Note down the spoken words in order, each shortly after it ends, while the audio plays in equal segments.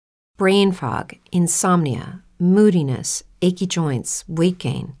brain fog, insomnia, moodiness, achy joints, weight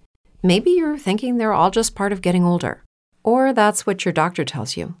gain. Maybe you're thinking they're all just part of getting older, or that's what your doctor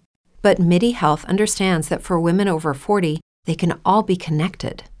tells you. But MIDI Health understands that for women over 40, they can all be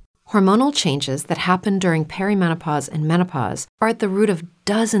connected. Hormonal changes that happen during perimenopause and menopause are at the root of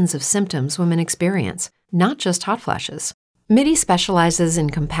dozens of symptoms women experience, not just hot flashes. MIDI specializes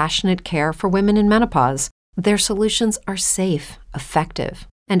in compassionate care for women in menopause. Their solutions are safe, effective,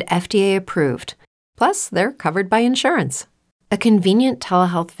 and FDA approved. Plus, they're covered by insurance. A convenient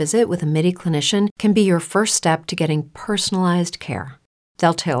telehealth visit with a MIDI clinician can be your first step to getting personalized care.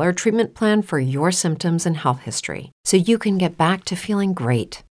 They'll tailor a treatment plan for your symptoms and health history so you can get back to feeling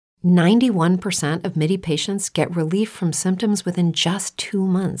great. 91% of MIDI patients get relief from symptoms within just 2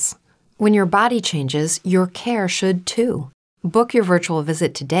 months. When your body changes, your care should too. Book your virtual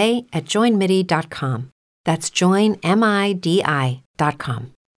visit today at joinmidi.com. That's joinmidi.com.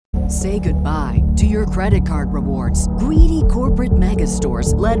 Say goodbye to your credit card rewards. Greedy corporate mega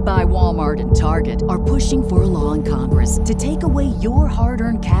stores, led by Walmart and Target, are pushing for a law in Congress to take away your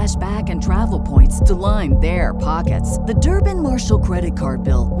hard-earned cash back and travel points to line their pockets. The Durbin-Marshall credit card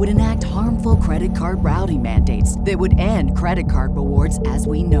bill would enact harmful credit card routing mandates that would end credit card rewards as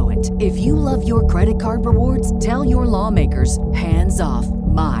we know it. If you love your credit card rewards, tell your lawmakers, hands off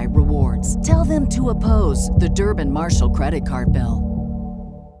my rewards. Tell them to oppose the Durbin-Marshall credit card bill.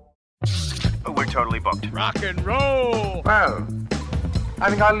 We're totally booked. Rock and roll! Well,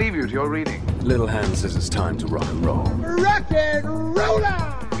 I think I'll leave you to your reading. Little Hand says it's time to rock and roll. Rock and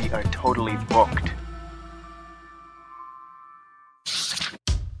roller! We are totally booked.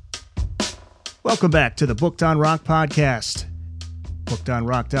 Welcome back to the Booked on Rock podcast.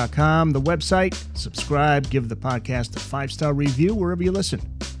 BookedOnRock.com, the website. Subscribe, give the podcast a 5-star review wherever you listen.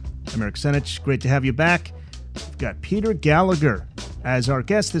 I'm Eric Senich. Great to have you back. We've got Peter Gallagher as our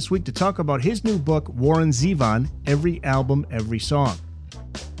guest this week to talk about his new book, Warren Zevon, Every Album, Every Song.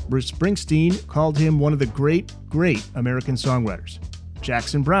 Bruce Springsteen called him one of the great American songwriters.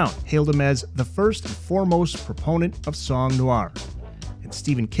 Jackson Browne hailed him as the first and foremost proponent of song noir. And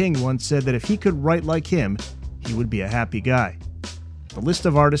Stephen King once said that if he could write like him, he would be a happy guy. The list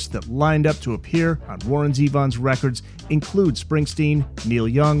of artists that lined up to appear on Warren Zevon's records includes Springsteen, Neil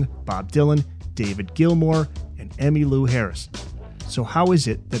Young, Bob Dylan, David Gilmour, and Emmylou Harris. So how is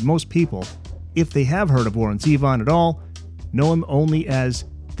it that most people, if they have heard of Warren Zevon at all, know him only as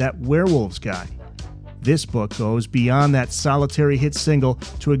that Werewolves guy? This book goes beyond that solitary hit single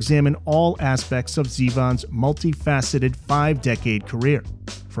to examine all aspects of Zevon's multifaceted 5-decade career,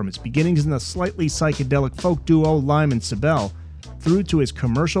 from his beginnings in the slightly psychedelic folk duo Lime and Sibel, through to his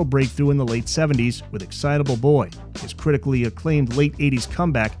commercial breakthrough in the late 70s with Excitable Boy, his critically acclaimed late 80s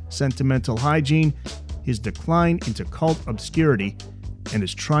comeback, Sentimental Hygiene, his decline into cult obscurity, and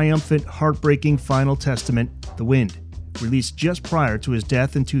his triumphant, heartbreaking Final Testament, The Wind, released just prior to his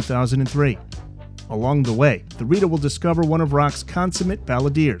death in 2003. Along the way, the reader will discover one of rock's consummate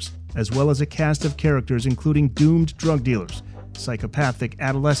balladeers, as well as a cast of characters including doomed drug dealers, psychopathic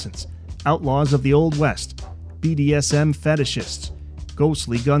adolescents, outlaws of the Old West, BDSM fetishists,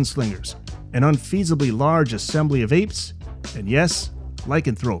 ghostly gunslingers, an unfeasibly large assembly of apes, and yes,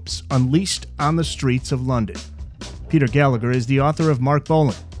 lycanthropes unleashed on the streets of London. Peter Gallagher is the author of Mark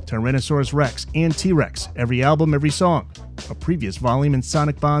Bolan, Tyrannosaurus Rex, and T-Rex, Every Album, Every Song, a previous volume in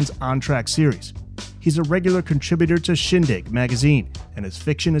Sonic Bond's On Track series. He's a regular contributor to Shindig magazine, and his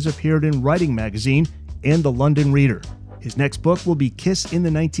fiction has appeared in Writing Magazine and The London Reader. His next book will be Kiss in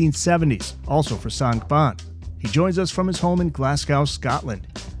the 1970s, also for Sonic Bond. He joins us from his home in Glasgow, Scotland.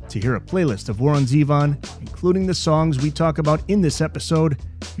 To hear a playlist of Warren Zevon, including the songs we talk about in this episode,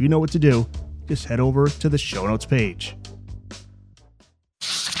 you know what to do. Just head over to the show notes page.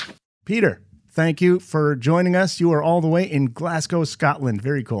 Peter, thank you for joining us. You are all the way in Glasgow, Scotland.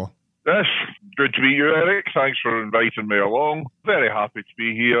 Very cool. Yes, good to meet you, Eric. Thanks for inviting me along. Very happy to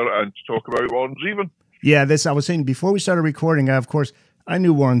be here and to talk about Warren Zevon. Yeah, I was saying before we started recording, of course, I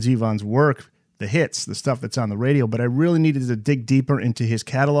knew Warren Zevon's work, the hits, the stuff that's on the radio, but I really needed to dig deeper into his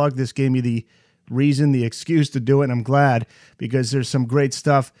catalog. This gave me the reason, the excuse to do it, and I'm glad because there's some great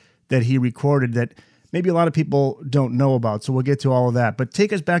stuff that he recorded that maybe a lot of people don't know about, so we'll get to all of that. But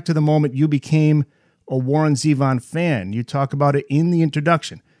take us back to the moment you became a Warren Zevon fan. You talk about it in the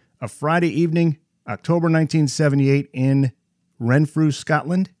introduction. A Friday evening, October 1978 in Renfrew,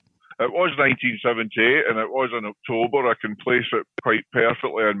 Scotland. It was 1978, and it was in October. I can place it quite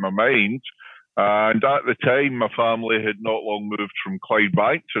perfectly in my mind. And at the time, my family had not long moved from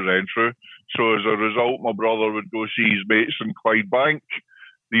Clydebank to Renfrew. So as a result, my brother would go see his mates in Clydebank.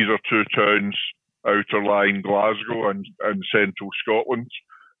 These are two towns outerlying Glasgow and central Scotland.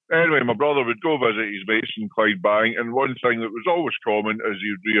 Anyway, my brother would go visit his mates in Clydebank, and one thing that was always common is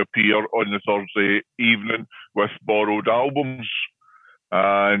he'd reappear on the Thursday evening with borrowed albums.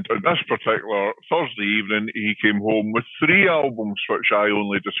 And on this particular Thursday evening, he came home with 3 albums, which I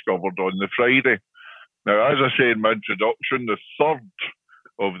only discovered on the Friday. Now, as I say in my introduction, the third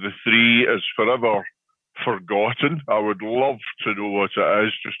of the 3 is forever forgotten. I would love to know what it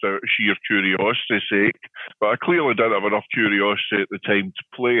is, just out of sheer curiosity's sake, but I clearly didn't have enough curiosity at the time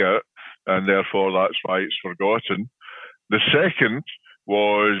to play it, and therefore that's why it's forgotten. The second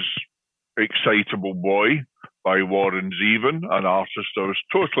was Excitable Boy by Warren Zevon, an artist I was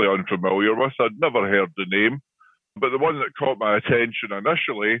totally unfamiliar with. I'd never heard the name. But the one that caught my attention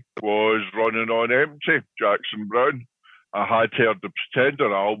initially was Running on Empty, Jackson Browne. I had heard the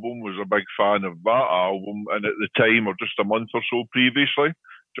Pretender album, was a big fan of that album, and at the time, or just a month or so previously,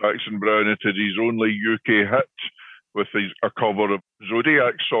 Jackson Browne had his only UK hit with a cover of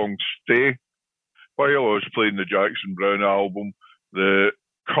Zodiac's song Stay. While I was playing the Jackson Browne album, the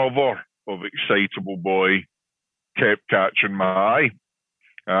cover of Excitable Boy kept catching my eye.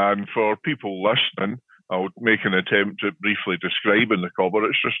 And for people listening, I'll make an attempt at briefly describing the cover.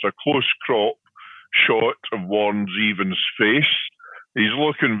 It's just a close crop shot of Warren Zevon's face. He's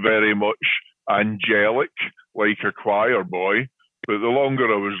looking very much angelic, like a choir boy, but the longer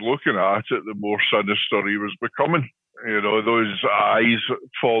I was looking at it, the more sinister he was becoming. You know, those eyes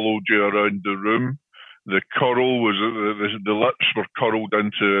followed you around the room. The curl was, the lips were curled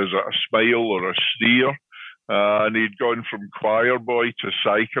into as a smile or a sneer. And he'd gone from choir boy to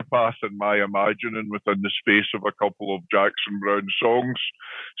psychopath in my imagining within the space of a couple of Jackson Browne songs.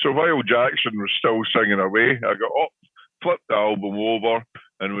 So while Jackson was still singing away, I got up, flipped the album over,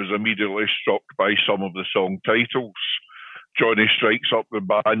 and was immediately struck by some of the song titles. Johnny Strikes Up the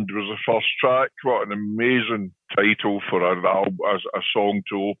Band was the first track. What an amazing title for a song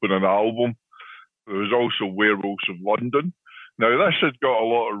to open an album. There was also Werewolves of London. Now, this had got a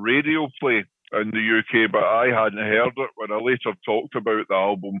lot of radio play in the UK, but I hadn't heard it. When I later talked about the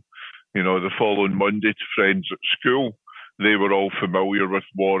album, you know, the following Monday to friends at school, they were all familiar with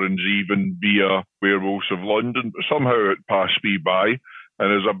Warren Zevon via Werewolves of London, but somehow it passed me by.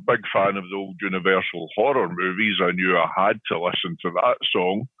 And as a big fan of the old Universal horror movies, I knew I had to listen to that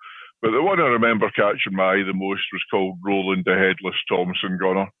song. But the one I remember catching my eye the most was called Roland the Headless Thompson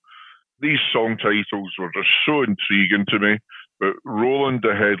Gunner. These song titles were just so intriguing to me. But Roland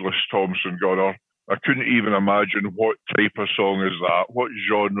the Headless Thompson Gunner, I couldn't even imagine what type of song is that. What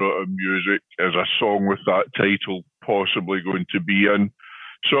genre of music is a song with that title possibly going to be in?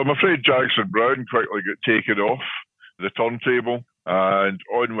 So I'm afraid Jackson Browne quickly got taken off the turntable, and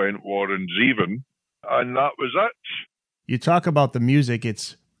on went Warren Zevon, and that was it. You talk about the music.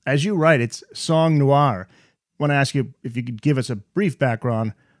 It's, as you write, it's song noir. I want to ask you if you could give us a brief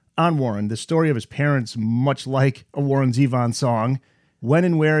background on Warren, the story of his parents, much like a Warren Zevon song. When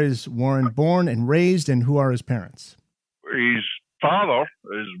and where is Warren born and raised, and who are his parents? His father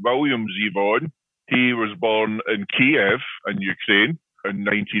is William Zevon. He was born in Kiev in Ukraine in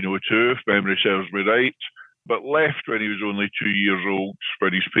 1902, if memory serves me right, but left when he was only 2 years old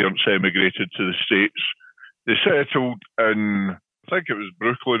when his parents emigrated to the States. They settled in, I think it was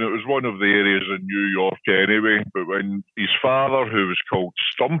Brooklyn. It was one of the areas in New York anyway. But when his father, who was called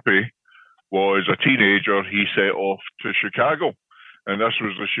Stumpy, was a teenager, he set off to Chicago. And this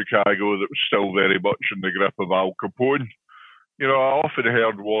was the Chicago that was still very much in the grip of Al Capone. You know, I often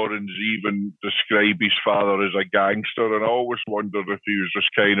heard Warren Zevon describe his father as a gangster, and I always wondered if he was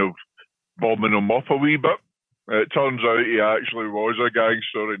just kind of bombing him up a wee bit. It turns out he actually was a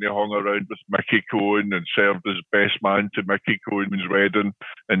gangster, and he hung around with Mickey Cohen and served as best man to Mickey Cohen's wedding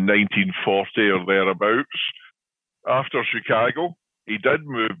in 1940 or thereabouts. After Chicago, he did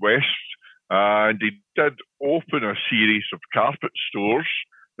move west, and he did open a series of carpet stores.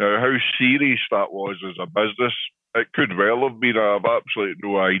 Now, how serious that was as a business, it could well have been. I have absolutely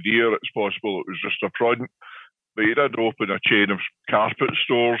no idea. It's possible it was just a front. But he did open a chain of carpet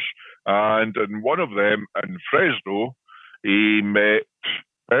stores, and in one of them in Fresno, he met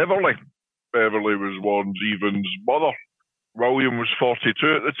Beverly. Beverly was Warren Zevon's mother. William was 42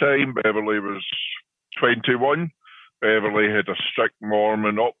 at the time. Beverly was 21. Beverly had a strict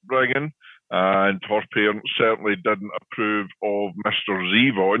Mormon upbringing, and her parents certainly didn't approve of Mr.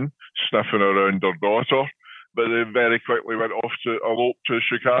 Zevon sniffing around their daughter. But they very quickly went off to elope to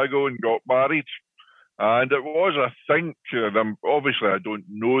Chicago and got married. And it was, I think, obviously I don't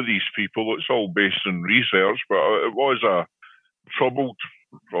know these people, it's all based on research, but it was a troubled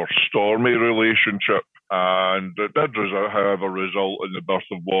or stormy relationship. And it did, however, result in the birth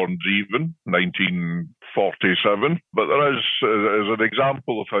of Warren Zevon, 1947. But there is, as an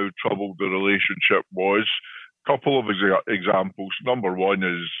example of how troubled the relationship was, a couple of examples. Number one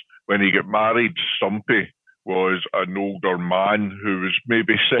is when he got married, Stumpy was an older man who was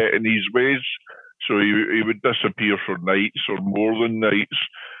maybe set in his ways. So he would disappear for nights or more than nights,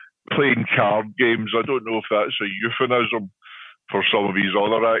 playing card games. I don't know if that's a euphemism for some of his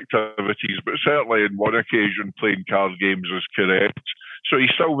other activities, but certainly in one occasion playing card games is correct. So he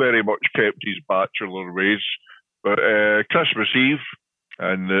still very much kept his bachelor ways. But Christmas Eve,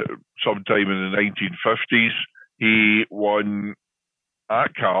 and sometime in the 1950s, he won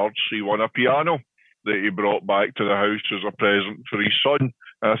at cards, he won a piano that he brought back to the house as a present for his son.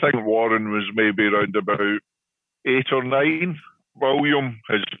 And I think Warren was maybe around about 8 or 9. William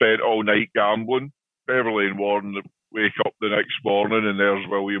had spent all night gambling. Beverly and Warren wake up the next morning and there's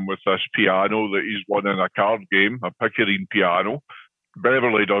William with this piano that he's won in a card game, a Pickering piano.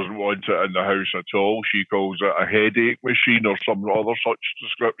 Beverly doesn't want it in the house at all. She calls it a headache machine or some other such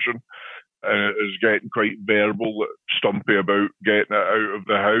description. And it is getting quite verbal, Stumpy, about getting it out of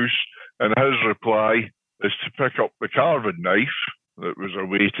the house. And his reply is to pick up the carving knife that was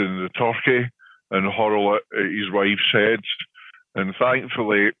awaiting the turkey and hurl it at his wife's head. And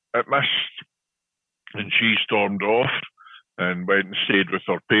thankfully, it missed. And she stormed off and went and stayed with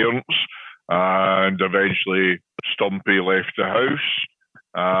her parents. And eventually, Stumpy left the house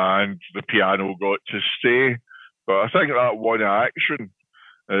and the piano got to stay. But I think that one action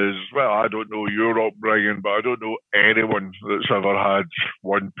is, well, I don't know your upbringing, but I don't know anyone that's ever had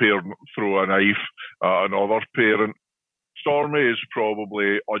one parent throw a knife at another parent. Stormy is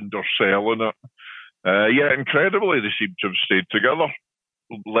probably underselling it. Yet incredibly, they seem to have stayed together.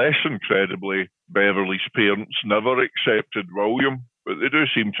 Less incredibly, Beverly's parents never accepted William, but they do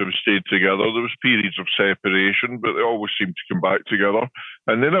seem to have stayed together. There was periods of separation, but they always seemed to come back together.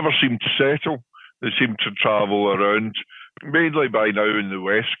 And they never seemed to settle. They seemed to travel around, mainly by now in the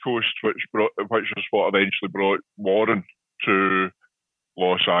West Coast, which is what eventually brought Warren to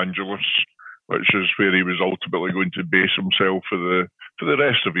Los Angeles, which is where he was ultimately going to base himself for the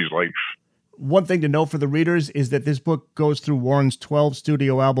rest of his life. One thing to note for the readers is that this book goes through Warren's 12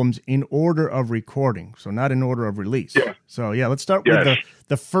 studio albums in order of recording, so not in order of release. Yeah. So, let's start with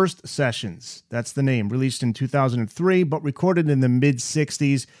the First Sessions. That's the name, released in 2003, but recorded in the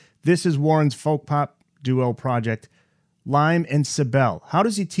mid-'60s. This is Warren's folk pop duo project, Lime and Sibel. How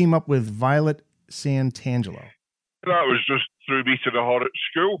does he team up with Violet Santangelo? That was just through meeting her at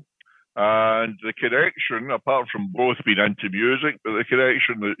school. And the connection, apart from both being into music, but the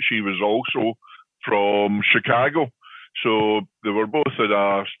connection that she was also from Chicago. So they were both at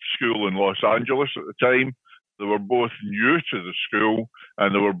a school in Los Angeles at the time. They were both new to the school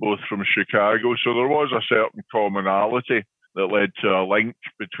and they were both from Chicago. So there was a certain commonality that led to a link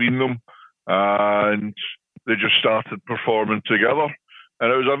between them. And they just started performing together.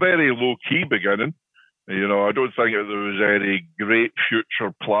 And it was a very low-key beginning. You know, I don't think that there was any great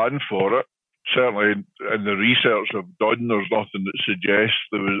future plan for it. Certainly in the research I've done, there's nothing that suggests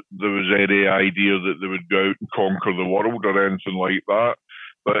there was any idea that they would go out and conquer the world or anything like that.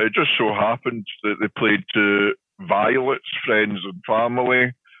 But it just so happened that they played to Violet's friends and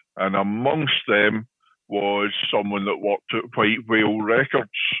family, and amongst them was someone that worked at White Whale Records.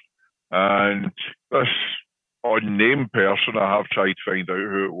 And this unnamed person, I have tried to find out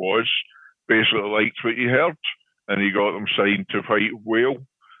who it was, basically liked what he heard, and he got them signed to White Whale.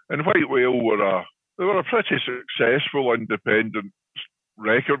 And White Whale were a pretty successful independent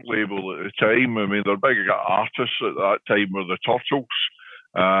record label at the time. I mean, their big artists at that time were the Turtles,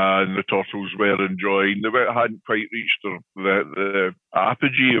 and the Turtles were enjoying. They hadn't quite reached the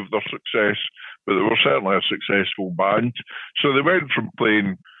apogee of their success, but they were certainly a successful band. So they went from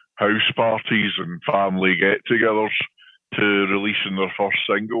playing house parties and family get-togethers to releasing their first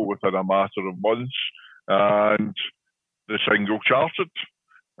single within a matter of months, and the single charted.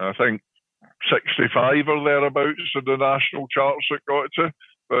 I think 65 or thereabouts in the national charts it got to.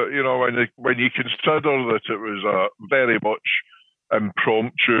 But, you know, when you consider that it was a very much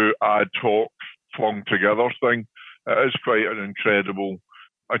impromptu, ad hoc, flung together thing, it is quite an incredible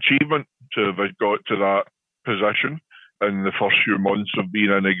achievement to have got to that position in the first few months of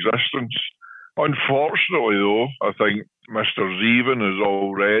being in existence. Unfortunately, though, I think Mr. Zevon is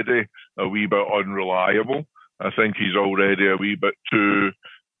already a wee bit unreliable. I think he's already a wee bit too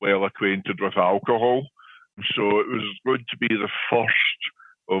well acquainted with alcohol. So it was going to be the first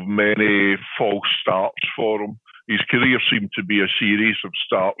of many false starts for him. His career seemed to be a series of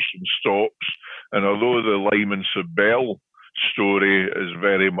starts and stops. And although the Lime and Sibel story is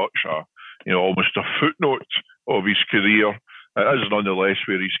very much almost a footnote of his career. It is nonetheless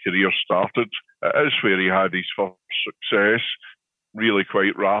where his career started. It is where he had his first success, really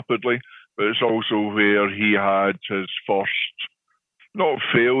quite rapidly. But it's also where he had his first, not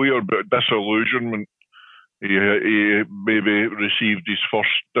failure, but disillusionment. He maybe received his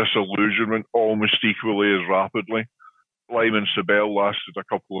first disillusionment almost equally as rapidly. Lyman Sibel lasted a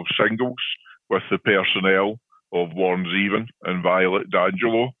couple of singles with the personnel of Warren Zevon and Violet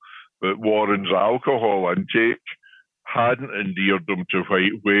D'Angelo, but Warren's alcohol intake hadn't endeared him to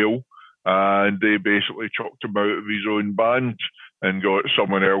White Whale, and they basically chucked him out of his own band and got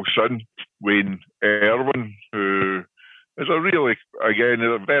someone else in, Wayne Irwin, who is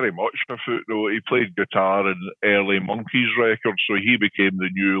very much a footnote. He played guitar in early Monkees records, so he became the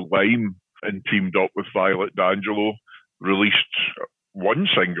new Lime and teamed up with Violet D'Angelo, released one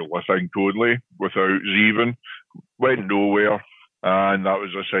single, I think, only, without Zevon, went nowhere, and that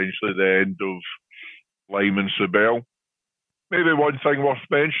was essentially the end of Lyman Sibel. Maybe one thing worth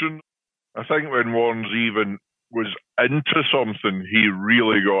mentioning, I think when Warren Zevon was into something, he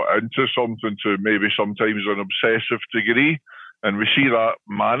really got into something to maybe sometimes an obsessive degree, and we see that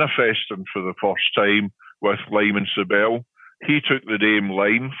manifesting for the first time with Lyman Sibel. He took the name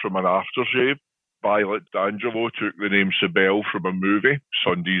Lime from an aftershave. Violet D'Angelo took the name Sibel from a movie,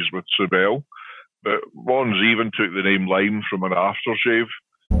 Sundays with Sibel. But Warren Zevon took the name Lime from an aftershave.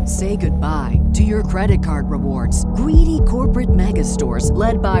 Say goodbye to your credit card rewards. Greedy corporate mega stores,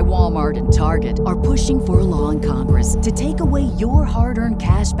 led by Walmart and Target, are pushing for a law in Congress to take away your hard-earned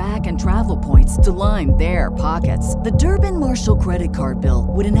cash back and travel points to line their pockets. The Durbin-Marshall credit card bill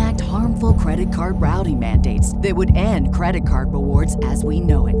would enact harmful credit card routing mandates that would end credit card rewards as we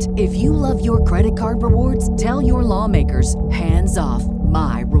know it. If you love your credit card rewards, tell your lawmakers, hands off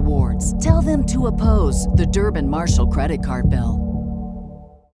my rewards. Tell them to oppose the Durbin-Marshall credit card bill.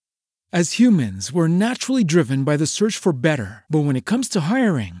 As humans, we're naturally driven by the search for better. But when it comes to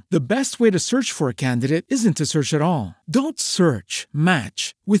hiring, the best way to search for a candidate isn't to search at all. Don't search,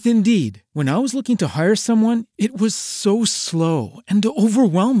 match with Indeed. When I was looking to hire someone, it was so slow and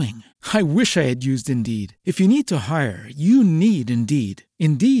overwhelming. I wish I had used Indeed. If you need to hire, you need Indeed.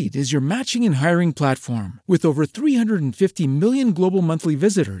 Indeed is your matching and hiring platform with over 350 million global monthly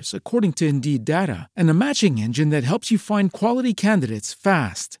visitors, according to Indeed data, and a matching engine that helps you find quality candidates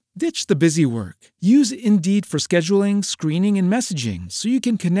fast. Ditch the busy work. Use Indeed for scheduling, screening, and messaging so you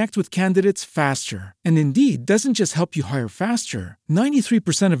can connect with candidates faster. And Indeed doesn't just help you hire faster.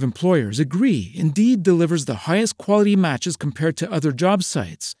 93% of employers agree Indeed delivers the highest quality matches compared to other job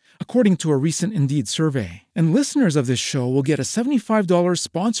sites, according to a recent Indeed survey. And listeners of this show will get a $75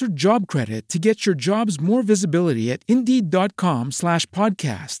 sponsored job credit to get your jobs more visibility at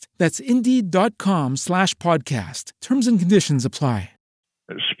Indeed.com/podcast. That's Indeed.com/podcast. Terms and conditions apply.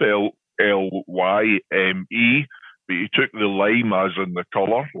 It's spelled Lyme, but he took the lime as in the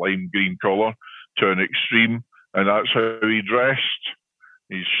colour, lime green colour, to an extreme, and that's how he dressed.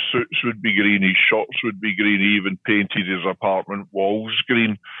 His suits would be green, his shorts would be green, he even painted his apartment walls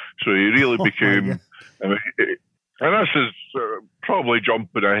green. So he really became... and this is probably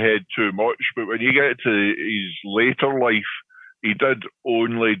jumping ahead too much, but when you get to his later life, he did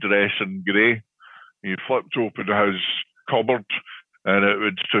only dress in grey. He flipped open his cupboard, and it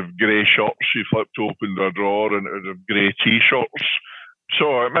would have grey shirts. He flipped open the drawer, and it would have grey T-shirts.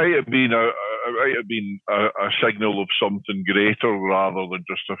 So it might have been a signal of something greater rather than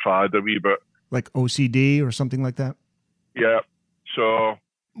just a fad a wee bit. Like OCD or something like that? Yeah. So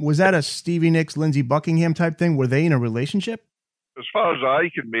was that a Stevie Nicks, Lindsey Buckingham type thing? Were they in a relationship? As far as I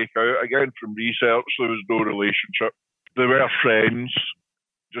can make out, again from research, there was no relationship. They were friends.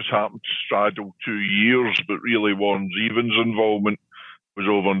 Just happened to straddle 2 years, but really Warren Zevon's involvement was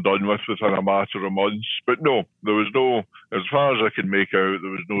over and done with within a matter of months. But no, there was no, as far as I can make out,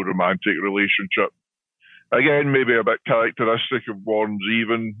 there was no romantic relationship. Again, maybe a bit characteristic of Warren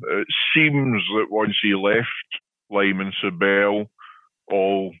Zevon. It seems that once he left Lyman Sibel,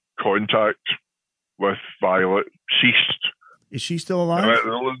 all contact with Violet ceased. Is she still alive?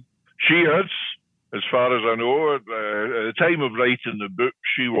 She is, as far as I know. At the time of writing the book,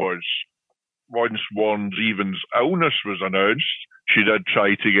 she was. Once Warren Zevon's illness was announced, she did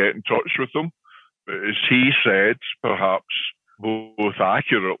try to get in touch with him. But as he said, perhaps both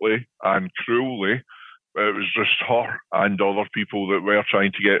accurately and cruelly, it was just her and other people that were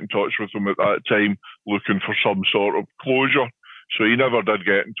trying to get in touch with him at that time, looking for some sort of closure. So he never did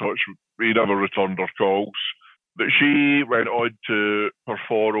get in touch. He never returned her calls. But she went on to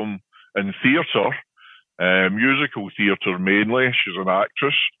perform in theatre, musical theatre mainly. She's an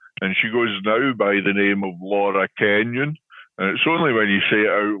actress, and she goes now by the name of Laura Kenyon. And it's only when you say it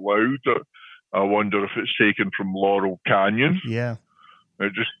out loud that I wonder if it's taken from Laurel Canyon. Yeah.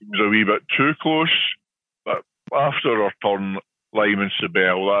 It just seems a wee bit too close. But after her turn, Lyman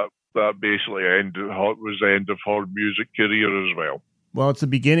Sibel, that basically was the end of her music career as well. Well, it's the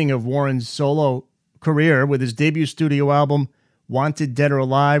beginning of Warren's solo career with his debut studio album, Wanted Dead or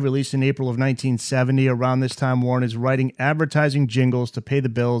Alive, released in April of 1970. Around this time, Warren is writing advertising jingles to pay the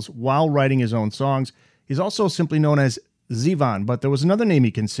bills while writing his own songs. He's also simply known as Zevon, but there was another name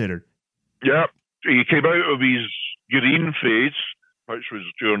he considered. Yeah, he came out of his green phase, which was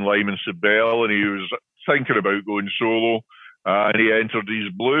during Lyman Sibel, and he was thinking about going solo, and he entered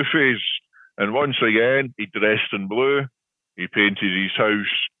his blue phase. And once again, he dressed in blue. He painted his house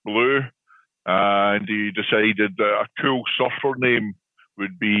blue. And he decided that a cool surfer name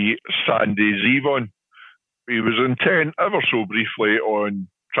would be Sandy Zevon. He was intent, ever so briefly, on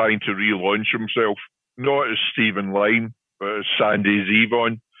trying to relaunch himself, not as Stephen Lyne, but as Sandy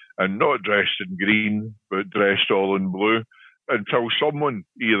Zevon, and not dressed in green, but dressed all in blue, until someone,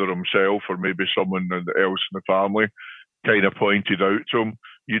 either himself or maybe someone else in the family, kind of pointed out to him,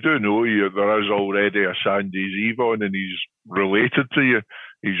 you do know there is already a Sandy Zevon, and he's related to you.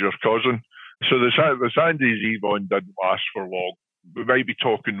 He's your cousin. So the Sandy Zevon didn't last for long. We might be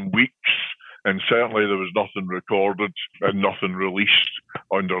talking weeks, and certainly there was nothing recorded and nothing released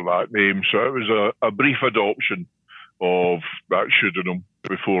under that name. So it was a brief adoption of that pseudonym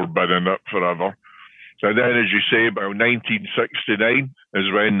before binning it forever. And then, as you say, about 1969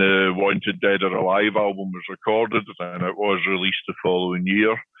 is when the Wanted Dead or Alive album was recorded, and it was released the following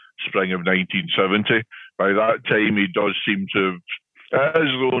year, spring of 1970. By that time, he does seem to have, it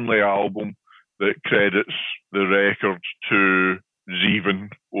is the only album that credits the record to Zevon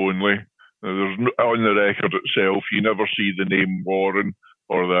only. There's on the record itself, you never see the name Warren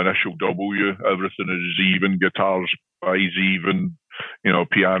or the initial W. Everything is Zevon, guitars by Zevon,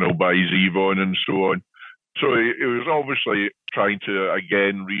 piano by Zevon, and so on. So he was obviously trying to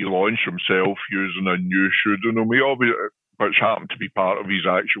again relaunch himself using a new pseudonym, which happened to be part of his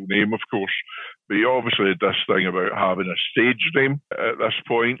actual name, of course. But he obviously had this thing about having a stage name at this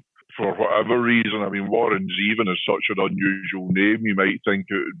point. For whatever reason, I mean, Warren Zevon is such an unusual name, you might think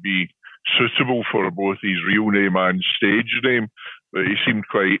it would be suitable for both his real name and stage name, but he seemed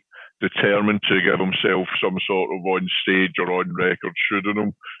quite determined to give himself some sort of on-stage or on-record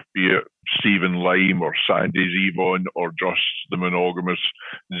pseudonym, be it Stephen Lyne or Sandy Zevon or just the monogamous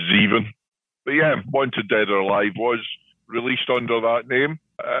Zevon. But yeah, Wanted Dead or Alive was released under that name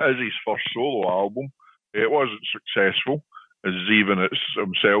as his first solo album. It wasn't successful. As Zevon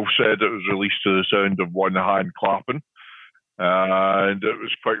himself said, it was released to the sound of one hand clapping, and it was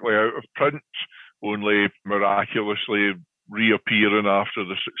quickly out of print, only miraculously reappearing after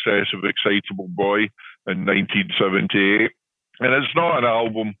the success of Excitable Boy in 1978. And it's not an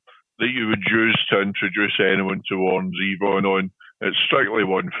album that you would use to introduce anyone to Warren Zevon on. It's strictly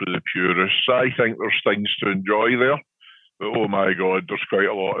one for the purists. I think there's things to enjoy there, but oh my God, there's quite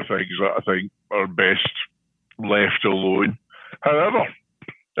a lot of things that I think are best left alone. However,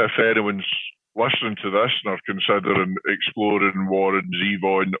 if anyone's listening to this and are considering exploring Warren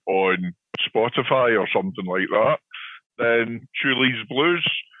Zevon on Spotify or something like that, then Chuli's Blues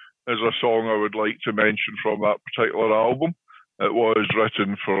is a song I would like to mention from that particular album. It was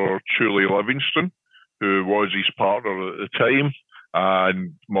written for Chuli Livingston, who was his partner at the time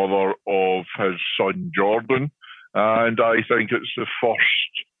and mother of his son Jordan. And I think it's the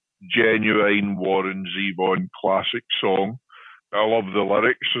first genuine Warren Zevon classic song. I love the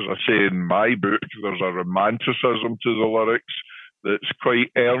lyrics. As I say in my book, there's a romanticism to the lyrics that's quite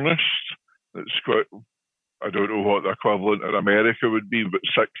earnest. It's quite, I don't know what the equivalent in America would be, but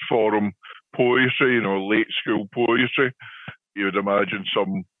sixth form poetry, late school poetry. You would imagine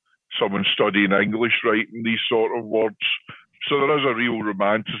someone studying English writing these sort of words. So there is a real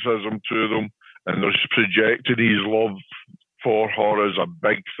romanticism to them, and there's projecting his love for her as a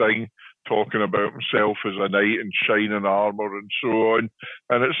big thing, talking about himself as a knight in shining armour and so on.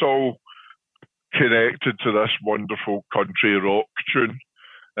 And it's all connected to this wonderful country rock tune.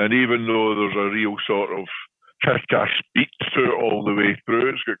 And even though there's a real sort of kick-ass beat to it all the way through,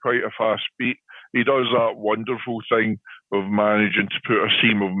 it's got quite a fast beat, he does that wonderful thing of managing to put a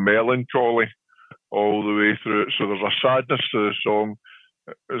seam of melancholy all the way through it. So there's a sadness to the song.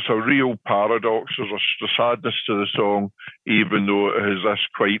 It's a real paradox. There's a sadness to the song, even though it has this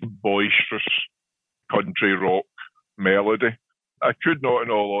quite boisterous country rock melody. I could not,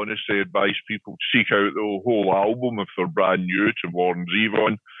 in all honesty, advise people to seek out the whole album if they're brand new to Warren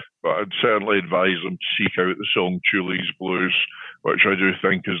Zevon, but I'd certainly advise them to seek out the song Chuli's Blues, which I do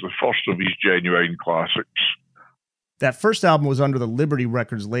think is the first of his genuine classics. That first album was under the Liberty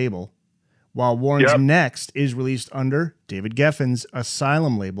Records label, while Warren's next is released under David Geffen's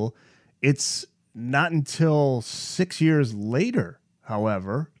Asylum label. It's not until 6 years later,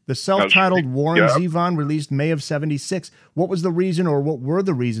 however, the self-titled Warren Zevon released May of 76. What was the reason, or what were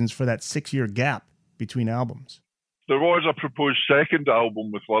the reasons for that 6-year gap between albums? There was a proposed second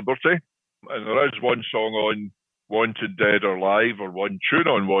album with Liberty, and there is one song on Wanted Dead or Alive, or one tune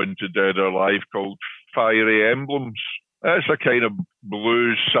on Wanted Dead or Alive called Fiery Emblems. It's a kind of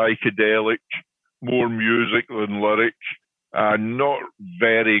blues, psychedelic, more music than lyric, and not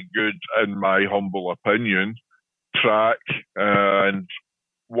very good, in my humble opinion, track. And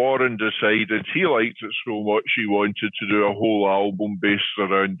Warren decided he liked it so much he wanted to do a whole album based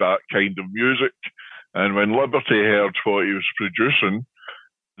around that kind of music. And when Liberty heard what he was producing,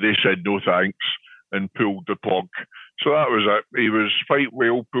 they said no thanks and pulled the plug. So that was it. He was quite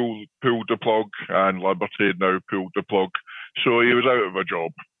well pulled the plug, and Liberty now pulled the plug. So he was out of a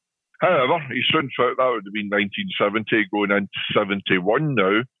job. However, he soon found, that would have been 1970, going into 71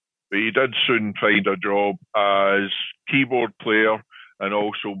 now, but he did soon find a job as keyboard player and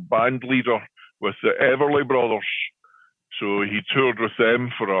also band leader with the Everly Brothers. So he toured with them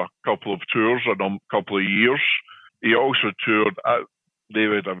for a couple of tours, a couple of years. He also toured, they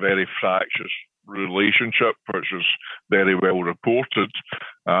had a very fractious relationship, which was very well reported,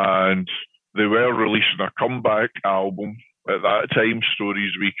 and they were releasing a comeback album at that time,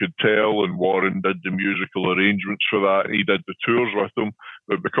 Stories We Could Tell, and Warren did the musical arrangements for that, and he did the tours with them.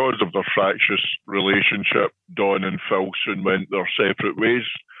 But because of their fractious relationship, Don and Phil soon went their separate ways,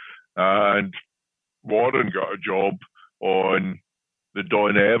 and Warren got a job on the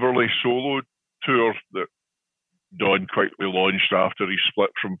Don Everly solo tour that Don quickly launched after he split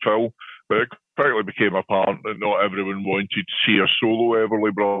from Phil. But it quickly became apparent that not everyone wanted to see a solo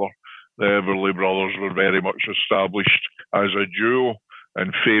Everly brother. The Everly Brothers were very much established as a duo,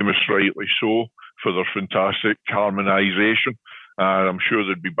 and famous, rightly so, for their fantastic harmonisation. And I'm sure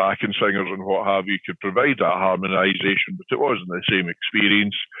there'd be backing singers and what have you could provide that harmonisation, but it wasn't the same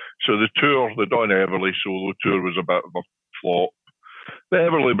experience. So the tour, the Don Everly solo tour, was a bit of a flop. The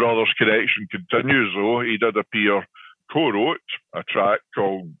Everly Brothers connection continues, though. He did appear, co-wrote a track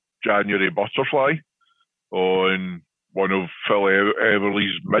called January Butterfly on one of Phil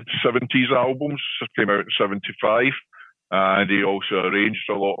Everly's mid-70s albums. It came out in 75, and he also arranged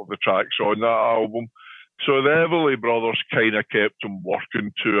a lot of the tracks on that album. So the Everly Brothers kind of kept him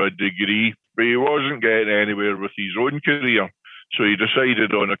working to a degree, but he wasn't getting anywhere with his own career. So he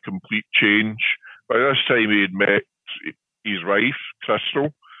decided on a complete change. By this time he had met his wife, Crystal,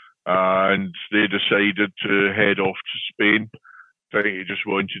 and they decided to head off to Spain. I think he just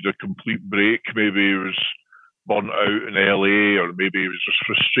wanted a complete break. Maybe he was burnt out in LA, or maybe he was just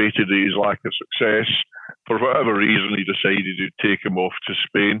frustrated at his lack of success. For whatever reason, he decided to take him off to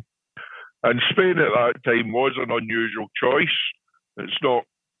Spain. And Spain at that time was an unusual choice. It's not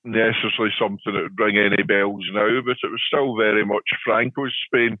necessarily something that would ring any bells now, but it was still very much Franco's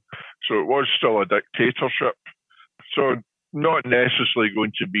Spain. So it was still a dictatorship. So not necessarily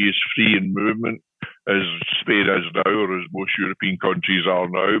going to be as free in movement as Spain is now, or as most European countries are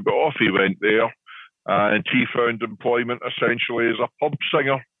now. But off he went there, and he found employment essentially as a pub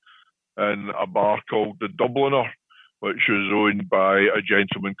singer in a bar called the Dubliner, which was owned by a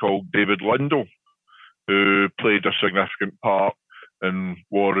gentleman called David Lindell, who played a significant part in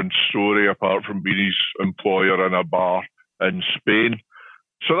Warren's story, apart from being his employer in a bar in Spain.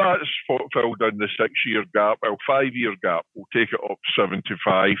 So that's what filled in the 6-year gap, 5-year gap. We'll take it up to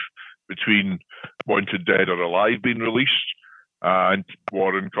 75 between Wanted Dead or Alive being released and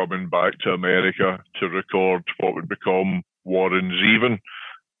Warren coming back to America to record what would become Warren Zevon,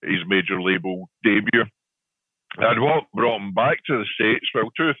 his major label debut. And what brought him back to the States?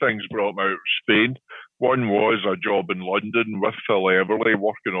 Well, two things brought him out of Spain. One was a job in London with Phil Everly,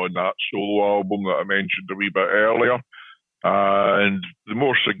 working on that solo album that I mentioned a wee bit earlier. And the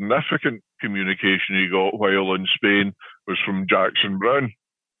more significant communication he got while in Spain was from Jackson Browne.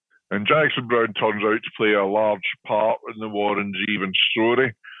 And Jackson Browne turns out to play a large part in the Warren Zevon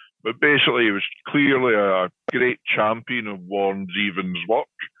story. But basically, he was clearly a great champion of Warren Zevon's work.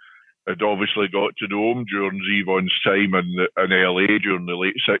 I'd obviously got to know him during Zevon's time in LA during the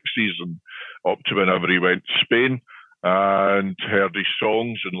late 60s and up to whenever he went to Spain, and heard his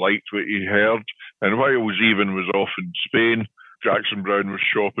songs and liked what he heard. And while Zevon was off in Spain, Jackson Browne was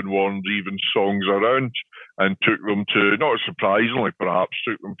shopping Warren Zevon's songs around and took them to, not surprisingly perhaps,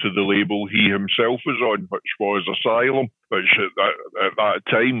 took them to the label he himself was on, which was Asylum, which at that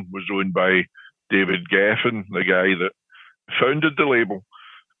time was owned by David Geffen, the guy that founded the label.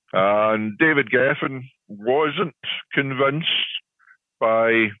 And David Geffen wasn't convinced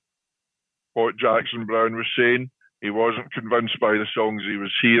by what Jackson Browne was saying. He wasn't convinced by the songs he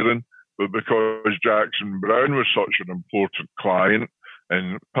was hearing, but because Jackson Browne was such an important client,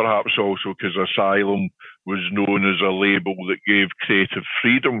 and perhaps also because Asylum was known as a label that gave creative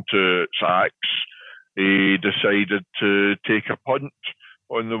freedom to its acts, he decided to take a punt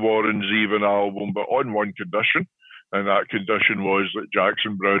on the Warren Zevon album, but on one condition, and that condition was that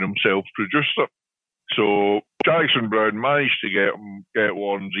Jackson Browne himself produced it. So Jackson Browne managed to get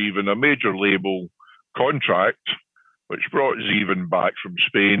Warren Zevon a major label contract, which brought Zevon back from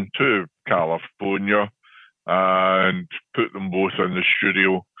Spain to California and put them both in the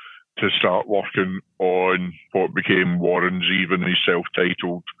studio to start working on what became Warren Zevon, his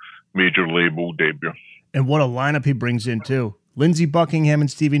self-titled major label debut. And what a lineup he brings in, too. Lindsey Buckingham and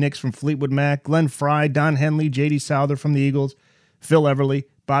Stevie Nicks from Fleetwood Mac, Glenn Frey, Don Henley, J.D. Souther from the Eagles, Phil Everly,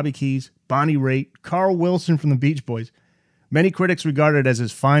 Bobby Keys, Bonnie Raitt, Carl Wilson from the Beach Boys. Many critics regard it as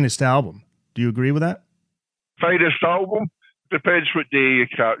his finest album. Do you agree with that? Finest album? Depends what day you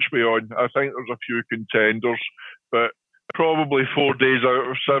catch me on. I think there's a few contenders, but probably 4 days out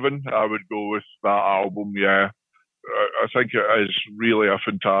of 7, I would go with that album, yeah. I think it is really a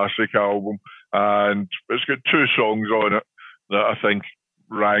fantastic album, and it's got 2 songs on it that I think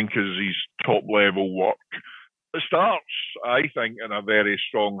rank as his top-level work. It starts, I think, in a very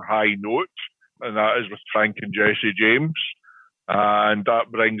strong high note, and that is with Frank and Jesse James. And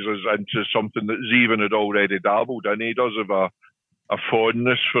that brings us into something that Zevon had already dabbled in. He does have a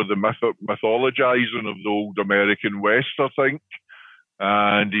fondness for the mythologizing of the old American West, I think.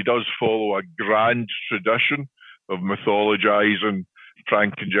 And he does follow a grand tradition of mythologizing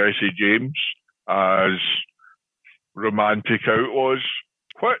Frank and Jesse James as romantic outlaws,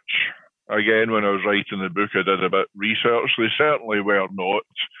 which, again, when I was writing the book, I did a bit of research. They certainly were not.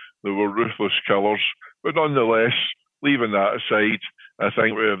 They were ruthless killers. But nonetheless, leaving that aside, I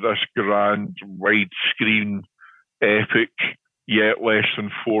think we have this grand, widescreen, epic, yet less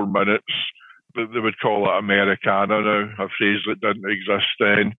than 4 minutes. They would call it Americana now, a phrase that didn't exist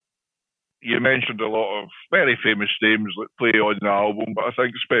then. You mentioned a lot of very famous names that play on the album, but I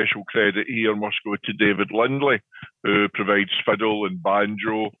think special credit here must go to David Lindley, who provides fiddle and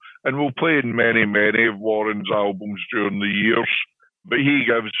banjo, and will play in many, many of Warren's albums during the years. But he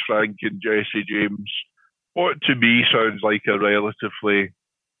gives Frank and Jesse James what to me sounds like a relatively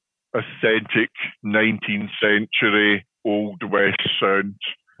authentic 19th century Old West sound.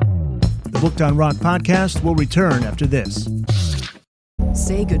 The Booked on Rock podcast will return after this.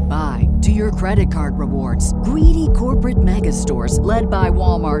 Say goodbye to your credit card rewards. Greedy corporate mega stores, led by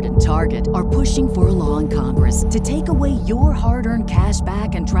Walmart and Target, are pushing for a law in Congress to take away your hard-earned cash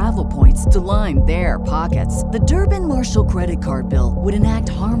back and travel points to line their pockets. The Durbin-Marshall credit card bill would enact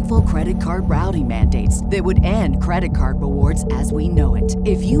harmful credit card routing mandates that would end credit card rewards as we know it.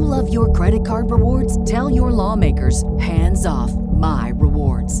 If you love your credit card rewards, tell your lawmakers, hands off my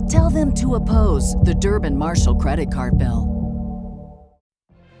rewards. Tell them to oppose the Durbin-Marshall credit card bill.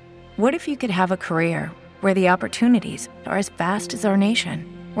 What if you could have a career where the opportunities are as vast as our nation,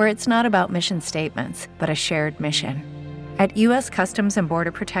 where it's not about mission statements, but a shared mission? At U.S. Customs and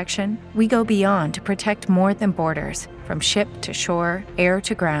Border Protection, we go beyond to protect more than borders. From ship to shore, air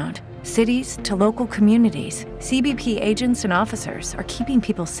to ground, cities to local communities, CBP agents and officers are keeping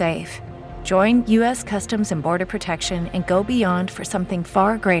people safe. Join U.S. Customs and Border Protection and go beyond for something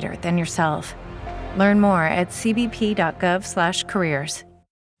far greater than yourself. Learn more at cbp.gov/careers.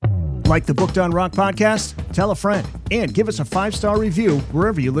 Like the Booked on Rock podcast? Tell a friend and give us a 5-star review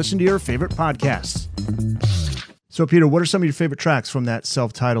wherever you listen to your favorite podcasts. So, Peter, what are some of your favorite tracks from that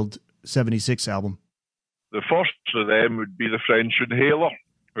self-titled 76 album? The first of them would be The French Inhaler,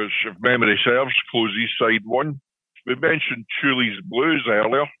 which, if memory serves, closes side 1. We mentioned Chuli's Blues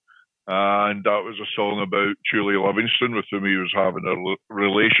earlier, and that was a song about Julie Livingston, with whom he was having a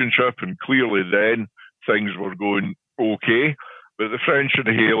relationship, and clearly then things were going okay. But The French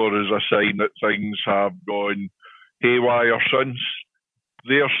Inhaler is a sign that things have gone haywire since.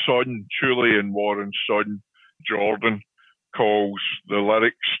 Their son, Julie and Warren's son, Jordan, calls the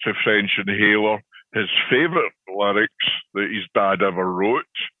lyrics to French Inhaler his favourite lyrics that his dad ever wrote.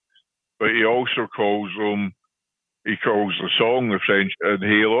 But he also calls the song The French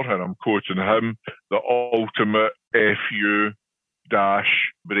Inhaler, and I'm quoting him, the ultimate FU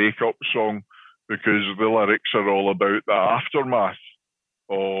breakup song, because the lyrics are all about the aftermath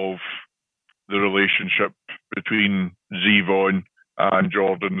of the relationship between Zevon and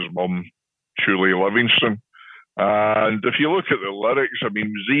Jordan's mum, Julie Livingston. And if you look at the lyrics, I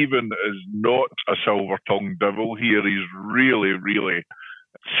mean, Zevon is not a silver-tongued devil here. He's really, really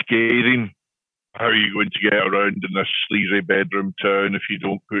scathing. How are you going to get around in this sleazy bedroom town if you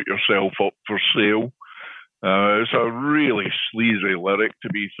don't put yourself up for sale? It's a really sleazy lyric to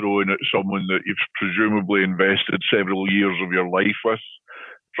be thrown at someone that you've presumably invested several years of your life with.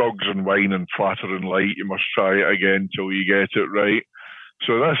 Drugs and wine and flattering light, you must try it again till you get it right.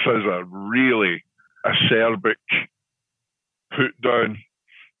 So this is a really acerbic put down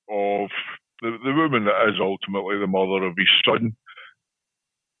of the woman that is ultimately the mother of his son.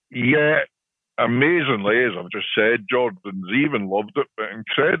 Yet, amazingly, as I've just said, Jordan Zevin loved it, but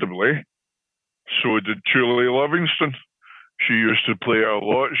incredibly, so did Julie Livingston. She used to play it a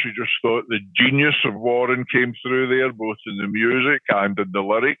lot. She just thought the genius of Warren came through there, both in the music and in the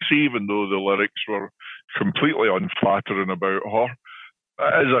lyrics, even though the lyrics were completely unflattering about her.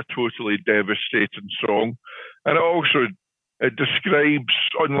 It is a totally devastating song. And it describes,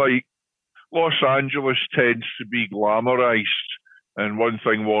 unlike Los Angeles tends to be glamorized, and one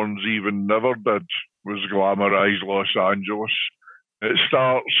thing Warren Zevin never did was glamorize Los Angeles. It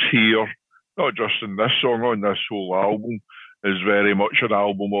starts here, not just in this song, on this whole album, is very much an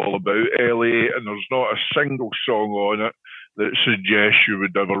album all about LA, and there's not a single song on it that suggests you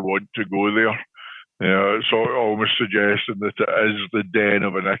would ever want to go there. It's almost suggesting that it is the den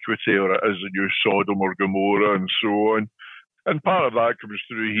of iniquity, or it is the new Sodom or Gomorrah, and so on. And part of that comes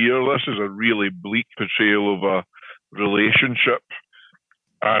through here. This is a really bleak portrayal of a relationship,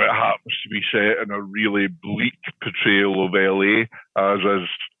 and it happens to be set in a really bleak portrayal of LA, as is,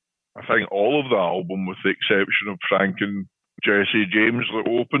 I think, all of the album, with the exception of Frank and Jesse James that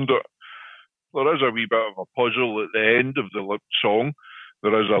opened it. There is a wee bit of a puzzle at the end of the song.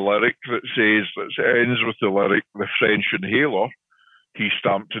 There is a lyric that ends with the lyric, "The French inhaler, he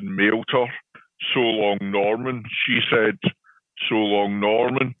stamped and mailed her. So long, Norman." She said, "So long,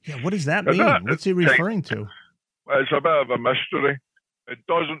 Norman." Yeah, what does that mean? What's he referring to? It's a bit of a mystery. It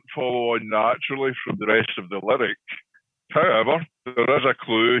doesn't follow on naturally from the rest of the lyric. However, there is a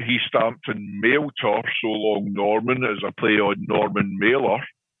clue. He stamped and mailed her, "So long, Norman," as a play on Norman Mailer.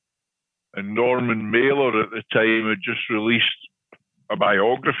 And Norman Mailer at the time had just released a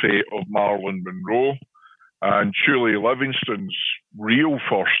biography of Marilyn Monroe, and Julie Livingston's real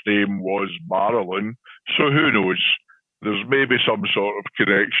first name was Marilyn, so who knows? There's maybe some sort of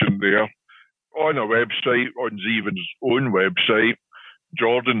connection there. On a website, on Zevin's own website,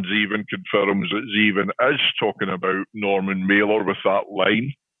 Jordan Zevin confirms that Zevin is talking about Norman Mailer with that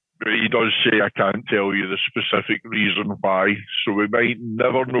line, but he does say, "I can't tell you the specific reason why," so we might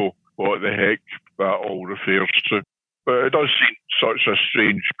never know what the heck that all refers to. But it does seem such a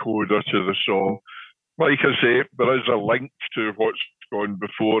strange coda to the song. Like I say, there is a link to what's gone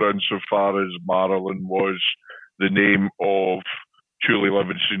before insofar as Marilyn was the name of Julie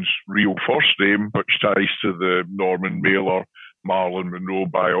Livingston's real first name, which ties to the Norman Mailer Marilyn Monroe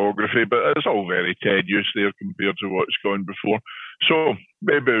biography, but it's all very tenuous there compared to what's gone before. So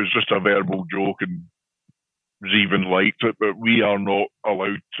maybe it was just a verbal joke and Zevin liked it, but we are not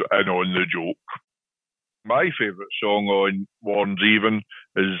allowed in on the joke. My favourite song on Warren Zevin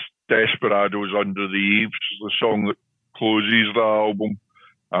is Desperados Under the Eaves, the song that closes the album.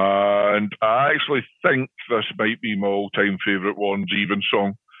 And I actually think this might be my all-time favourite Warren Zevin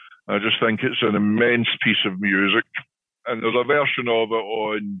song. I just think it's an immense piece of music. And there's a version of it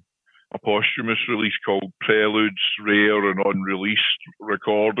on a posthumous release called Preludes, Rare and Unreleased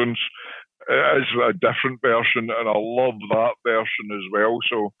Recordings. It is a different version, and I love that version as well.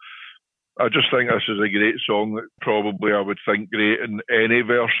 So I just think this is a great song that probably I would think great in any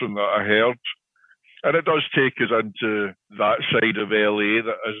version that I heard. And it does take us into that side of LA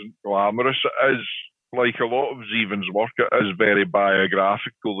that isn't glamorous. It is, like a lot of Zevin's work, it is very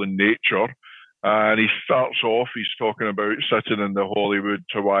biographical in nature. And he starts off, he's talking about sitting in the Hollywood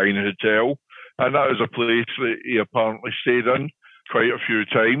Hawaiian Hotel. And that is a place that he apparently stayed in quite a few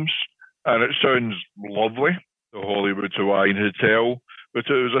times. And it sounds lovely, the Hollywood Hawaiian Hotel. But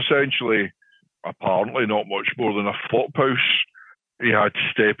it was essentially, apparently, not much more than a flophouse. He had to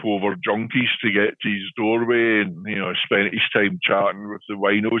step over junkies to get to his doorway, and spent his time chatting with the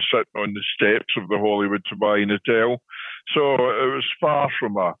winos sitting on the steps of the Hollywood Hawaiian Hotel. So it was far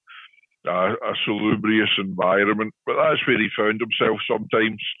from a salubrious environment, but that's where he found himself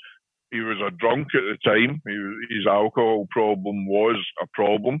sometimes. He was a drunk at the time. His alcohol problem was a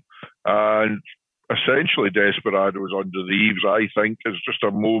problem, and essentially Desperados Under the Eaves, I think, is just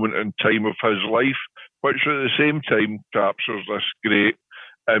a moment in time of his life, which at the same time captures this great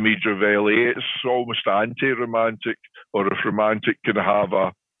image of LA. It's almost anti-romantic, or if romantic can have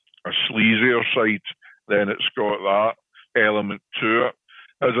a sleazier side, then it's got that element to it.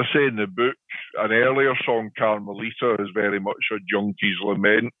 As I say in the book, an earlier song, Carmelita, is very much a junkie's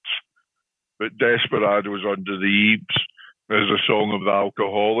lament, but Desperados Under the Eaves is a song of the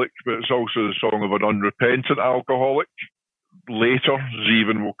alcoholic, but it's also the song of an unrepentant alcoholic. Later,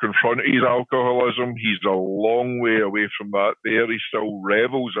 Zevon will confront his alcoholism. He's a long way away from that there. He still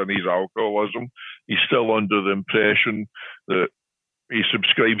revels in his alcoholism. He's still under the impression that he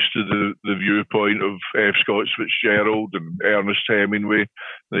subscribes to the viewpoint of F. Scott Fitzgerald and Ernest Hemingway,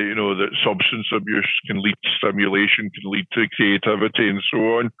 that, that substance abuse can lead to stimulation, can lead to creativity and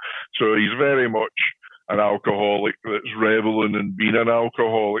so on. So he's very much an alcoholic that's reveling in being an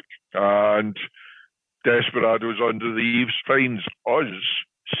alcoholic. And Desperados Under the Eaves finds us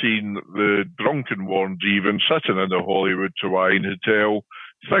seeing the drunken Warren Zevon sitting in the Hollywood Hawaiian Hotel,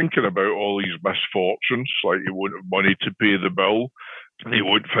 thinking about all these misfortunes, like he won't have money to pay the bill, he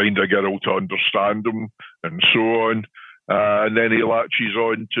won't find a girl to understand him, and so on. And then he latches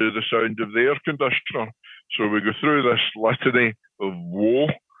on to the sound of the air conditioner. So we go through this litany of woe,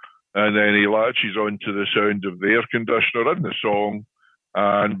 and then he latches on to the sound of the air conditioner in the song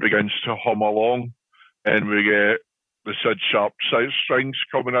and begins to hum along. And we get the Sid Sharp strings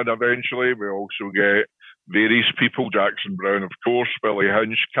coming in eventually. We also get various people, Jackson Browne, of course, Billy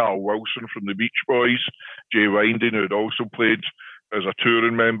Hinch, Carl Wilson from the Beach Boys, Jay Winding, who had also played as a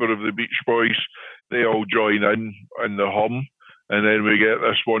touring member of the Beach Boys. They all join in the hum. And then we get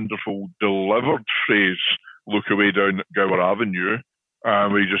this wonderful delivered phrase, "Look away down Gower Avenue."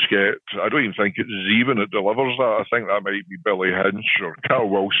 And we just get, I don't even think it's Zevon that delivers that. I think that might be Billy Hinch, or Carl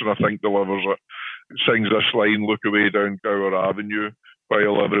Wilson, I think, delivers it. Sings this line, "Look away down Gower Avenue,"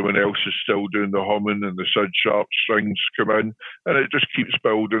 while everyone else is still doing the humming and the Sid Sharp strings come in. And it just keeps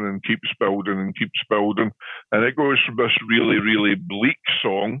building and keeps building and keeps building. And it goes from this really, really bleak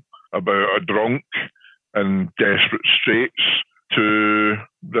song about a drunk in desperate straits to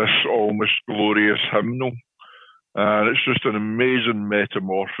this almost glorious hymnal. And it's just an amazing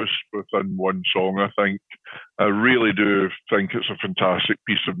metamorphosis within one song, I think. I really do think it's a fantastic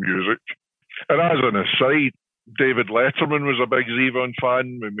piece of music. And as an aside, David Letterman was a big Zevon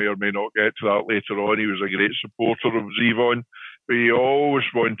fan. We may or may not get to that later on. He was a great supporter of Zevon. But he always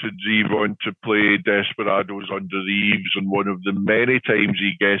wanted Zevon to play Desperados Under the Eaves, and one of the many times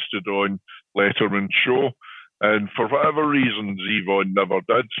he guested on Letterman's show. And for whatever reason, Zevon never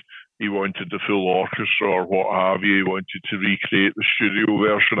did. He wanted the full orchestra or what have you. He wanted to recreate the studio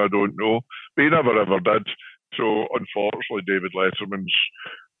version, I don't know. But he never ever did. So unfortunately, David Letterman's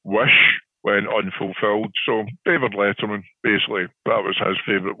wish went unfulfilled. So David Letterman, basically, that was his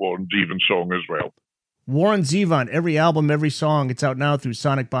favourite Warren Zevon song as well. Warren Zevon, every album, every song. It's out now through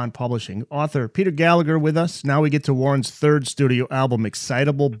Sonic Bond Publishing. Author Peter Gallagher with us. Now we get to Warren's third studio album,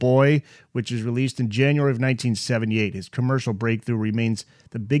 Excitable Boy, which is released in January of 1978. His commercial breakthrough remains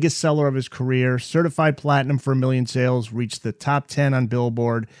the biggest seller of his career. Certified platinum for 1 million sales, reached the top 10 on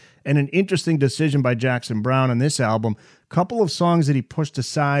Billboard. And an interesting decision by Jackson Browne on this album. Couple of songs that he pushed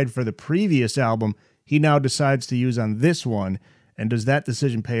aside for the previous album, he now decides to use on this one. And does that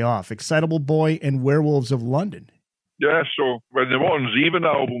decision pay off? Excitable Boy and Werewolves of London. Yeah, so when the Warren Zevon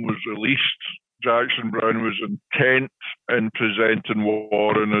album was released, Jackson Browne was intent in presenting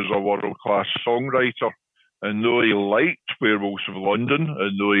Warren as a world-class songwriter. And though he liked Werewolves of London,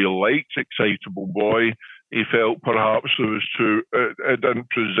 and though he liked Excitable Boy, he felt perhaps it didn't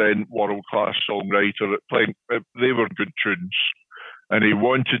present world-class songwriter. They were good tunes. And he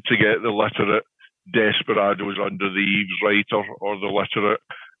wanted to get the literate Desperados Under the Eaves writer or the literate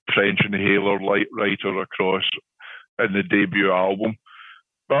French Inhaler writer across in the debut album.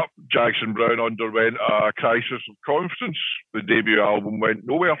 But Jackson Browne underwent a crisis of confidence. The debut album went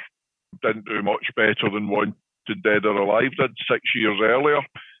nowhere. Didn't do much better than Wanted Dead or Alive did 6 years earlier.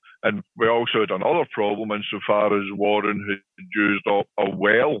 And we also had another problem insofar as Warren had used up a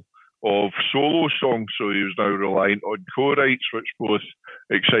well of solo songs, so he was now reliant on co-writes, which both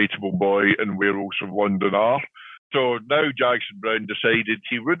Excitable Boy and Werewolves of London are. So now Jackson Browne decided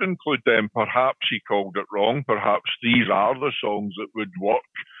he would include them. Perhaps he called it wrong. Perhaps these are the songs that would work.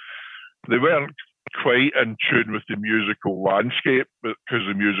 They weren't quite in tune with the musical landscape, because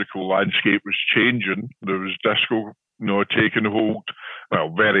the musical landscape was changing. There was disco, taking hold.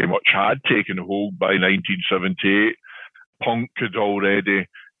 Well, very much had taken hold by 1978. Punk had already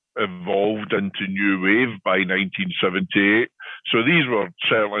evolved into new wave by 1978. So these were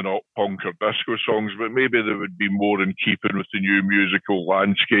certainly not punk or disco songs, but maybe they would be more in keeping with the new musical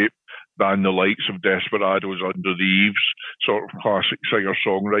landscape than the likes of Desperados Under the Eaves, sort of classic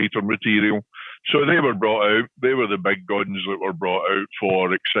singer-songwriter material. So they were brought out. They were the big guns that were brought out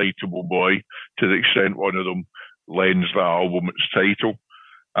for Excitable Boy, to the extent one of them lends the album its title.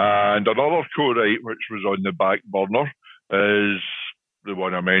 And another co-write, which was on the back burner, is the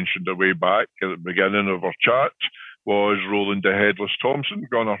one I mentioned a way back at the beginning of our chat, was Roland the Headless Thompson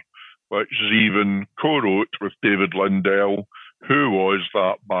Gunner, which Zevon co-wrote with David Lindell, who was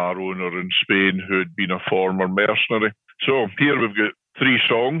that bar owner in Spain who had been a former mercenary. So here we've got 3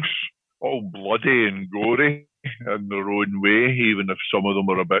 songs, all bloody and gory in their own way, even if some of them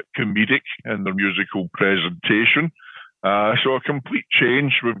are a bit comedic in their musical presentation. So a complete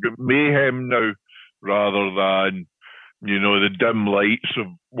change. We've got mayhem now, rather than, the dim lights of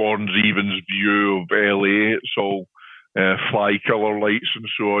Warren Zevon's view of LA. It's all fly colour lights and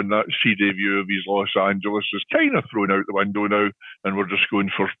so on. That seedy view of his Los Angeles is kind of thrown out the window now, and we're just going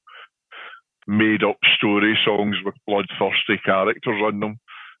for made-up story songs with bloodthirsty characters on them,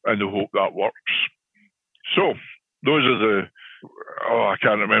 and I hope that works. So, those are I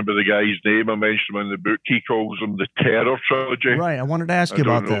can't remember the guy's name. I mentioned him in the book. He calls them the Terror Trilogy. Right, I wanted to ask you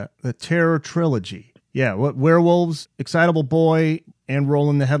about that. The Terror Trilogy. Yeah, Werewolves, Excitable Boy, and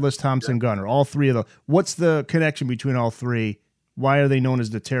Roland the Headless Thompson Gunner. All 3 of them. What's the connection between all 3? Why are they known as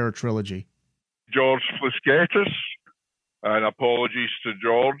the Terror Trilogy? George Flasketis, and apologies to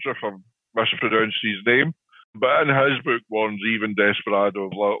George if I've mispronounced his name, but in his book, Warren Zevon, Desperado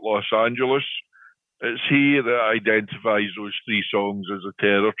of Los Angeles, it's he that identifies those 3 songs as a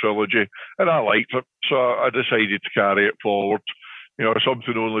Terror Trilogy, and I liked it, so I decided to carry it forward.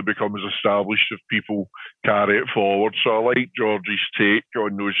 Something only becomes established if people carry it forward. So I like George's take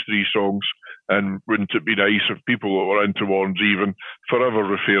on those 3 songs, and wouldn't it be nice if people that were into Warren Zevon forever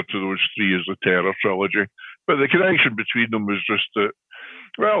refer to those 3 as the Terror Trilogy? But the connection between them is just that,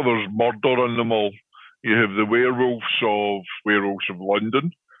 well, there's murder in them all. You have the Werewolves of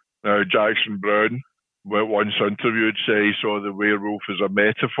London. Now, Jackson Browne, once interviewed, say he saw the werewolf as a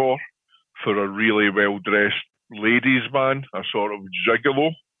metaphor for a really well-dressed ladies' man, a sort of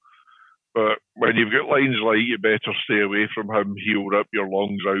gigolo. But when you've got lines like, you better stay away from him, he'll rip your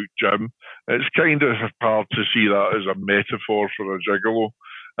lungs out, Jim, it's kind of hard to see that as a metaphor for a gigolo.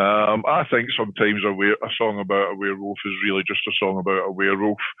 I think sometimes a song about a werewolf is really just a song about a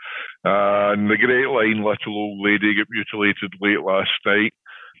werewolf. And the great line, little old lady got mutilated late last night,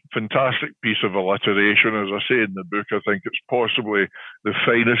 fantastic piece of alliteration. As I say in the book, I think it's possibly the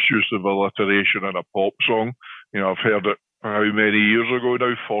finest use of alliteration in a pop song. I've heard it how many years ago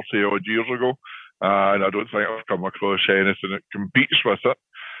now, 40 odd years ago, and I don't think I've come across anything that competes with it.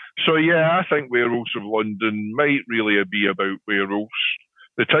 So yeah, I think Werewolves of London might really be about werewolves.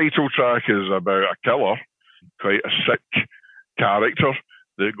 The title track is about a killer, quite a sick character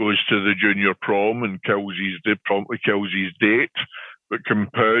that goes to the junior prom and promptly kills his date, but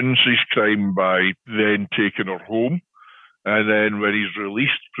compounds his crime by then taking her home. And then when he's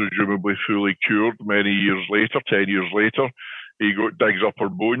released, presumably fully cured many years later, 10 years later, he digs up her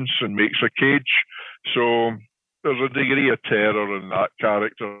bones and makes a cage. So there's a degree of terror in that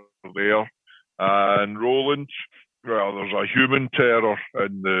character there. And Roland, well, there's a human terror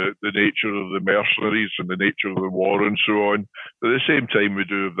in the nature of the mercenaries and the nature of the war and so on. But at the same time, we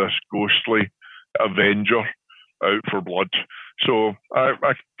do have this ghostly avenger out for blood. So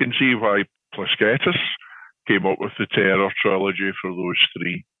I can see why Flasketis came up with the Terror Trilogy for those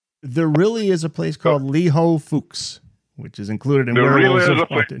 3. There really is a place called Liho Fuchs, which is included in Werewolves of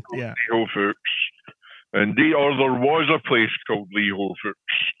London. Yeah. Liho Fuchs. Or there was a place called Liho Fuchs.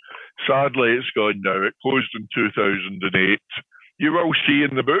 Sadly, it's gone now. It closed in 2008. You will see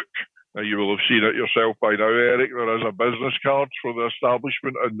in the book, you will have seen it yourself by now, Eric, there is a business card for the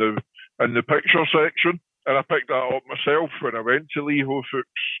establishment in the picture section. And I picked that up myself when I went to Liho Fuchs.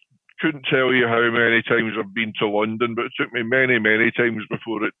 Couldn't tell you how many times I've been to London, but it took me many, many times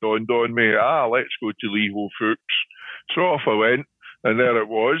before it dawned on me, let's go to Liho Fuchs. So off I went, and there it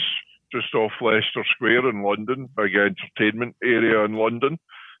was, just off Leicester Square in London, big entertainment area in London.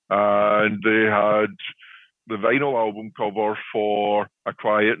 And they had the vinyl album cover for A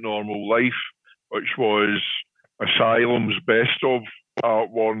Quiet Normal Life, which was Asylum's best of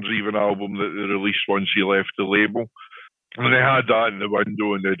Warren Zevon album that they released once he left the label. And they had that in the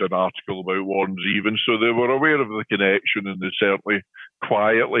window, and they had an article about Warren Zevon, so they were aware of the connection, and they certainly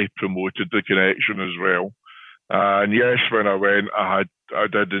quietly promoted the connection as well. And yes, when I went, I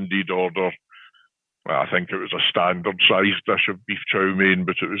did indeed order, I think it was a standard-sized dish of beef chow mein,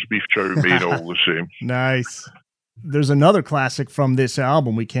 but it was beef chow mein all the same. Nice. There's another classic from this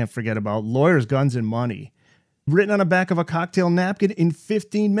album we can't forget about, Lawyers, Guns, and Money. Written on the back of a cocktail napkin in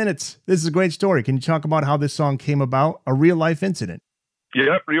 15 minutes. This is a great story. Can you talk about how this song came about? A real-life incident.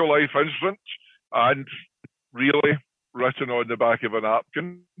 Yep, real-life incident, and really written on the back of a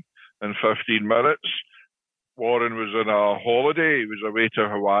napkin in 15 minutes. Warren was on a holiday. He was away to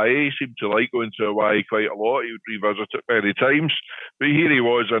Hawaii. He seemed to like going to Hawaii quite a lot. He would revisit it many times. But here he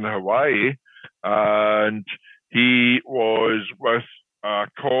was in Hawaii, and he was with a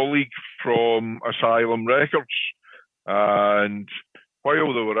colleague from Asylum Records. And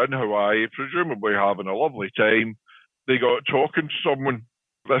while they were in Hawaii, presumably having a lovely time, they got talking to someone.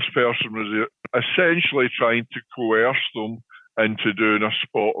 This person was essentially trying to coerce them into doing a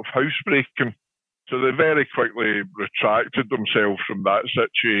spot of housebreaking. So they very quickly retracted themselves from that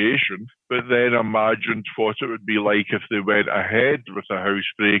situation, but then imagined what it would be like if they went ahead with a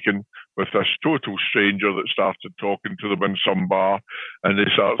housebreaking with this total stranger that started talking to them in some bar, and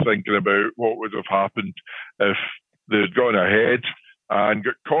they started thinking about what would have happened if they'd gone ahead and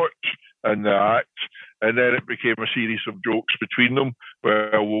got caught in the act. And then it became a series of jokes between them.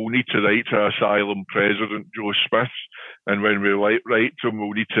 Well, we'll need to write to Asylum President Joe Smith, and when we write to him,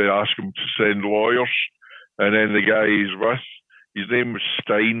 we'll need to ask him to send lawyers. And then the guy he's with, his name was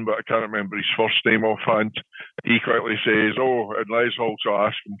Stein, but I can't remember his first name offhand. He quickly says, "Oh, and let's also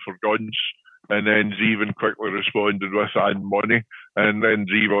ask him for guns." And then Zevon quickly responded with, "and money." And then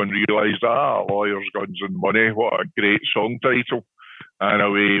Zevon realised, lawyers, guns and money, what a great song title. And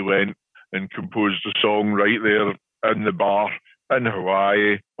away he went and composed a song right there in the bar in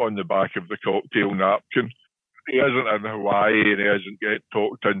Hawaii on the back of the cocktail napkin. He isn't in Hawaii and he isn't getting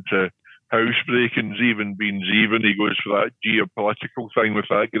talked into housebreaking. Zevon being Zevon, he goes for that geopolitical thing with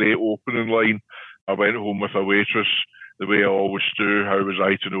that great opening line. "I went home with a waitress the way I always do. How was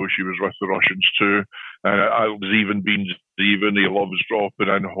I to know she was with the Russians too?" And Zevon being Zevon, he loves dropping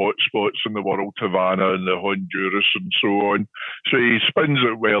in hot spots in the world, Havana and the Honduras and so on. So he spins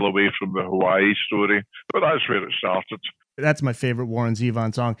it well away from the Hawaii story, but that's where it started. That's my favorite Warren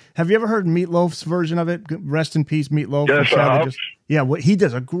Zevon song. Have you ever heard Meatloaf's version of it? Rest in peace, Meatloaf. Yes, I have. He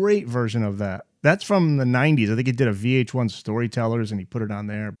does a great version of that. That's from the 90s. I think he did a VH1 Storytellers and he put it on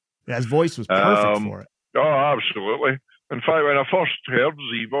there. His voice was perfect for it. Oh, absolutely. In fact, when I first heard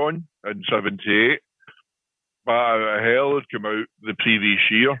Zevon in 78, Bat Out of Hell had come out the previous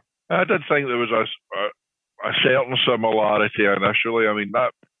year. I did think there was a certain similarity initially. I mean,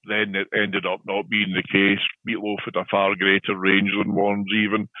 that then it ended up not being the case. Meatloaf had a far greater range than Warren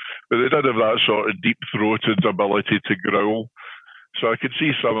Zevon, but they did have that sort of deep-throated ability to growl. So I could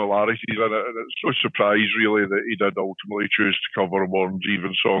see similarities in it, and it's no surprise really that he did ultimately choose to cover a Warren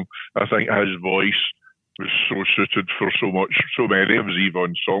Zevon song. I think his voice was so suited for so many of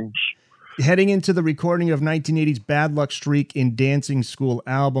Zevon's songs. Heading into the recording of 1980's Bad Luck Streak in Dancing School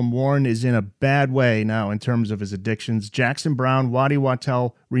album, Warren is in a bad way now in terms of his addictions. Jackson Browne, Waddy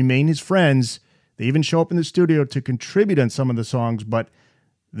Wachtel remain his friends. They even show up in the studio to contribute on some of the songs, but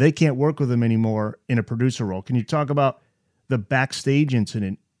they can't work with him anymore in a producer role. Can you talk about the backstage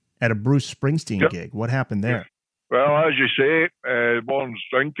incident at a Bruce Springsteen gig? What happened there? Well, as you say, Warren's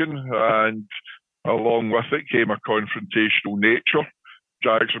drinking, and along with it came a confrontational nature.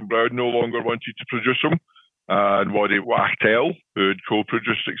 Jackson Browne no longer wanted to produce him, and Waddy Wachtel, who had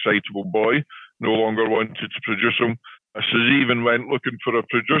co-produced Excitable Boy, no longer wanted to produce him. So Zevon went looking for a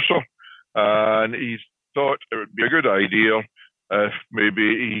producer, and he thought it would be a good idea if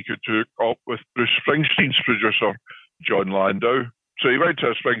maybe he could hook up with Bruce Springsteen's producer, Jon Landau. So he went to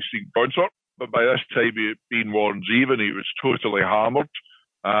a Springsteen concert, but by this time, being Warren Zevon, he was totally hammered,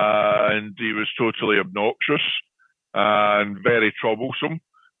 and he was totally obnoxious and very troublesome.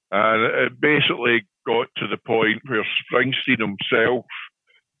 And it basically got to the point where Springsteen himself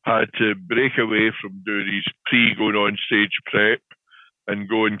had to break away from doing his pre-going on stage prep and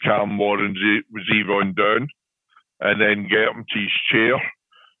go and calm Warren Zevon down and then get him to his chair,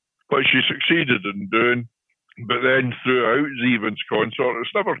 which he succeeded in doing. But then throughout Zevon's concert,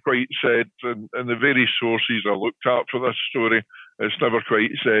 it's never quite said, and the various sources I looked at for this story, it's never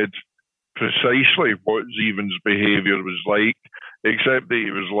quite said precisely what Zevon's behaviour was like, except that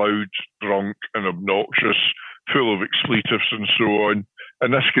he was loud, drunk and obnoxious, full of expletives and so on.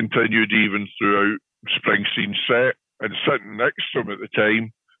 And this continued even throughout Springsteen's set. And sitting next to him at the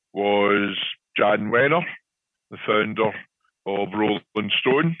time was Jan Wenner, the founder of Rolling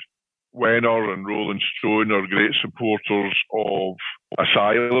Stone. Wenner and Rolling Stone are great supporters of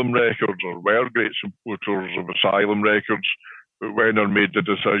Asylum Records, or were great supporters of Asylum Records. But Wenner made the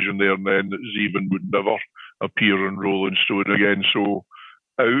decision there and then that Zevon would never appear in Rolling Stone again. So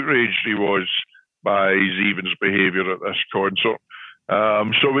outraged he was by Zevon's behaviour at this concert.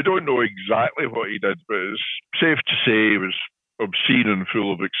 So we don't know exactly what he did, but it's safe to say he was obscene and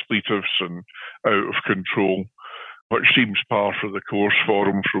full of expletives and out of control, which seems par for the course for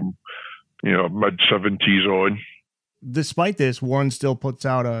him from mid-70s on. Despite this, Warren still puts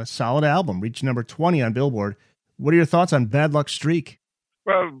out a solid album, reached number 20 on Billboard. What are your thoughts on Bad Luck Streak?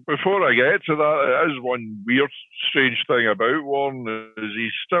 Well, before I get to that, it is one weird, strange thing about Warren is he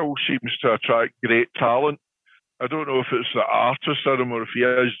still seems to attract great talent. I don't know if it's the artist in him or if he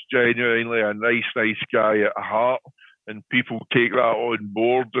is genuinely a nice guy at heart, and people take that on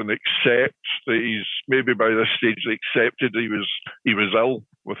board and accept that he's maybe by this stage accepted he was ill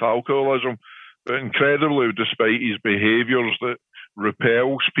with alcoholism. But incredibly, despite his behaviours that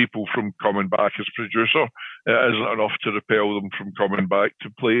repels people from coming back as producer, it isn't enough to repel them from coming back to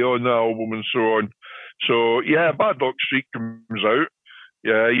play on the album and so on. So yeah, Bad Luck Streak comes out.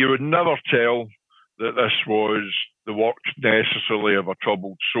 Yeah, you would never tell that this was the work necessarily of a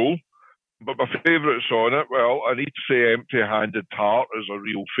troubled soul. But my favourites on it, well, I need to say Empty Handed Heart is a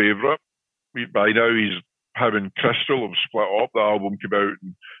real favourite. By now, him and Crystal have split up. The album came out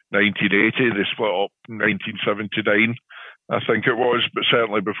in 1980. They split up in 1979, I think it was, but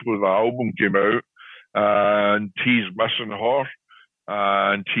certainly before the album came out. And he's missing her.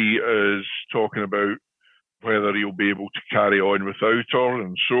 And he is talking about whether he'll be able to carry on without her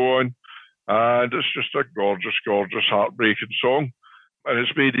and so on. And it's just a gorgeous, gorgeous, heartbreaking song. And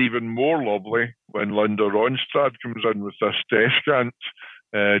it's made even more lovely when Linda Ronstadt comes in with this descant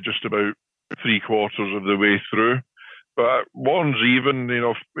just about 3/4 of the way through. But Warren's even,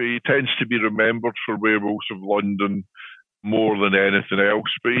 he tends to be remembered for Werewolves of London more than anything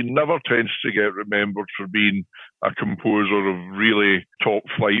else, but he never tends to get remembered for being a composer of really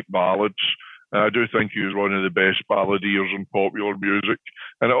top-flight ballads. I do think he was one of the best balladeers in popular music.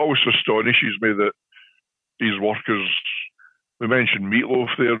 And it also astonishes me that his work is, we mentioned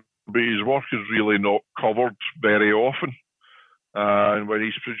Meatloaf there, but his work is really not covered very often. And when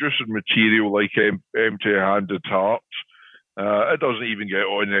he's producing material like Empty Handed Heart, it doesn't even get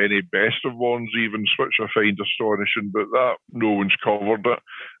on any best of Warren's evens, which I find astonishing, but that no one's covered it.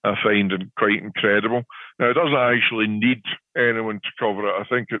 I find it quite incredible. Now, it doesn't actually need anyone to cover it. I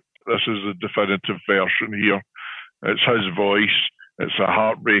think this is a definitive version here. It's his voice, it's a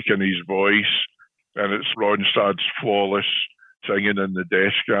heartbreak in his voice, and it's Ronstadt's flawless singing in the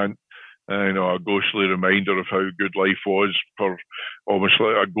descant. A ghostly reminder of how good life was, for almost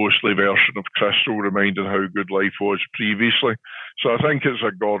like a ghostly version of Crystal reminding how good life was previously. So I think it's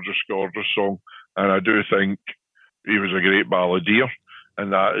a gorgeous, gorgeous song, and I do think he was a great balladeer,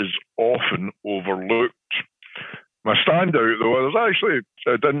 and that is often overlooked. My standout, though, is actually,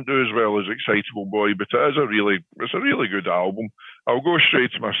 it didn't do as well as Excitable Boy, but it's a really good album. I'll go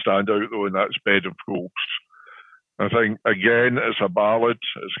straight to my standout, though, and that's Bed of Ghosts. I think, again, it's a ballad.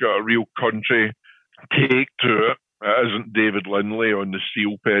 It's got a real country take to it. It isn't David Lindley on the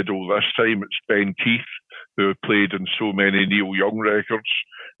steel pedal this time. It's Ben Keith, who had played in so many Neil Young records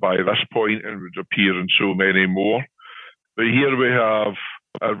by this point and would appear in so many more. But here we have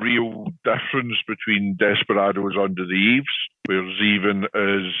a real difference between Desperados Under the Eaves, where Zevon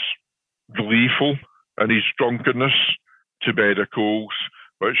is gleeful in his drunkenness, to Bed of Coals,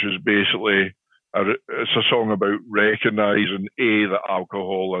 which is basically it's a song about recognising A, that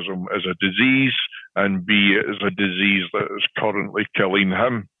alcoholism is a disease, and B, it is a disease that is currently killing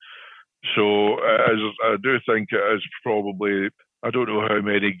him. So I do think it is probably, I don't know how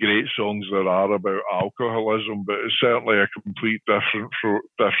many great songs there are about alcoholism, but it's certainly a complete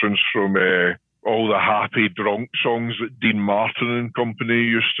difference from all the happy drunk songs that Dean Martin and company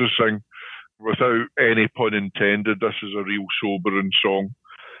used to sing. Without any pun intended, this is a real sobering song.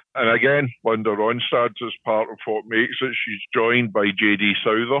 And again, Linda Ronstadt is part of what makes it. She's joined by J.D.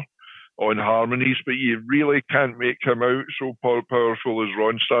 Souther on harmonies, but you really can't make him out so powerful as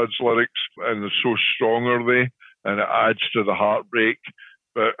Ronstadt's lyrics, and so strong are they, and it adds to the heartbreak.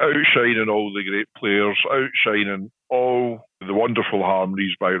 But outshining all the great players, outshining all the wonderful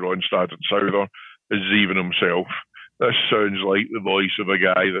harmonies by Ronstadt and Souther, is Zevon himself. This sounds like the voice of a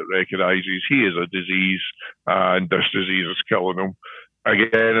guy that recognises he is a disease, and this disease is killing him.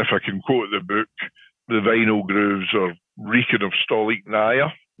 Again, if I can quote the book, the vinyl grooves are reeking of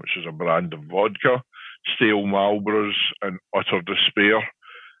Stolichnaya, which is a brand of vodka, stale Marlboros, and utter despair,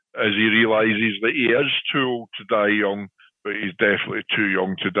 as he realises that he is too old to die young, but he's definitely too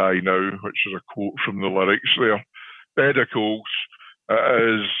young to die now, which is a quote from the lyrics there. Bed of Coals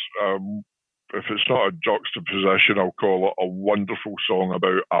is, if it's not a juxtaposition, I'll call it a wonderful song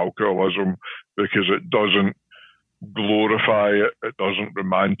about alcoholism, because it doesn't glorify it, it doesn't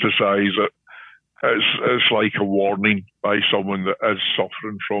romanticize it. It's like a warning by someone that is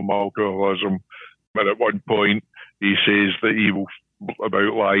suffering from alcoholism. And at one point, he says that he will,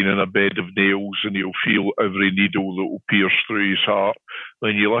 about lying in a bed of nails, and he'll feel every needle that will pierce through his heart.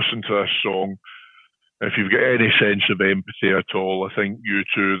 When you listen to this song, if you've got any sense of empathy at all, I think you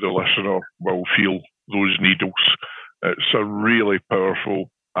too, the listener, will feel those needles. It's a really powerful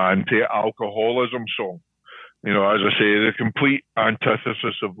anti-alcoholism song. You know, as I say, the complete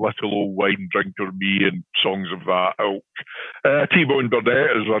antithesis of Little Old Wine Drinker Me and songs of that ilk. T-Bone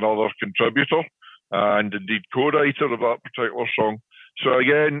Burnett is another contributor and indeed co-writer of that particular song. So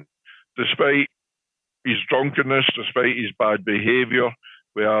again, despite his drunkenness, despite his bad behaviour,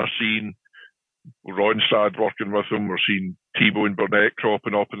 we are seeing Ronstadt working with him. We're seeing T-Bone Burnett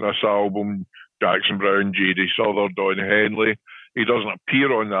cropping up in this album, Jackson Browne, J.D. Souther, Don Henley. He doesn't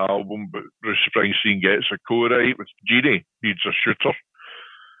appear on the album, but Bruce Springsteen gets a co-write with Genie, needs a shooter.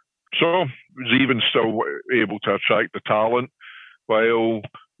 So he's even still able to attract the talent, while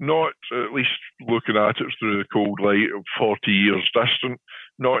not, at least looking at it through the cold light of 40 years distant,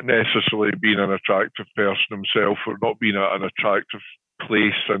 not necessarily being an attractive person himself, or not being at an attractive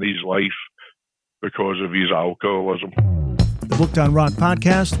place in his life because of his alcoholism. The Booked on Rock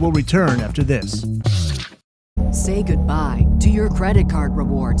podcast will return after this. Say goodbye to your credit card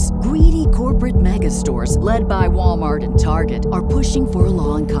rewards. Greedy corporate mega stores, led by Walmart and Target, are pushing for a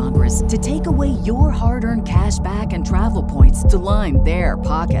law in Congress to take away your hard-earned cash back and travel points to line their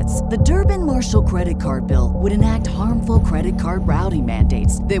pockets. The Durbin-Marshall credit card bill would enact harmful credit card routing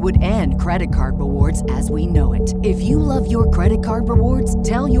mandates that would end credit card rewards as we know it. If you love your credit card rewards,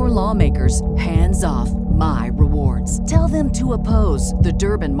 tell your lawmakers, hands off my rewards. Tell them to oppose the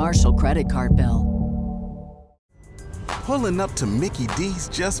Durbin-Marshall credit card bill. Pulling up to Mickey D's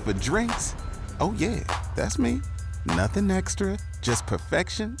just for drinks? Oh yeah, that's me. Nothing extra, just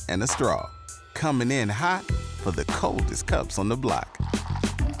perfection and a straw. Coming in hot for the coldest cups on the block.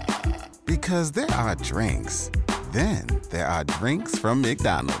 Because there are drinks. Then there are drinks from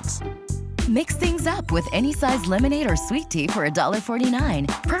McDonald's. Mix things up with any size lemonade or sweet tea for $1.49.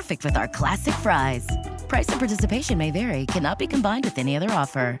 Perfect with our classic fries. Price and participation may vary. Cannot be combined with any other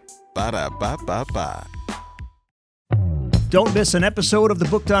offer. Ba-da-ba-ba-ba. Don't miss an episode of the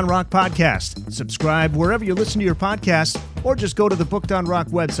Booked on Rock podcast. Subscribe wherever you listen to your podcasts, or just go to the Booked on Rock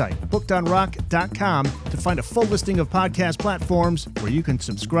website, bookedonrock.com, to find a full listing of podcast platforms where you can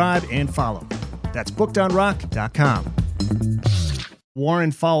subscribe and follow. That's bookedonrock.com.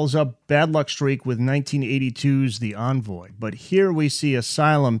 Warren follows up Bad Luck Streak with 1982's The Envoy, but here we see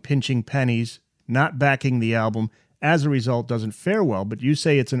Asylum pinching pennies, not backing the album. As a result, doesn't fare well, but you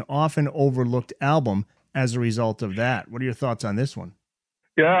say it's an often overlooked album as a result of that. What are your thoughts on this one?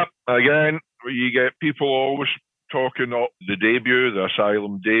 Yeah, again, you get people always talking up the debut, the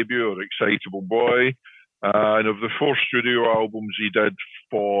Asylum debut, or Excitable Boy. And of the 4 studio albums he did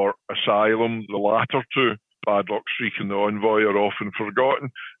for Asylum, the latter 2, Bad Luck Streak and The Envoy, are often forgotten.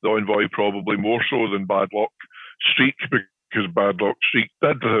 The Envoy probably more so than Bad Luck Streak, because Bad Luck Streak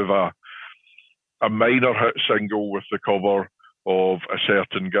did have a minor hit single with the cover of A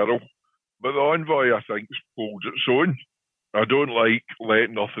Certain Girl. But The Envoy, I think, holds its own. I don't like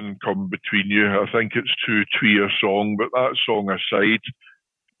Let Nothing Come Between You. I think it's too twee a song, but that song aside,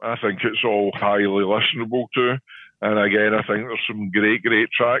 I think it's all highly listenable too. And again, I think there's some great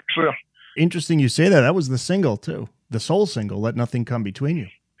tracks there. Interesting you say that. That was the single too. The soul single, Let Nothing Come Between You.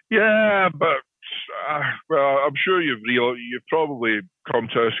 Yeah, but well, I'm sure you've probably come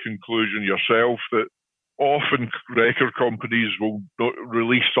to this conclusion yourself that often record companies will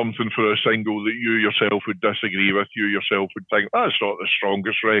release something for a single that you yourself would disagree with. You yourself would think, that's not the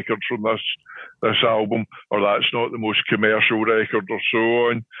strongest record from this album, or that's not the most commercial record, or so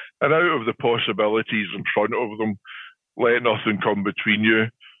on. And out of the possibilities in front of them, Let Nothing Come Between You,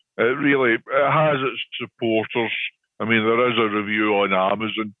 it has its supporters. I mean, there is a review on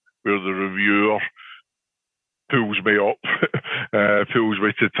Amazon where the reviewer pulls me up, pulls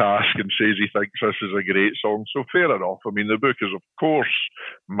me to task and says he thinks this is a great song. So fair enough. I mean, the book is, of course,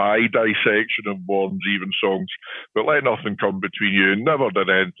 my dissection of Warren's Even songs, but Let Nothing Come Between You never did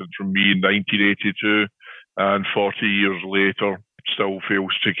anything from me in 1982, and 40 years later, it still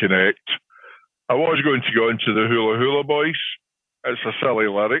fails to connect. I was going to go into the Hula Hula Boys. It's a silly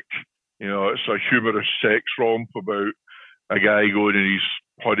lyric. You know, it's a humorous sex romp about a guy going on his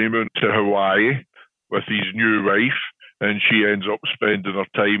honeymoon to Hawaii with his new wife, and she ends up spending her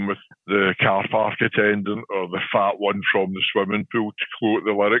time with the car park attendant or the fat one from the swimming pool, to quote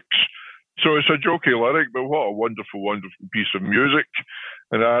the lyrics. So it's a jokey lyric, but what a wonderful, wonderful piece of music.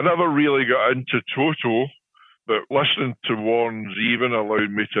 And I never really got into Toto, but listening to Warren's Even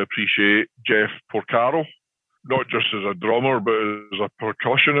allowed me to appreciate Jeff Porcaro, not just as a drummer, but as a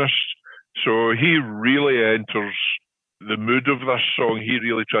percussionist. So he really enters the mood of this song. He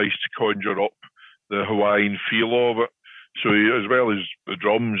really tries to conjure up the Hawaiian feel of it. So as well as the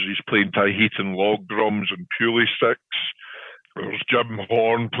drums, he's playing Tahitian log drums and pulley sticks. There's Jim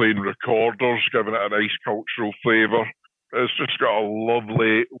Horn playing recorders, giving it a nice cultural flavour. It's just got a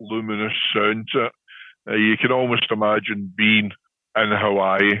lovely, luminous sound to it. You can almost imagine being in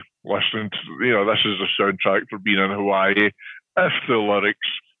Hawaii, listening to, this is the soundtrack for being in Hawaii, if the lyrics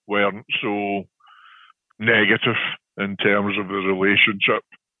weren't so negative in terms of the relationship.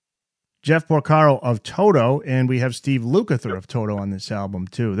 Jeff Porcaro of Toto, and we have Steve Lukather of Toto on this album,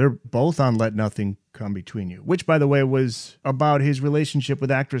 too. They're both on Let Nothing Come Between You, which, by the way, was about his relationship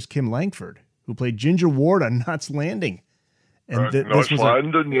with actress Kim Langford, who played Ginger Ward on Knots Landing. And this was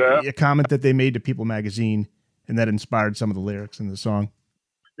a comment that they made to People magazine, and that inspired some of the lyrics in the song.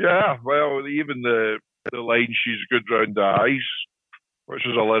 Yeah, well, even the line, she's good round the eyes, which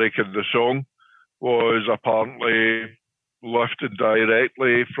is a lyric in the song, was apparently lifted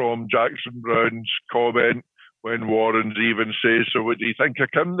directly from Jackson Browne's comment when Warren Zevon says, so what do you think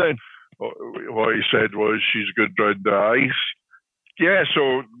of Kim then? What he said was, she's good round the eyes. Yeah,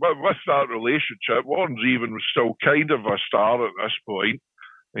 so with that relationship, Warren Zevon was still kind of a star at this point.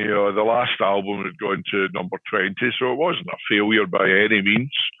 The last album had gone to number 20, so it wasn't a failure by any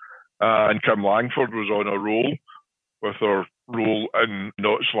means. And Kim Langford was on a roll with her role in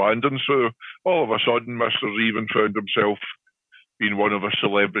Knots Landing. So all of a sudden, Mr. Zevon found himself being one of a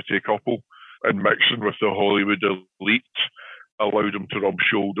celebrity couple, and mixing with the Hollywood elite allowed him to rub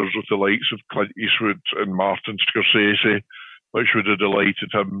shoulders with the likes of Clint Eastwood and Martin Scorsese, which would have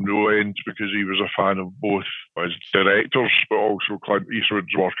delighted him no end because he was a fan of both as directors, but also Clint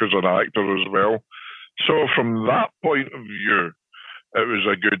Eastwood's work as an actor as well. So from that point of view, it was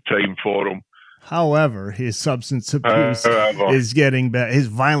a good time for him. However, his substance abuse is getting bad. His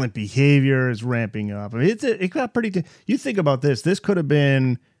violent behavior is ramping up. I mean, it got pretty. You think about this. This could have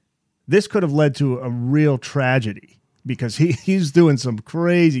led to a real tragedy because he's doing some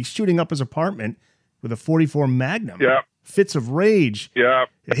crazy shooting up his apartment with a .44 Magnum. Yeah. Fits of rage. Yeah.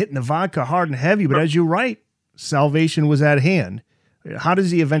 Hitting the vodka hard and heavy. But as you write, salvation was at hand. How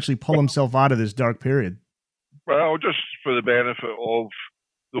does he eventually pull himself out of this dark period? Well, just for the benefit of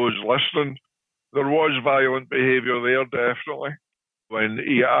those listening, there was violent behaviour there, definitely. When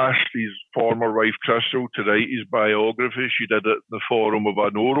he asked his former wife, Crystal, to write his biography, she did it in the form of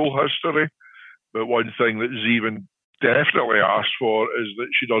an oral history. But one thing that Zevon definitely asked for is that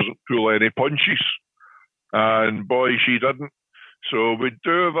she doesn't pull any punches. And boy, she didn't. So we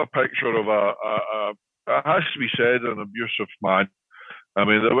do have a picture of it has to be said, an abusive man. I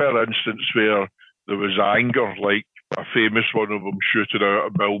mean, there were instances where there was anger, like a famous one of them shooting out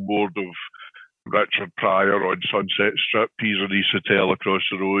a billboard of Richard Pryor on Sunset Strip. He's in his hotel across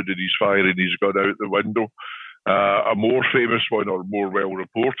the road and he's firing his gun out the window. A more famous one, or more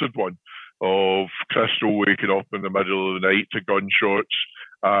well-reported one, of Crystal waking up in the middle of the night to gunshots,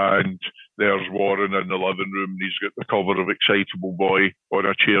 and there's Warren in the living room, and he's got the cover of Excitable Boy on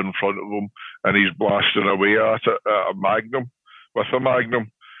a chair in front of him, and he's blasting away at it with a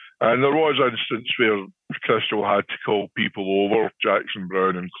Magnum. And there was instance where Crystal had to call people over, Jackson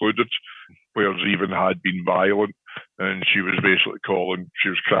Browne included, where Zevon had been violent, and she was basically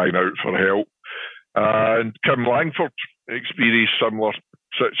crying out for help. And Kim Langford experienced similar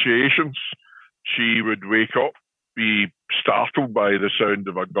situations. She would wake up, be startled by the sound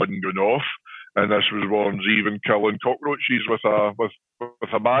of a gun going off, and this was Warren Zevon killing cockroaches with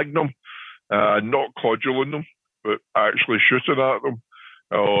a Magnum, not cudgeling them, but actually shooting at them.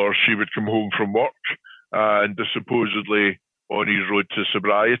 Or she would come home from work, and supposedly on his road to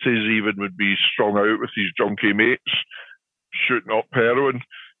sobriety, Zevon would be strung out with his junkie mates, shooting up heroin.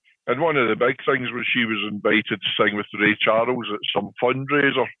 And one of the big things was she was invited to sing with Ray Charles at some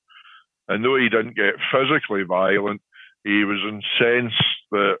fundraiser. And though he didn't get physically violent, he was incensed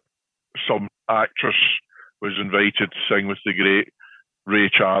that some actress was invited to sing with the great Ray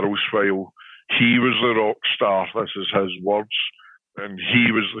Charles while he was the rock star. This is his words. And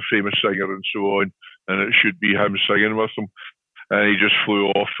he was the famous singer and so on, and it should be him singing with him. And he just flew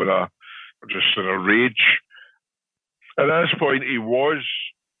off in a rage. At this point, he was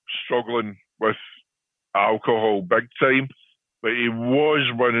struggling with alcohol big time, but he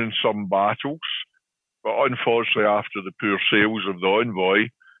was winning some battles. But unfortunately, after the poor sales of the Envoy,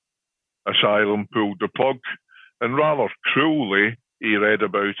 Asylum pulled the plug. And rather cruelly, he read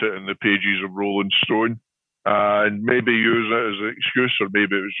about it in the pages of Rolling Stone, and maybe using it as an excuse, or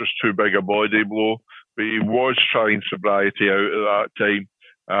maybe it was just too big a body blow. But he was trying sobriety out at that time,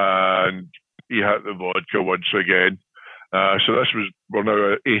 and he hit the vodka once again. So we're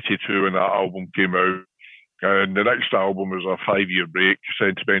now at 82 when that album came out. And the next album was a 5-year break.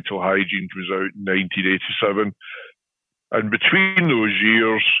 Sentimental Hygiene was out in 1987. And between those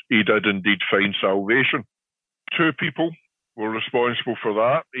years, he did indeed find salvation. 2 people were responsible for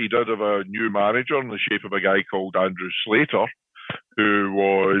that. He did have a new manager in the shape of a guy called Andrew Slater, who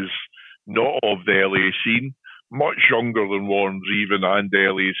was not of the LA scene, much younger than Warren Zevon and the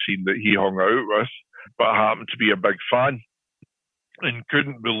LA scene that he hung out with, but happened to be a big fan and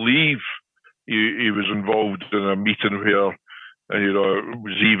couldn't believe he was involved in a meeting where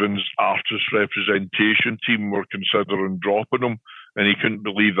Zevon's artist representation team were considering dropping him, and he couldn't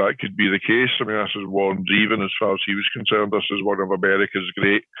believe that could be the case. I mean, this is Warren Zevon, as far as he was concerned. This is one of America's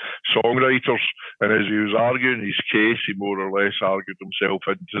great songwriters, and as he was arguing his case, he more or less argued himself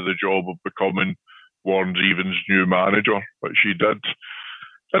into the job of becoming Warren Zevon's new manager, which he did.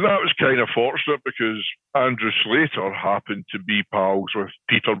 And that was kind of fortunate because Andrew Slater happened to be pals with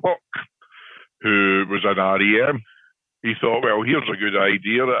Peter Buck, who was in REM. He thought, well, here's a good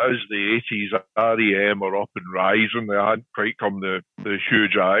idea. It is the 80s. REM are up and rising. They hadn't quite come the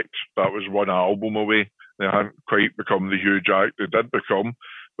huge act. That was one album away. They hadn't quite become the huge act they did become.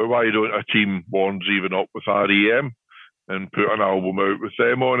 But why don't a team Warren Zevon up with REM and put an album out with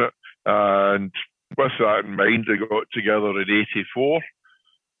them on it? And with that in mind, they got together in 84,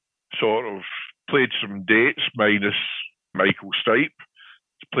 sort of played some dates minus Michael Stipe,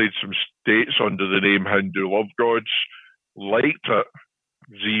 played some dates under the name Hindu Love Gods, liked it,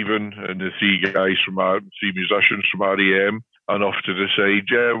 Zevon and the 3 musicians from REM, enough to decide,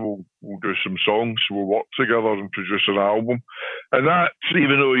 yeah, we'll do some songs, we'll work together and produce an album. And that's,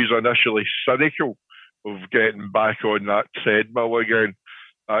 even though he's initially cynical of getting back on that treadmill again,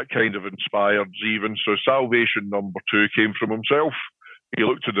 that kind of inspired Zevon. So Salvation number 2 came from himself. He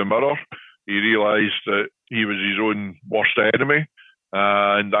looked in the mirror, he realised that he was his own worst enemy,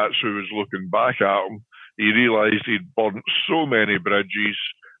 and that's who was looking back at him. He realised he'd burnt so many bridges.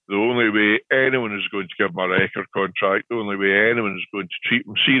 The only way anyone is going to give him a record contract, the only way anyone is going to treat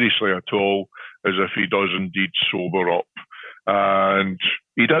him seriously at all, is if he does indeed sober up. And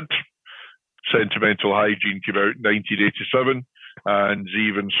he did. Sentimental Hygiene came out in 1987, and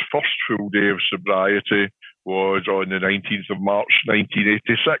Zevon's first full day of sobriety was on the 19th of March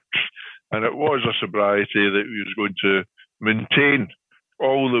 1986, and it was a sobriety that he was going to maintain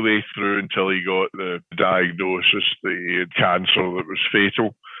all the way through until he got the diagnosis that he had cancer that was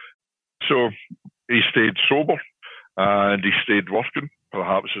fatal. So he stayed sober and he stayed working,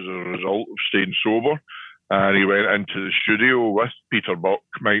 perhaps as a result of staying sober. And he went into the studio with Peter Buck,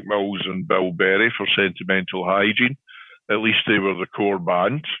 Mike Mills and Bill Berry for Sentimental Hygiene. At least they were the core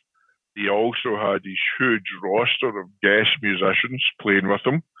band. He also had his huge roster of guest musicians playing with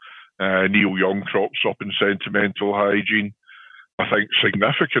him. Neil Young crops up in Sentimental Hygiene. I think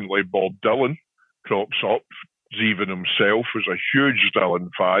significantly Bob Dylan crops up. Zevon himself was a huge Dylan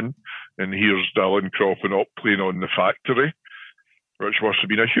fan, and here's Dylan cropping up playing on The Factory, which must have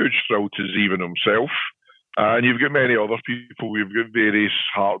been a huge thrill to Zevon himself. And you've got many other people. You've got various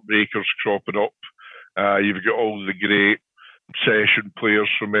heartbreakers cropping up. You've got all the great session players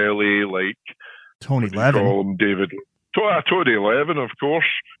from LA like Tony Levin. Tony Levin, of course.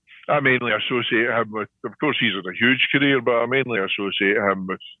 I mainly associate him with, of course, he's had a huge career, but I mainly associate him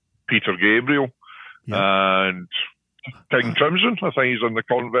with Peter Gabriel and King Crimson. I think he's in the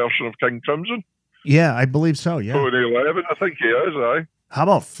current version of King Crimson. Yeah, I believe so, yeah. Tony Levin, I think he is, aye. How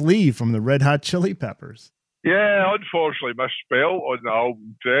about Flea from the Red Hot Chili Peppers? Yeah, unfortunately misspelled on the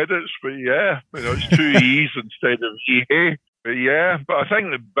album credits, but yeah, it's 2 E's instead of E-A. But yeah, but I think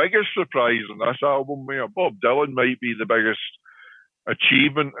the biggest surprise in this album, Bob Dylan might be the biggest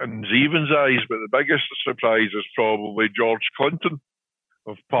achievement in Zevon's eyes, but the biggest surprise is probably George Clinton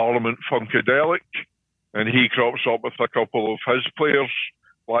of Parliament Funkadelic, and he crops up with a couple of his players,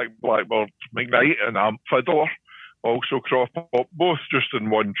 like Blackbird McKnight and Amp Fiddler, also crop up, both just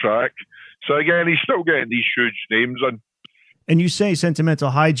in one track. So again, he's still getting these huge names in. And you say Sentimental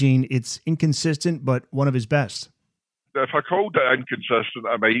Hygiene, it's inconsistent, but one of his best. If I called it inconsistent,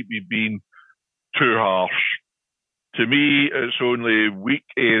 I might be being too harsh. To me, its only weak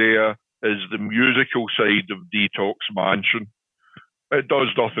area is the musical side of Detox Mansion. It does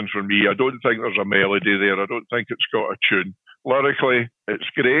nothing for me. I don't think there's a melody there. I don't think it's got a tune. Lyrically, it's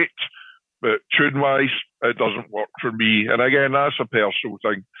great, but tune-wise, it doesn't work for me. And again, that's a personal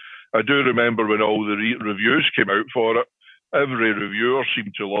thing. I do remember when all the reviews came out for it, every reviewer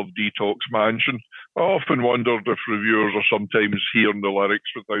seemed to love Detox Mansion. I often wondered if reviewers are sometimes hearing the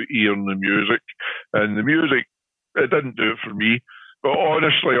lyrics without hearing the music. And the music, it didn't do it for me. But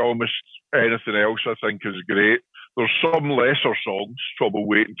honestly, almost anything else I think is great. There's some lesser songs, Trouble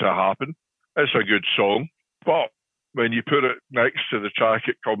Waiting to Happen. It's a good song. But when you put it next to the track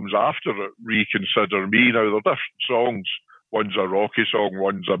it comes after it, Reconsider Me. Now, they're different songs. One's a rocky song,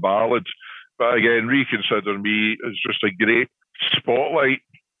 one's a ballad. But again, Reconsider Me is just a great spotlight,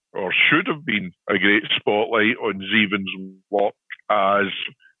 or should have been a great spotlight on Zevon's work as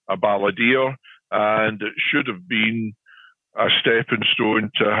a balladeer, and it should have been a stepping stone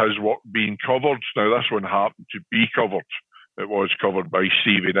to his work being covered. Now, this one happened to be covered. It was covered by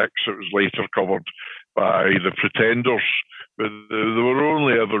Stevie Nicks. It was later covered by the Pretenders, but they were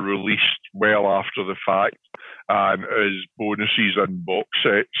only ever released well after the fact and as bonuses and box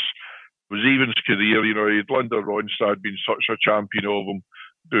sets. It was Zevon's career, Linda Ronstadt been such a champion of him,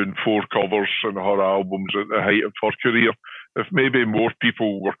 doing 4 covers on her albums at the height of her career. If maybe more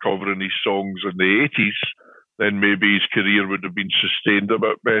people were covering his songs in the 80s, then maybe his career would have been sustained a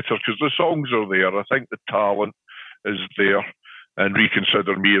bit better, because the songs are there. I think the talent is there. And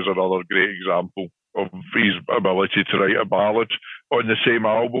Reconsider Me is another great example of his ability to write a ballad. On the same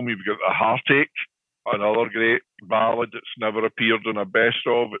album, you've got The Heartache, another great ballad that's never appeared in a best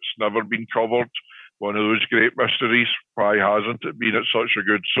of. It's never been covered. One of those great mysteries. Why hasn't it been? It's such a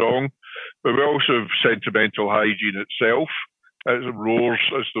good song. But we also have Sentimental Hygiene itself. It roars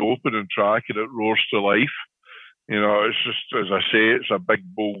as the opening track, and it roars to life. It's just, as I say, it's a big,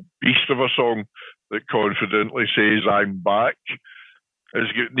 bold beast of a song that confidently says, I'm back.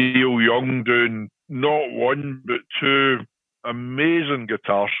 It's got Neil Young doing not one, but 2 amazing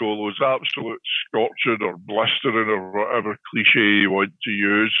guitar solos, absolute scorching or blistering or whatever cliche you want to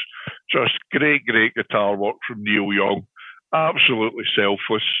use. Just great, great guitar work from Neil Young. Absolutely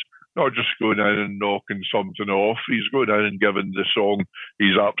selfless. Not just going in and knocking something off. He's going in and giving the song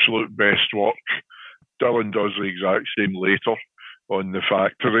his absolute best work. Dylan does the exact same later on The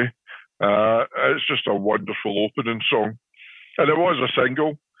Factory. It's just a wonderful opening song. And it was a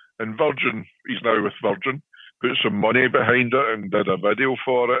single. And Virgin, he's now with Virgin, put some money behind it and did a video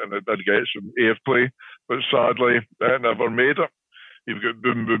for it, and it did get some airplay. But sadly, it never made it. You've got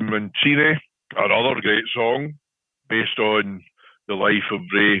Boom Boom Mancini, another great song based on the life of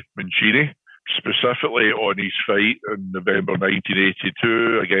Ray Mancini, specifically on his fight in November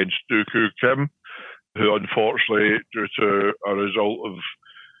 1982 against Doo Koo Kim, who unfortunately, due to a result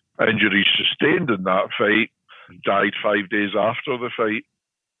of injuries sustained in that fight, died 5 days after the fight.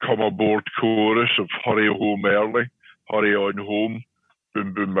 Come Aboard chorus of Hurry Home Early, Hurry On Home,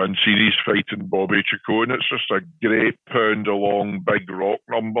 Boom Boom Mancini's fighting Bobby Chacon. It's just a great pound-along big rock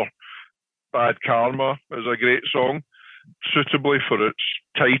number. Bad Karma is a great song, suitably for its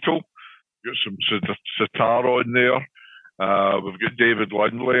title. Got some sitar on there. We've got David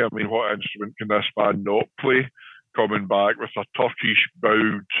Lindley. I mean, what instrument can this band not play? Coming back with a Turkish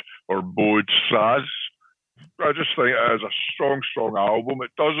bowed or bowed saz. I just think it is a strong, strong album.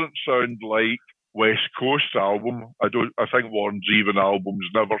 It doesn't sound like West Coast album. I think Warren Zevon albums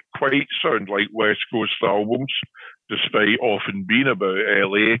never quite sound like West Coast albums, despite often being about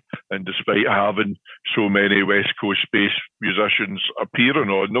LA and despite having so many West Coast-based musicians appearing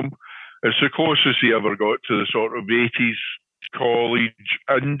on them. It's the closest he ever got to the sort of 80s college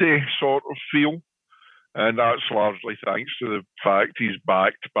indie sort of feel. And that's largely thanks to the fact he's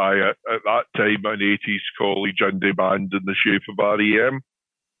backed by, at that time, an 80s college indie band in the shape of R.E.M.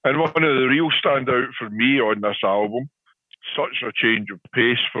 And one of the real standout for me on this album, such a change of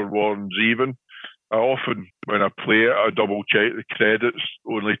pace for Warren Zevon. I often, when I play it, I double check the credits,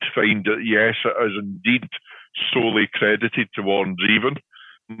 only to find that, yes, it is indeed solely credited to Warren Zevon.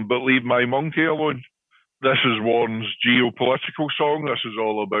 But Leave My Monkey Alone. This is Warren's geopolitical song. This is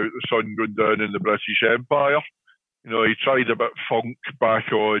all about the sun going down in the British Empire. He tried a bit funk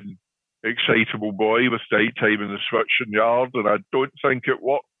back on Excitable Boy with Night Time in the Switching Yard, and I don't think it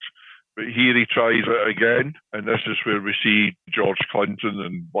worked. But here he tries it again, and this is where we see George Clinton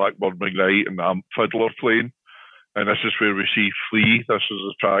and Blackbird McKnight and Amp Fiddler playing. And this is where we see Flea. This is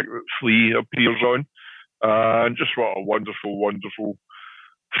the track that Flea appears on. And just what a wonderful, wonderful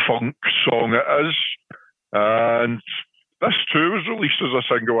funk song it is. And this too was released as a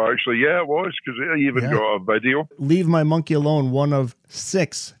single, actually. Yeah, it was, because it even got a video. Leave My Monkey Alone, one of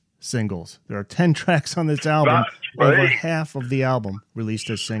 6 singles. There are 10 tracks on this album. That's right. Over half of the album released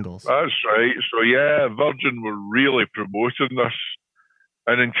as singles. That's right. So yeah, Virgin were really promoting this.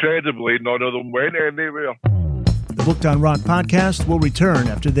 And incredibly, none of them went anywhere. The Booked on Rock podcast will return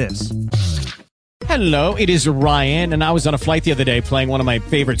after this. Hello, it is Ryan, and I was on a flight the other day playing one of my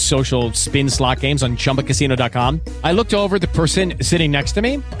favorite social spin slot games on ChumbaCasino.com. I looked over at the person sitting next to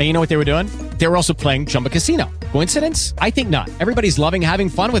me, and you know what they were doing? they were also playing Chumba Casino. Coincidence? I think not. Everybody's loving having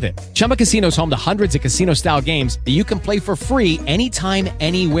fun with it. Chumba Casino is home to hundreds of casino-style games that you can play for free anytime,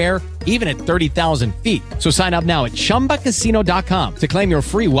 anywhere, even at 30,000 feet. So sign up now at ChumbaCasino.com to claim your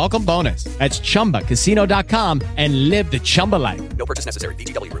free welcome bonus. That's ChumbaCasino.com and live the Chumba life. No purchase necessary.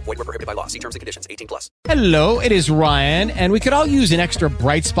 VGW. Void where prohibited by law. See terms and conditions. 18+. Hello, it is Ryan, and we could all use an extra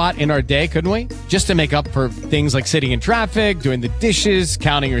bright spot in our day, couldn't we? Just to make up for things like sitting in traffic, doing the dishes,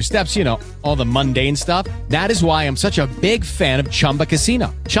 counting your steps, you know, all the mundane stuff. That is why I'm such a big fan of Chumba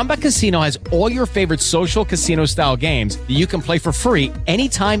Casino. Chumba Casino has all your favorite social casino-style games that you can play for free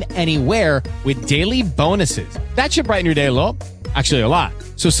anytime, anywhere with daily bonuses. That should brighten your day a little. Actually, a lot.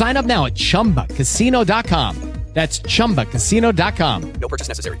 So sign up now at ChumbaCasino.com. That's ChumbaCasino.com. No purchase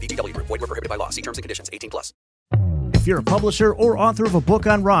necessary. VGW. Void where prohibited by law. See terms and conditions. 18+. If you're a publisher or author of a book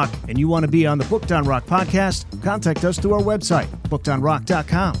on rock and you want to be on the Booked on Rock podcast, contact us through our website,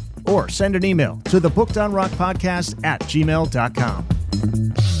 bookedonrock.com, or send an email to the Booked on Rock podcast at gmail.com.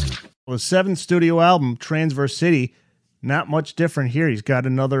 The seventh studio album, Transverse City, not much different here. He's got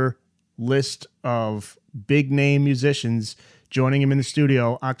another list of big name musicians joining him in the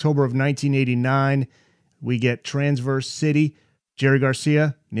studio. October of 1989, we get Transverse City, Jerry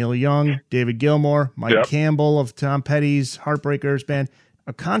Garcia, Neil Young, David Gilmour, Mike Campbell of Tom Petty's Heartbreakers band.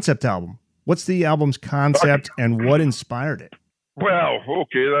 A concept album. What's the album's concept and what inspired it? Well,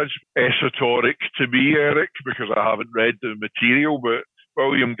 okay, that's esoteric to me, Eric, because I haven't read the material, but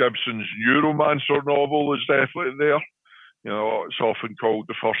William Gibson's Neuromancer novel is definitely there. You know, it's often called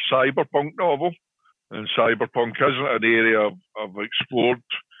the first cyberpunk novel, and cyberpunk isn't an area I've explored,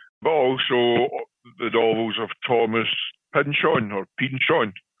 but also the novels of Thomas Pynchon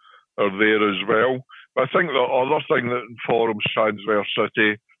are there as well. But I think the other thing that informs Transverse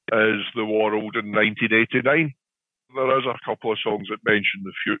City is the world in 1989. There is a couple of songs that mention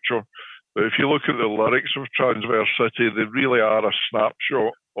the future, but if you look at the lyrics of Transverse City, they really are a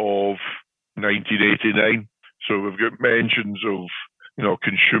snapshot of 1989. So we've got mentions of, you know,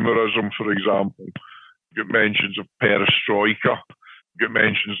 consumerism, for example. We've got mentions of perestroika. We've got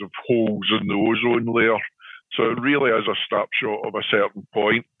mentions of holes in the ozone layer. So it really is a snapshot of a certain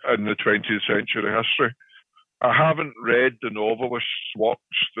point in the 20th century history. I haven't read the novelist's works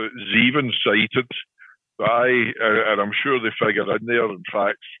that Zevin cited, but and I'm sure they figure in there. In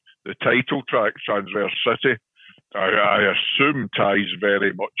fact, the title track, Transverse City, I assume ties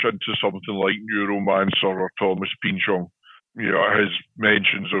very much into something like Neuromancer or Thomas Pynchon. You know, his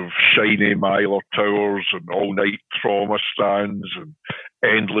mentions of shiny Mylar towers and all-night trauma stands and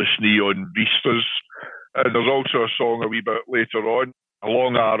endless neon vistas. And there's also a song a wee bit later on, A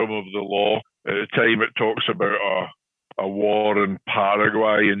Long Arm of the Law. At the time, it talks about a war in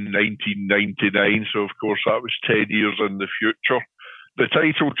Paraguay in 1999. So, of course, that was 10 years in the future. The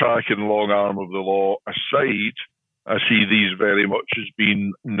title track and Long Arm of the Law aside, I see these very much as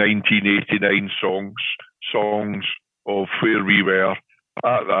being 1989 songs of where we were at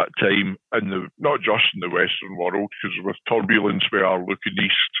that time, not just in the Western world, because with turbulence we are looking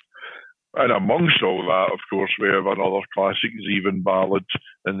east. And amongst all that, of course, we have another classic Zevin ballad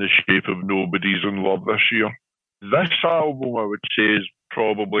in the shape of Nobody's in Love This Year. This album, I would say, is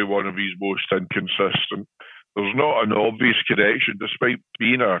probably one of his most inconsistent. There's not an obvious connection, despite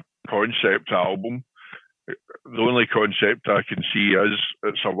being a concept album. The only concept I can see is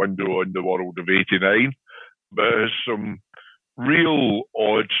it's a window on the world of 89, but it's some real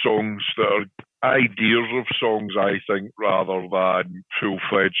odd songs that are ideas of songs, I think, rather than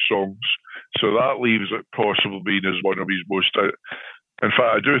full-fledged songs. So that leaves it possibly being as one of his most... In fact,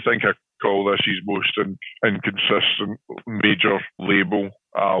 I do think I call this his most inconsistent major label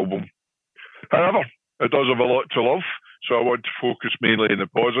album. However, it does have a lot to love, so I want to focus mainly on the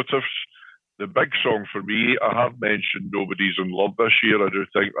positives. The big song for me, I have mentioned Nobody's in Love This Year. I do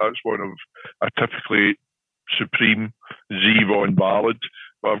think that's one of a typically supreme Zevon ballad,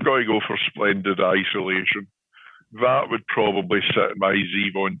 but I've got to go for Splendid Isolation. That would probably sit in my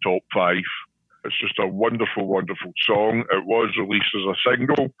Zevon top 5. It's just a wonderful, wonderful song. It was released as a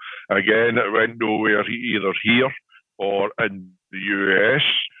single. Again, it went nowhere either here or in the US.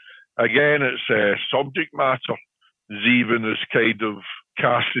 Again, it's subject matter. Zevin is kind of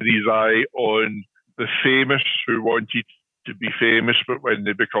casting his eye on the famous who wanted to be famous, but when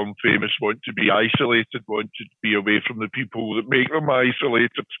they become famous, want to be isolated, want to be away from the people that make them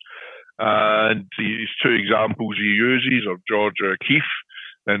isolated. And these two examples he uses are Georgia O'Keeffe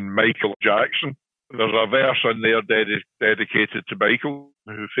and Michael Jackson. There's a verse in there dedicated to Michael,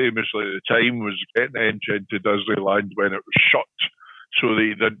 who famously at the time was getting entry into Disneyland when it was shut, so they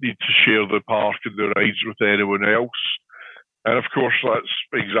didn't need to share the park and the rides with anyone else. And of course, that's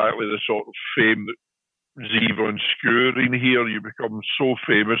exactly the sort of fame that Zevon skewering here. You become so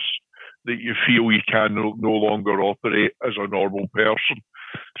famous that you feel you can no longer operate as a normal person.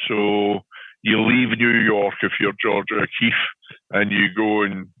 So you leave New York if you're Georgia O'Keeffe, and you go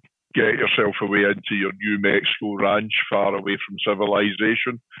and get yourself away into your New Mexico ranch far away from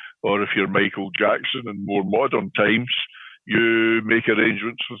civilization. Or if you're Michael Jackson in more modern times, you make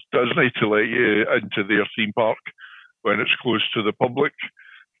arrangements with Disney to let you into their theme park when it's closed to the public.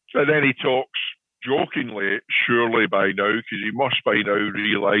 And then he talks jokingly, surely by now, because he must by now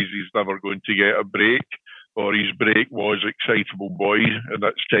realise he's never going to get a break, or his break was Excitable Boy, and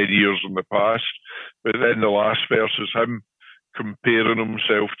that's 10 years in the past. But then the last verse is him comparing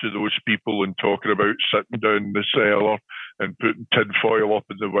himself to those people and talking about sitting down in the cellar and putting tinfoil up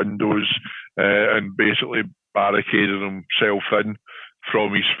in the windows and basically barricading himself in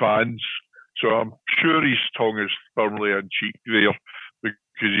from his fans. So I'm sure his tongue is firmly in cheek there, because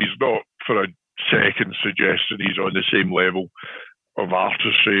he's not for a second suggesting he's on the same level of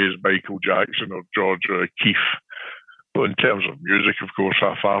artistry as Michael Jackson or Georgia O'Keeffe. But in terms of music, of course,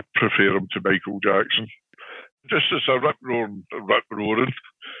 I far prefer him to Michael Jackson. Just as a rip-roaring,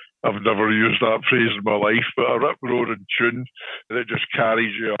 I've never used that phrase in my life, but a rip-roaring tune that just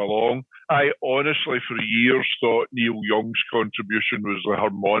carries you along. I honestly, for years, thought Neil Young's contribution was the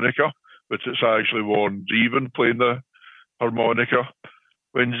harmonica, but it's actually Warren Zevon playing the harmonica.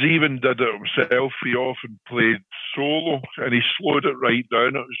 When Zevon did it himself, he often played solo, and he slowed it right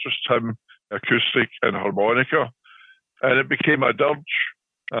down. It was just him, acoustic and harmonica. And it became a dirge,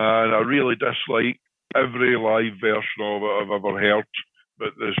 and I really dislike every live version of it I've ever heard.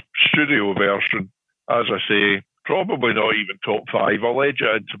 But the studio version, as I say, probably not even top 5. I'll edge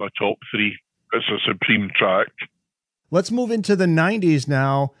it into my top 3. It's a supreme track. Let's move into the 90s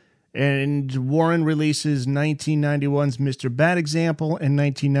now. And Warren releases 1991's Mr. Bad Example and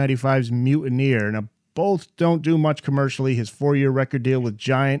 1995's Mutineer. Now, both don't do much commercially. His 4-year record deal with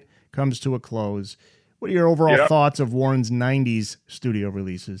Giant comes to a close. What are your overall thoughts of Warren's 90s studio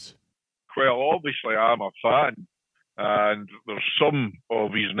releases? Well, obviously, I'm a fan. And there's some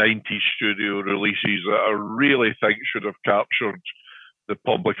of his 90s studio releases that I really think should have captured the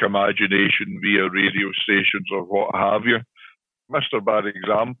public imagination via radio stations or what have you. Mr. Bad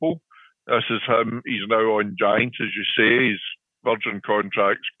Example, this is him. He's now on Giant, as you say. His Virgin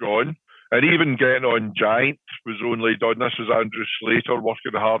contract's gone. And even getting on Giant was only done. This is Andrew Slater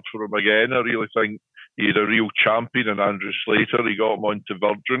working hard for him again. I really think he had a real champion in Andrew Slater. He got him onto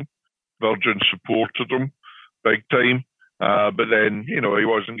Virgin. Virgin supported him big time. But then, he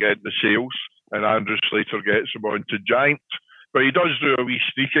wasn't getting the sales. And Andrew Slater gets him onto Giant. But he does do a wee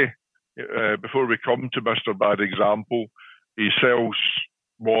sneaky. Before we come to Mr. Bad Example, he sells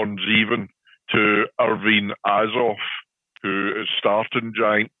Warren Zevon to Irving Azoff, who is starting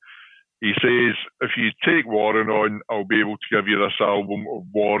Giant. He says, if you take Warren on, I'll be able to give you this album of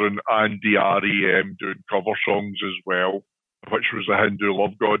Warren and the R.E.M. doing cover songs as well, which was the Hindu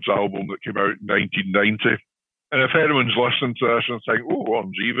Love Gods album that came out in 1990. And if anyone's listening to this and think, oh,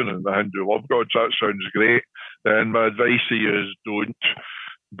 Warren Zevon and the Hindu Love Gods, that sounds great, then my advice to you is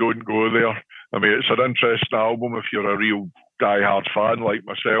don't go there. I mean, it's an interesting album if you're a real die-hard fan like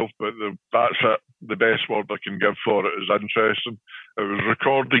myself, but that's it. The best word I can give for it is interesting. It was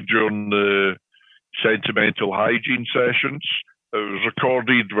recorded during the Sentimental Hygiene sessions. It was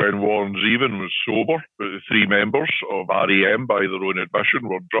recorded when Warren Zevon was sober, but the 3 members of R.E.M., by their own admission,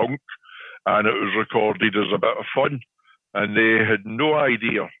 were drunk, and it was recorded as a bit of fun. And they had no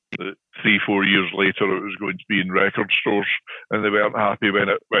idea that 3-4 years later it was going to be in record stores, and they weren't happy when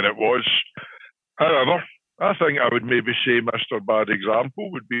it was. However, I think I would maybe say Mr. Bad Example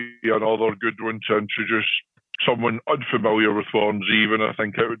would be another good one to introduce someone unfamiliar with Warren Zevon. I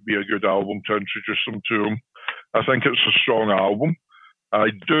think it would be a good album to introduce them to him. I think it's a strong album. I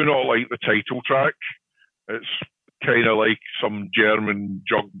do not like the title track. It's kind of like some German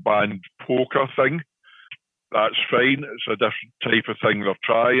jug band polka thing. That's fine. It's a different type of thing they're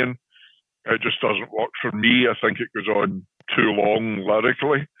trying. It just doesn't work for me. I think it goes on too long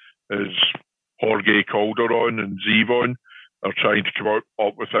lyrically. As Jorge Calderon and Zevon are trying to come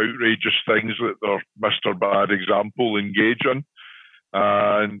up with outrageous things that their Mr. Bad Example engage in.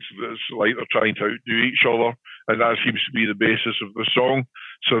 And it's like they're trying to outdo each other. And that seems to be the basis of the song.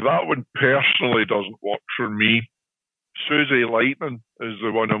 So that one personally doesn't work for me. Susie Lightning is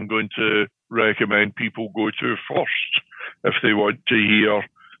the one I'm going to recommend people go to first if they want to hear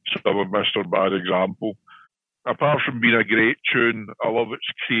some of Mr. Bad Example. Apart from being a great tune, I love its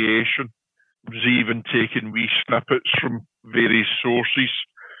creation. Zevon taking wee snippets from various sources.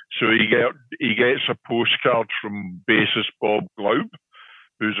 So he gets a postcard from bassist Bob Glaub,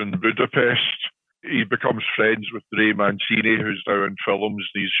 who's in Budapest. He becomes friends with Ray Mancini, who's now in films.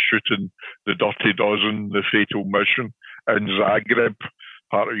 He's shooting The Dirty Dozen, The Fatal Mission, in Zagreb,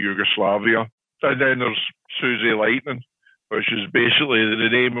 part of Yugoslavia. And then there's Susie Lightning, which is basically the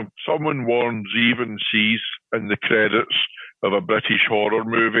name of someone warns even sees in the credits of a British horror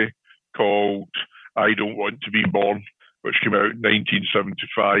movie called I Don't Want to Be Born, which came out in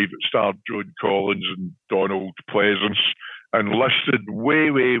 1975. It starred Joan Collins and Donald Pleasance, and listed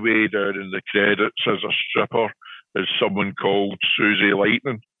way, way, way down in the credits as a stripper is someone called Susie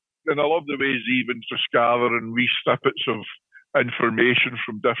Lightning. And I love the way Zevens just gathering wee snippets of information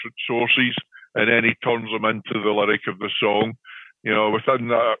from different sources, and then he turns them into the lyric of the song. You know, within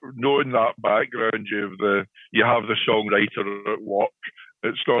that, knowing that background, you have the songwriter at work.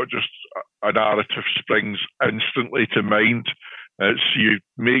 It's not just a narrative springs instantly to mind. It's you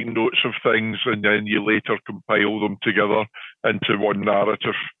make notes of things and then you later compile them together into one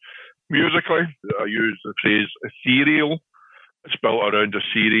narrative. Musically, I use the phrase ethereal. It's built around a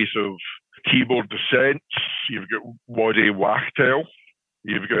series of keyboard descents. You've got Waddy Wachtel.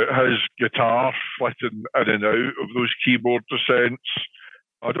 You've got his guitar flitting in and out of those keyboard descents.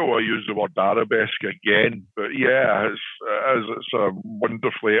 I don't want to use the word arabesque again, but yeah, it's a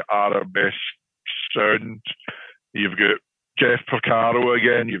wonderfully arabesque sound. You've got Jeff Porcaro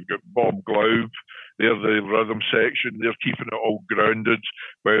again, you've got Bob Glaub. They're the rhythm section. They're keeping it all grounded,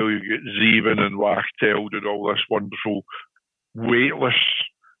 while you get Zeven and Wachtel and all this wonderful, weightless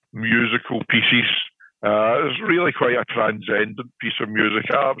musical pieces. It's really quite a transcendent piece of music.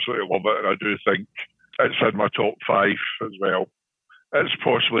 I absolutely love it, and I do think it's in my top 5 as well. It's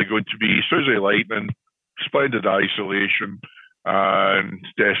possibly going to be Susie Lightning, Splendid Isolation, and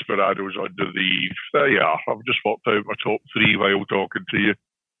Desperados Under the Eve. There you are. I've just worked out my top 3 while talking to you.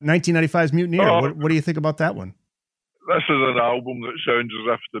 1995's Mutineer. What do you think about that one? This is an album that sounds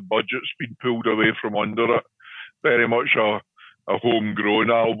as if the budget's been pulled away from under it. Very much a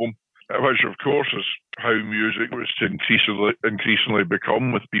homegrown album, which of course is how music was to increasingly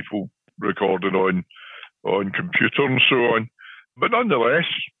become, with people recording on computer and so on. But nonetheless,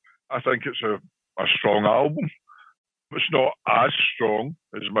 I think it's a strong album. It's not as strong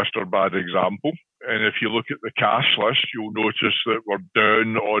as Mr. Bad Example. And if you look at the cast list, you'll notice that we're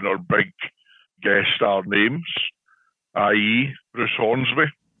down on our big guest star names, i.e. Bruce Hornsby.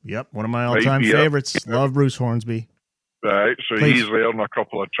 Yep, one of my all-time favorites. Love Bruce Hornsby. Right, so he's there on a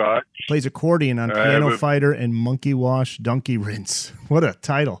couple of tracks. Plays accordion on Piano Fighter and Monkey Wash Donkey Rinse. What a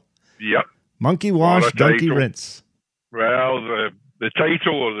title. Yep. Monkey Wash Donkey Rinse. Well, the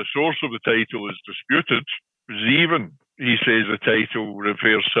title or the source of the title is disputed. Zeven, he says the title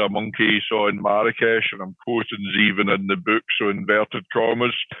refers to a monkey he saw in Marrakesh, and I'm quoting Zeven in the book, so inverted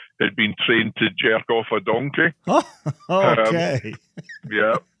commas, had been trained to jerk off a donkey. Okay.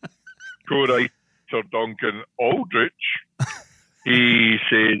 Yeah. Co-writer Duncan Aldrich, he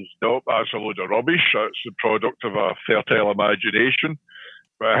says, nope, that's a load of rubbish. That's the product of a fertile imagination.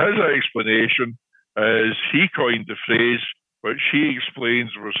 But his explanation is he coined the phrase, which he explains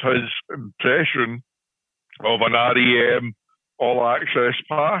was his impression of an REM all-access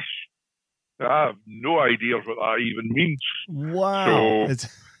pass. I have no idea what that even means. Wow.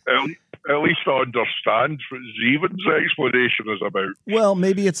 So, at least I understand what Zeven's explanation is about. Well,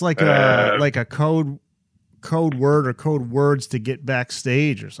 maybe it's like a code word or code words to get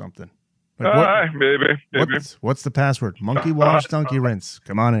backstage or something. Like maybe. What's the password? Monkey Wash, Donkey Rinse.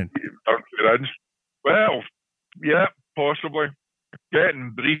 Come on in. Donkey Rinse. Well, yeah, possibly.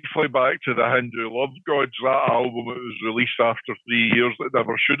 Getting briefly back to the Hindu Love Gods, that album, it was released after 3 years that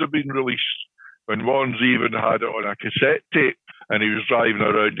never should have been released. When Warren Zevon had it on a cassette tape and he was driving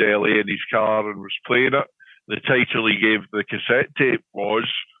around LA in his car and was playing it, the title he gave the cassette tape was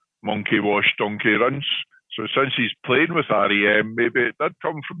Monkey Wash Donkey Rinse. So since he's playing with REM, maybe it did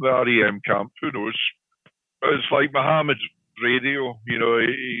come from the REM camp, who knows? It's like Mohammed's Radio, you know,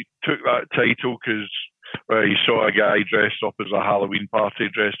 he took that title because he saw a guy dressed up as a Halloween party,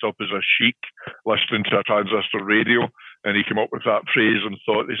 dressed up as a sheik, listening to a transistor radio, and he came up with that phrase and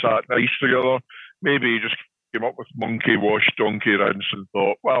thought they sat nice together. Maybe he just came up with Monkey Wash Donkey Rinse and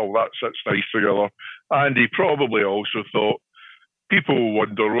thought, well, that sits nice together. And he probably also thought, people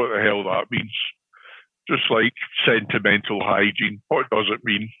wonder what the hell that means. Just like sentimental hygiene, what does it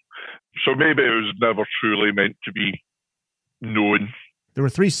mean? So maybe it was never truly meant to be known. There were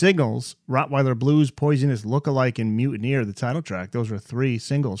 3 singles: Rottweiler Blues, Poisonous Lookalike, and Mutineer, the title track. Those were 3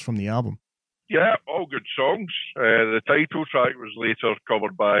 singles from the album. Yeah, all good songs. The title track was later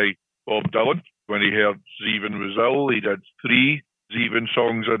covered by Bob Dylan. When he heard Zeven was ill, he did 3 Zevon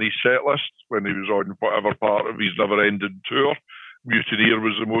songs in his set list when he was on whatever part of his never-ending tour. Mutineer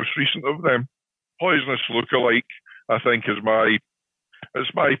was the most recent of them. Poisonous Lookalike, I think, is my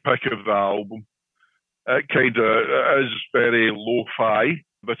pick of the album. It is very lo-fi,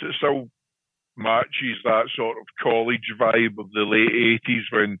 but it still matches that sort of college vibe of the late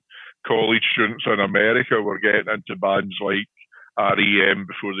 80s when college students in America were getting into bands like R.E.M.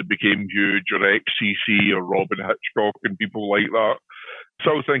 before they became huge, or XCC or Robin Hitchcock and people like that.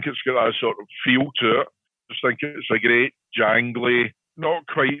 Still think it's got that sort of feel to it. Just think it's a great jangly, not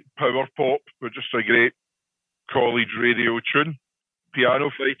quite power pop, but just a great college radio tune. Piano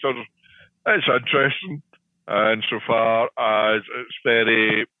Fighter, it's interesting, and so far as it's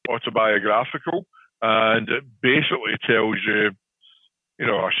very autobiographical, and it basically tells you,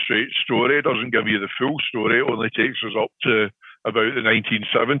 a straight story. It doesn't give you the full story. It only takes us up to about the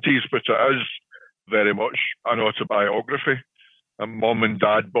 1970s, but it is very much an autobiography. And Mum and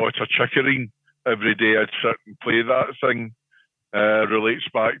Dad bought a Chickering. Every day I'd sit and play that thing. Relates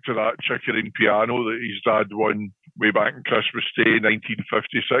back to that Chickering piano that his dad won way back on Christmas Day,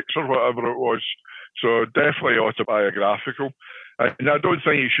 1956 or whatever it was. So definitely autobiographical. And I don't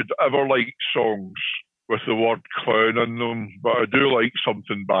think you should ever like songs with the word clown in them, but I do like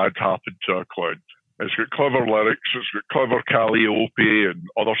Something Bad Happened to a Clown. It's got clever lyrics, it's got clever calliope and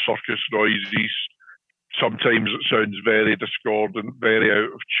other circus noises. Sometimes it sounds very discordant, very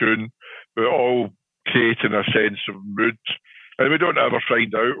out of tune, but all creating a sense of mood. And we don't ever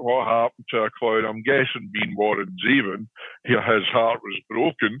find out what happened to a clown. I'm guessing, being Warren Zevon, his heart was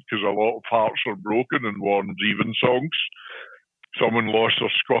broken, because a lot of hearts are broken in Warren Zevon songs. Someone lost their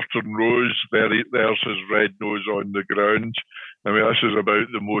squirting rose, there's his red nose on the ground. I mean, this is about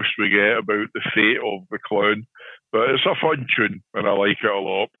the most we get about the fate of the clown. But it's a fun tune, and I like it a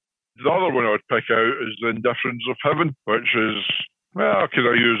lot. The other one I would pick out is The Indifference of Heaven, which is, well, can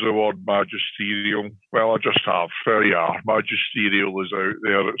I use the word magisterial? Well, I just have. There you are. Magisterial is out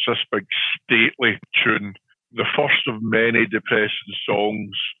there. It's this big stately tune. The first of many depressing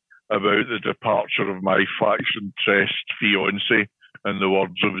songs about the departure of my flaxen-tressed fiancé, in the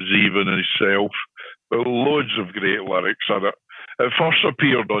words of Zevon himself. But loads of great lyrics in it. It first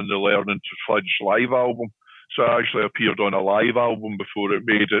appeared on the Learning to Fudge live album. So it actually appeared on a live album before it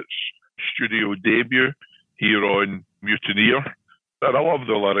made its studio debut here on Mutineer. And I love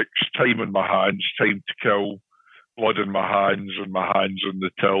the lyrics. Time in my hands, time to kill. Blood in my hands and my hands in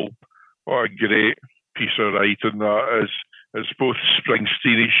the till. What a great piece of writing that is. It's both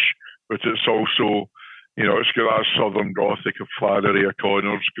Springsteenish, but it's also, it's got that Southern Gothic of Flannery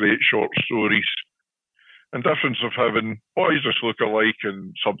O'Connor's great short stories. Indifference of Heaven, Poisonous Lookalike,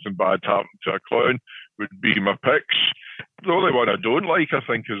 and Something Bad Happened to a Clown would be my picks. The only one I don't like, I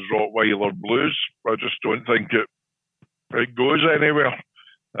think, is Rottweiler Blues. I just don't think it goes anywhere.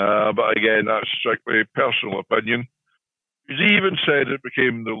 But again, that's strictly personal opinion. He even said it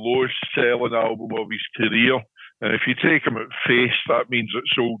became the lowest selling album of his career. And if you take him at face, that means it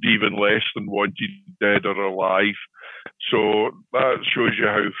sold even less than Wanted Dead or Alive. So that shows you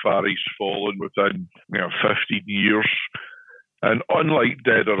how far he's fallen within 15 years. And unlike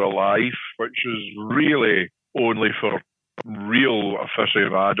Dead or Alive, which is really only for real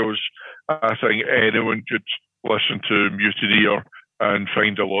aficionados, I think anyone could listen to Mutineer and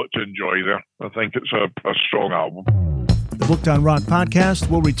find a lot to enjoy there. I think it's a strong album. The Booked on Rock podcast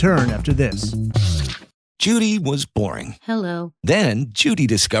will return after this. Judy was boring. Hello. Then Judy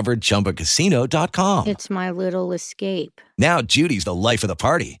discovered ChumbaCasino.com. It's my little escape. Now Judy's the life of the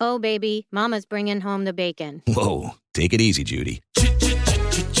party. Oh, baby, mama's bringing home the bacon. Whoa, take it easy, Judy.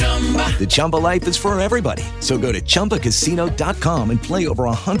 The Chumba life is for everybody. So go to ChumbaCasino.com and play over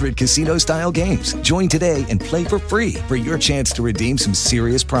 100 casino-style games. Join today and play for free for your chance to redeem some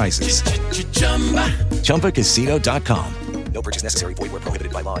serious prizes. ChumbaCasino.com. No purchase necessary. Void where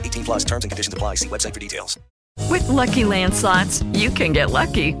prohibited by law. 18 plus terms and conditions apply. See website for details. With Lucky Land Slots, you can get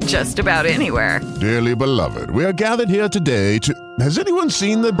lucky just about anywhere. Dearly beloved, we are gathered here today to... Has anyone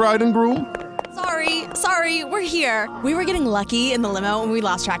seen the bride and groom? Sorry, we're here. We were getting lucky in the limo and we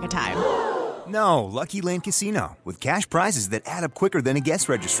lost track of time. No, Lucky Land Casino, with cash prizes that add up quicker than a guest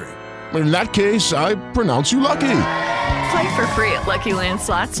registry. In that case, I pronounce you lucky. Play for free at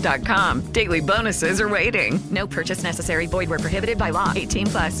LuckyLandSlots.com. Daily bonuses are waiting. No purchase necessary. Void where prohibited by law. 18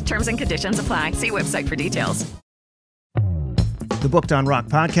 plus. Terms and conditions apply. See website for details. The Booked on Rock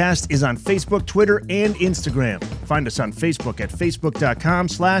podcast is on Facebook, Twitter, and Instagram. Find us on Facebook at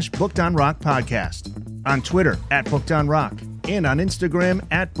facebook.com/BookedOnRockPodcast. On Twitter @BookedOnRock. And on Instagram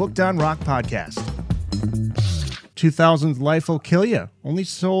 @BookedOnRockPodcast. 2000's Life Will Kill You only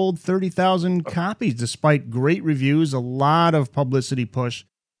sold 30,000 copies despite great reviews, a lot of publicity push.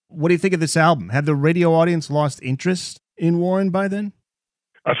 What do you think of this album? Had the radio audience lost interest in Warren by then?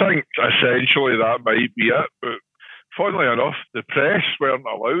 I think essentially that might be it, but funnily enough, the press weren't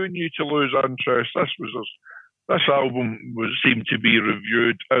allowing you to lose interest. This album seemed to be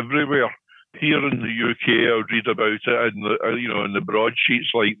reviewed everywhere. Here in the UK, I read about it in the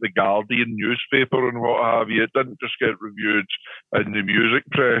broadsheets like the Guardian newspaper and what have you. It didn't just get reviewed in the music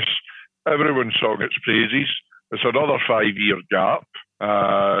press. Everyone sung its praises. It's another 5-year gap,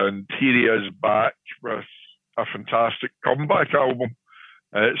 and here he is back with a fantastic comeback album.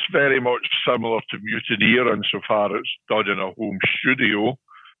 It's very much similar to Mutineer insofar it's done in a home studio.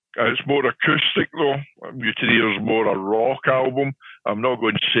 It's more acoustic though. Mutineer's more a rock album. I'm not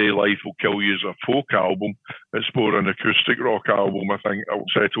going to say Life Will Kill You is a folk album. It's more an acoustic rock album. I think I'll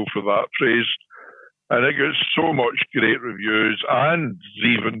settle for that phrase. And it gets so much great reviews, and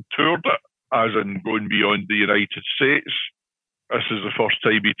even toured it, as in going beyond the United States. This is the first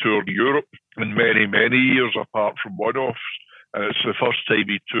time he toured Europe in many, many years, apart from one-offs. And it's the first time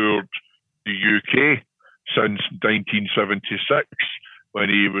he toured the UK since 1976, when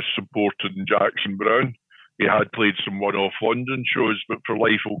he was supporting Jackson Browne. He had played some one-off London shows, but for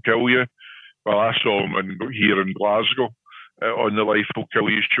Life Will Kill You, well, I saw him here in Glasgow on the Life Will Kill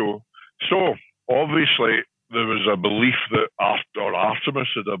You show. So, obviously, there was a belief that Artemis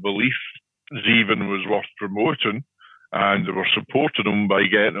had a belief Zevon was worth promoting, and they were supporting him by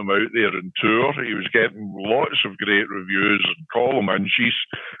getting him out there on tour. He was getting lots of great reviews and column inches.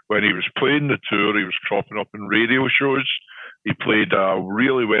 When he was playing the tour, he was cropping up in radio shows. He played a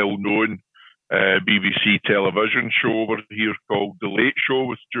really well-known BBC television show over here called The Late Show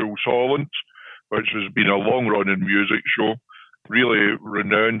with Jules Holland, which has been a long-running music show, really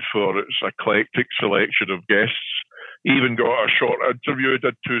renowned for its eclectic selection of guests. He even got a short interview,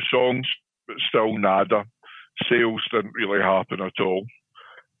 did 2 songs, but still nada. Sales didn't really happen at all.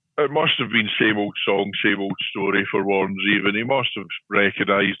 It must have been same old song, same old story for Warren Zevon. He must have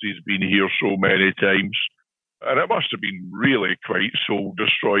recognised he's been here so many times. And it must have been really quite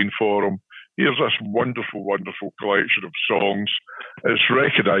soul-destroying for him. Here's this wonderful, wonderful collection of songs. It's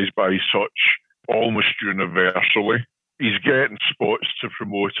recognised by such almost universally. He's getting spots to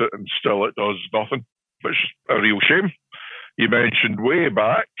promote it, and still it does nothing. It's a real shame. You mentioned way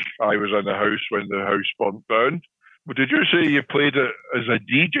back, I was in the house when the house burnt down. But did you say you played it as a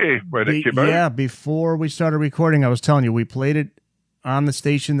DJ when it came out? Yeah, before we started recording, I was telling you, we played it on the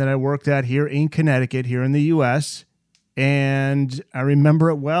station that I worked at here in Connecticut, here in the U.S., and I remember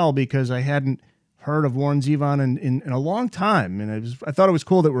it well because I hadn't heard of Warren Zevon in a long time, and I thought it was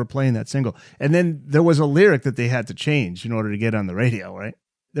cool that we were playing that single. And then there was a lyric that they had to change in order to get on the radio, right?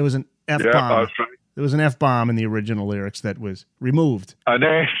 There was an F-bomb. Yeah, that's right. There was an F-bomb in the original lyrics that was removed. An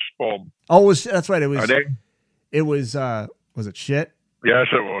S-bomb. Oh, that's right. It was, was it shit? Yes,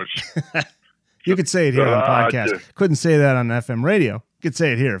 it was. You could say it here on the podcast. Couldn't say that on FM radio. You could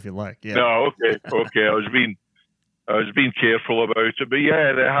say it here if you like. Yeah. No, okay. I was being careful about it, but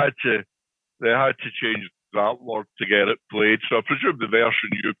yeah, they had to change that word to get it played. So I presume the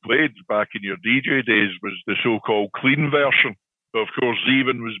version you played back in your DJ days was the so-called clean version. But of course,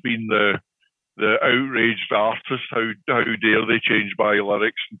 Zevon was being the outraged artist. How dare they change my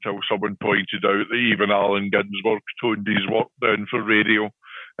lyrics, until someone pointed out that even Allen Ginsberg toned his work down for radio.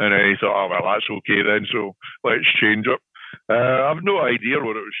 And I thought, oh, well, that's okay then, so let's change it. I've no idea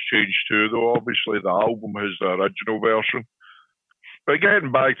what it was changed to, though. Obviously, the album has the original version. But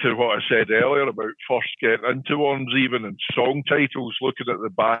getting back to what I said earlier about first getting into Warren Zevon and song titles, looking at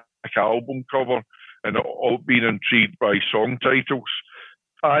the back album cover and all being intrigued by song titles.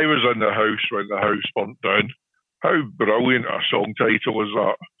 I was in the house when the house burnt down. How brilliant a song title is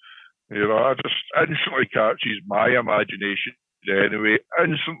that? You know, it just instantly catches my imagination. Anyway,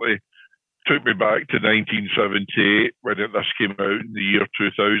 instantly took me back to 1978 when this came out in the year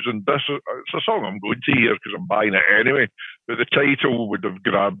 2000. It's a song I'm going to hear because I'm buying it anyway. But the title would have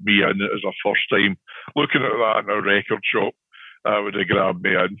grabbed me in as a first time. Looking at that in a record shop, that would have grabbed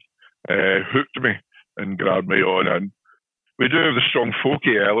me in, hooked me and grabbed me on in. We do have the strong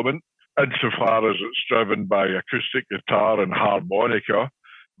folky element insofar as it's driven by acoustic guitar and harmonica.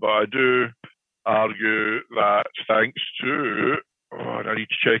 But I do argue that thanks to, I need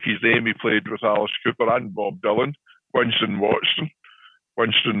to check his name, he played with Alice Cooper and Bob Dylan, Winston Watson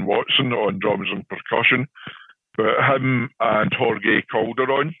on drums and percussion. But him and Jorge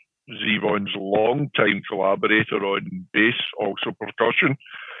Calderon, Zevon's long-time collaborator on bass, also percussion,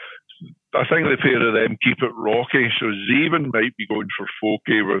 I think the pair of them keep it rocky. So Zevon might be going for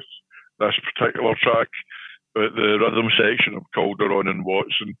folky with this particular track. but the rhythm section of Calderon and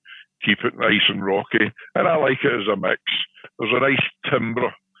Watson keep it nice and rocky, and I like it as a mix. There's a nice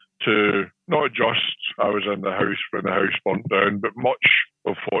timbre to not just I was in the house when the house burnt down, but much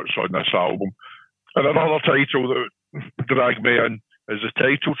of what's on this album. And another title that dragged me in is the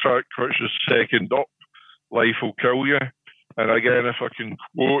title track, which is second up, Life Will Kill You. And again, if I can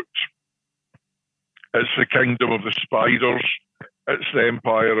quote, it's the kingdom of the spiders, it's the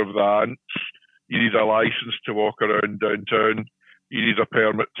empire of the ants. You need a license to walk around downtown. You need a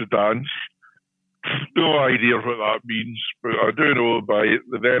permit to dance. No idea what that means, but I do know by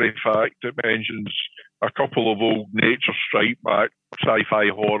the very fact it mentions a couple of old Nature Strike Back sci-fi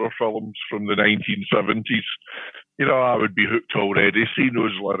horror films from the 1970s. You know, I would be hooked already. Seeing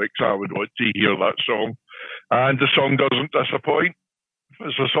those lyrics, I would want to hear that song. And the song doesn't disappoint.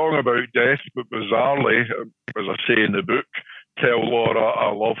 It's a song about death, but bizarrely, as I say in the book, tell Laura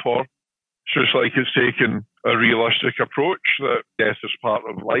I love her. It's just like it's taken a realistic approach that death is part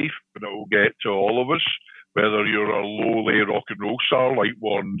of life and it will get to all of us, whether you're a lowly rock and roll star like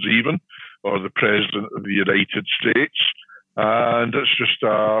Warren Zevon or the President of the United States. And it's just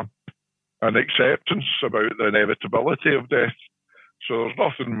an acceptance about the inevitability of death. So there's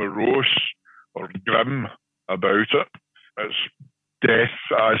nothing morose or grim about it. It's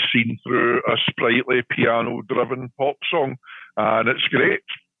death as seen through a sprightly piano-driven pop song, and it's great.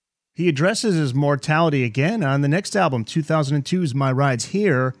 He addresses his mortality again on the next album, 2002's My Ride's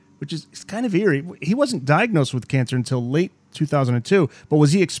Here, which is kind of eerie. He wasn't diagnosed with cancer until late 2002, but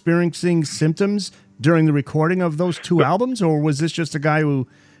was he experiencing symptoms during the recording of those two albums, or was this just a guy who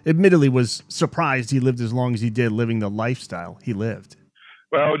admittedly was surprised he lived as long as he did, living the lifestyle he lived?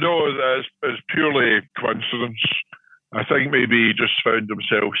 Well, no, it's purely coincidence. I think maybe he just found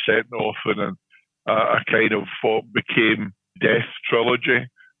himself setting off in a kind of what became Death trilogy,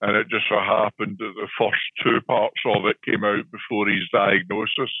 and it just so happened that the first two parts of it came out before his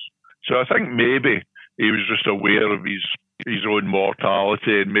diagnosis. So I think maybe he was just aware of his own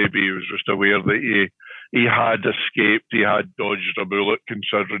mortality, and maybe he was just aware that he had escaped, he had dodged a bullet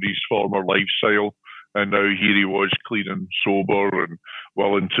considering his former lifestyle, and now here he was clean and sober and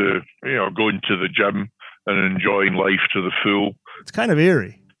willing to, go into the gym and enjoying life to the full. It's kind of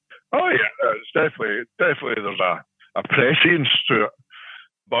eerie. Oh yeah, it's definitely there's a prescience to it,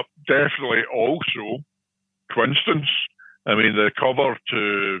 but definitely also coincidence. I mean, the cover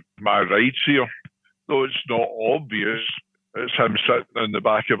to My Ride's Here, though it's not obvious, it's him sitting in the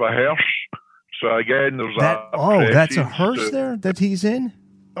back of a hearse. So again, there's that's a hearse there that he's in?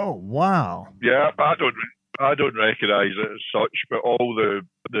 Oh, wow. Yeah, I don't recognise it as such, but all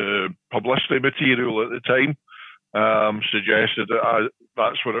the publicity material at the time suggested that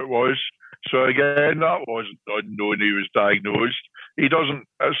that's what it was. So again, that wasn't unknown he was diagnosed. It's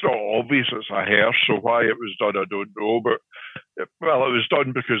not obvious it's a hearse, so why it was done I don't know, but it was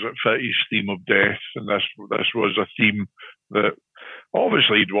done because it fit his theme of death, and this was a theme that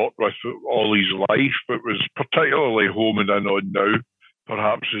obviously he'd worked with all his life, but was particularly homing in on now,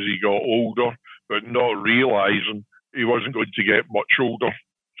 perhaps as he got older, but not realising he wasn't going to get much older.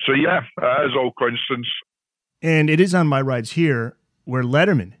 So yeah, that is all coincidence. And it is on My Ride's Here, where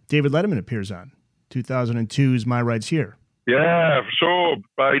David Letterman appears on 2002's My Ride's Here. Yeah, so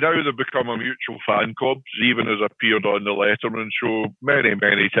by now they've become a mutual fan club. Zevon has appeared on the Letterman show many,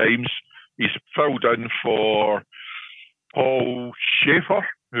 many times. He's filled in for Paul Schaefer,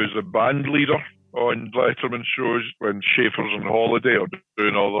 who's the band leader on Letterman shows when Schaefer's on holiday or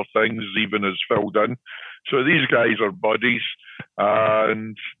doing other things. Zevon is filled in. So these guys are buddies.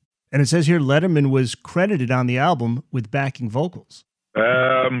 And it says here Letterman was credited on the album with backing vocals.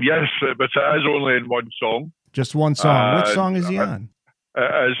 Yes, but it is only in one song. Just one song. Which song is he on?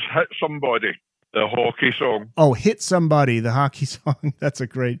 It is Hit Somebody, the hockey song. Oh, Hit Somebody, the hockey song. That's a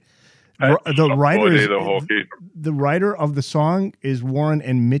great... The writer of the song is Warren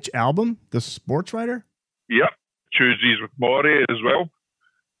and Mitch Albom, the sports writer? Yep. Tuesdays with Maury as well.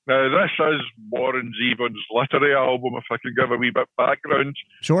 Now, this is Warren Zevon's literary album, if I can give a wee bit background.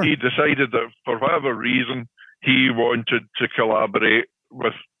 Sure. He decided that for whatever reason, he wanted to collaborate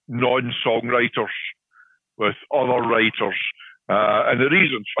with non-songwriters, with other writers. And the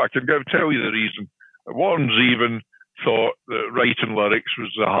reasons, I can tell you the reason. Warren Zevon thought that writing lyrics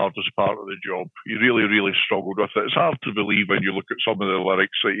was the hardest part of the job. He really, really struggled with it. It's hard to believe when you look at some of the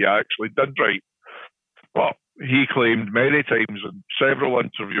lyrics that he actually did write. But he claimed many times in several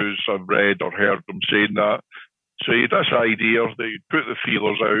interviews I've read or heard him saying that. So he had this idea that he'd put the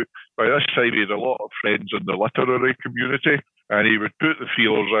feelers out. By this time, he had a lot of friends in the literary community, and he would put the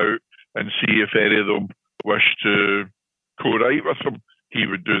feelers out and see if any of them wished to co-write with him. He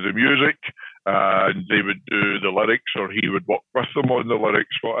would do the music, and they would do the lyrics, or he would work with them on the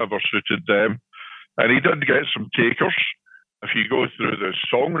lyrics, whatever suited them. And he did get some takers. If you go through the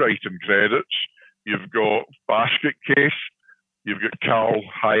songwriting credits, you've got Basket Case, you've got Carl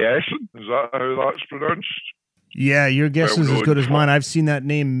Hiaasen. Is that how that's pronounced? Yeah, your guess is as good as mine. I've seen that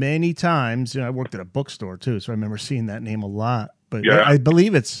name many times. I worked at a bookstore too, so I remember seeing that name a lot. But yeah, I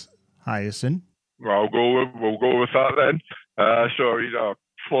believe it's Hiaasen. We'll go with that then. So he's a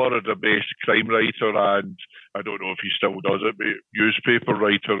Florida-based crime writer, and I don't know if he still does it, but newspaper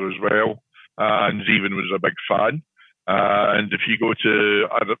writer as well. And Zevon was a big fan. And if you go to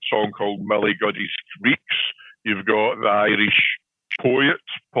a song called Millie Goddy's Creeks, you've got the Irish poet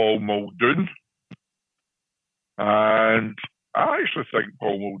Paul Muldoon. And I actually think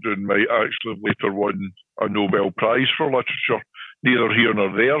Paul Muldoon might actually have later won a Nobel Prize for Literature. Neither here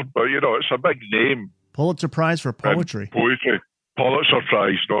nor there, but it's a big name. Pulitzer Prize for Poetry. Poetry. Pulitzer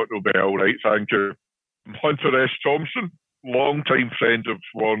Prize, not Nobel, right? Thank you. Hunter S. Thompson, long-time friend of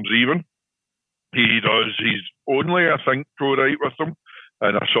Warren Zevon. He's only, I think, co-write with them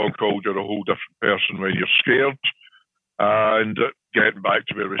in a song called You're a Whole Different Person When You're Scared. And getting back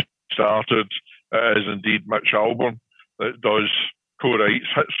to where we started, it is indeed Mitch Albom that does co-writes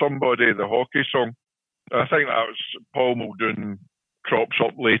Hit Somebody, the hockey song. I think that was Paul Muldoon crops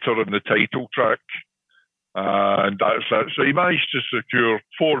up later in the title track. And that's it. So he managed to secure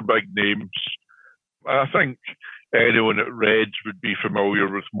 4 big names. I think anyone at Reds would be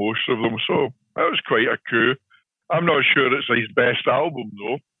familiar with most of them. So that was quite a coup. I'm not sure it's his best album,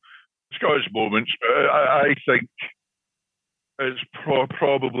 though. It's got its moments, but I think it's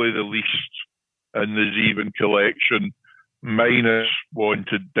probably the least in the Zevon collection, minus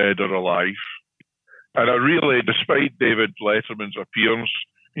Wanted Dead or Alive. And I really, despite David Letterman's appearance,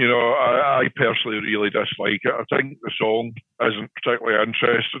 I personally really dislike it. I think the song isn't particularly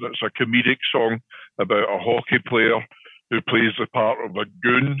interesting. It's a comedic song about a hockey player who plays the part of a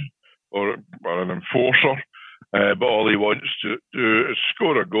goon or an enforcer, but all he wants to do is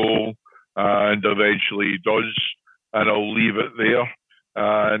score a goal, and eventually he does, and I'll leave it there.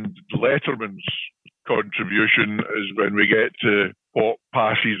 And Letterman's contribution is when we get to what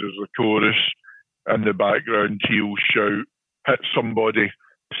passes as the chorus. In the background, he'll shout, "Hit somebody,"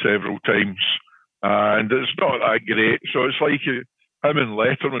 several times. And it's not that great. So it's like him and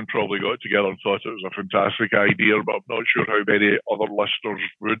Letterman probably got together and thought it was a fantastic idea, but I'm not sure how many other listeners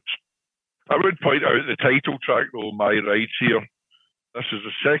would. I would point out the title track, though, My Rides Here. This is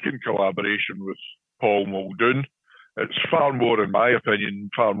the second collaboration with Paul Muldoon. It's far more, in my opinion,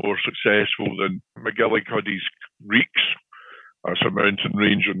 far more successful than McGillicuddy's Reeks. That's a mountain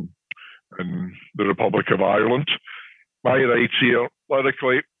range in the Republic of Ireland. My Rides Here,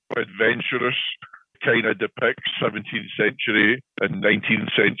 lyrically adventurous, kind of depicts 17th century and 19th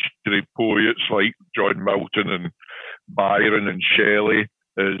century poets like John Milton and Byron and Shelley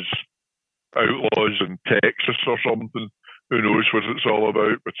as outlaws in Texas or something. Who knows what it's all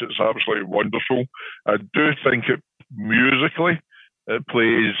about, but it's absolutely wonderful. I do think it musically, it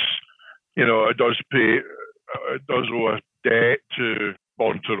plays, it does owe a debt to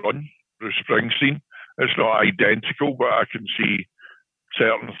Born to Run, Bruce Springsteen. It's not identical, but I can see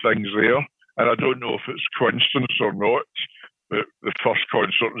certain things there. And I don't know if it's coincidence or not, but the first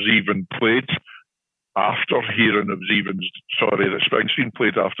concert Zevon played after hearing of that Springsteen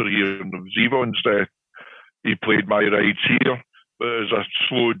played after hearing of Zevon's death. He played My Rides Here, but as a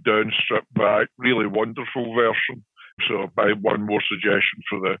slowed down, stripped back, really wonderful version. So by one more suggestion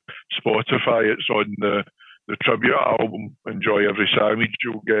for the Spotify, it's on the tribute album, Enjoy Every Sandwich.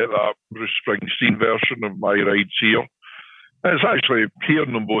 You'll get that Bruce Springsteen version of My Rides Here. And it's actually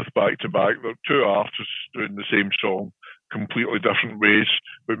hearing them both back to back. They're 2 artists doing the same song, completely different ways.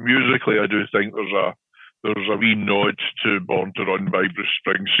 But musically, I do think there's a wee nod to Born to Run by Bruce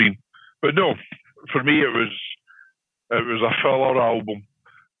Springsteen. But no, for me, it was a filler album.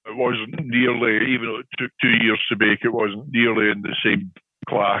 It wasn't nearly, even though it took 2 years to make, it wasn't nearly in the same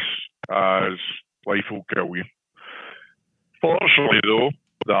class as Life Will Kill You. Fortunately, though,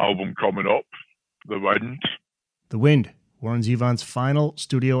 the album coming up, The Wind. The Wind, Warren Zevon's final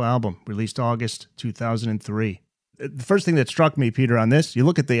studio album, released August 2003. The first thing that struck me, Peter, on this, you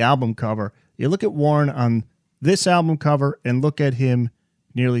look at the album cover, you look at Warren on this album cover and look at him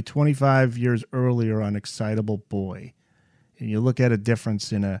nearly 25 years earlier on Excitable Boy. And you look at a difference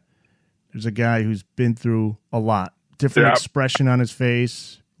there's a guy who's been through a lot. Different expression on his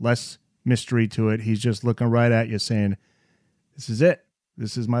face, less mystery to it. He's just looking right at you saying, this is it.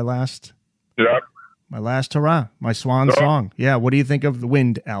 This is my last hurrah, my swan song. Yeah, what do you think of the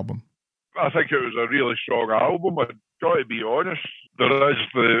Wind album? I think it was a really strong album. I've got to be honest. There is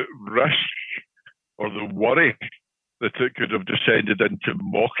the risk or the worry that it could have descended into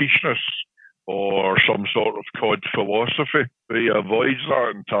mawkishness or some sort of cod philosophy. But he avoids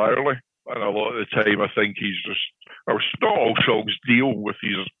that entirely. And a lot of the time, I think he's just, not all songs deal with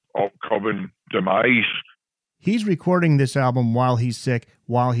his upcoming demise. He's recording this album while he's sick,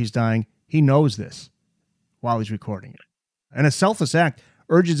 while he's dying. He knows this while he's recording it. And a selfless act,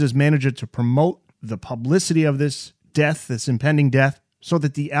 urges his manager to promote the publicity of this death, this impending death, so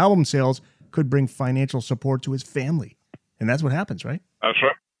that the album sales could bring financial support to his family. And that's what happens, right? That's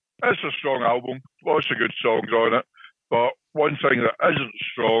right. It's a strong album. Lots of good songs on it. But one thing that isn't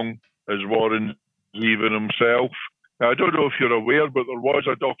strong is Warren Zevon himself. Now, I don't know if you're aware, but there was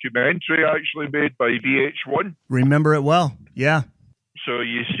a documentary actually made by VH1. Remember it well. Yeah. So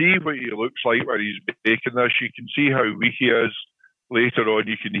you see what he looks like when he's making this. You can see how weak he is. Later on,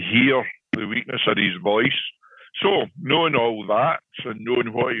 you can hear the weakness in his voice. So, knowing all that and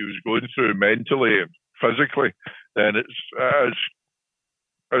knowing what he was going through mentally and physically, then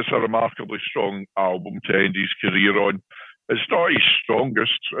it's a remarkably strong album to end his career on. It's not his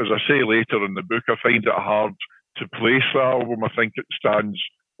strongest. As I say later in the book, I find it hard to place the album. I think it stands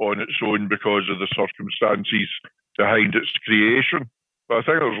on its own because of the circumstances behind its creation. But I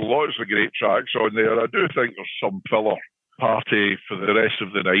think there's lots of great tracks on there. I do think there's some filler. Party for the Rest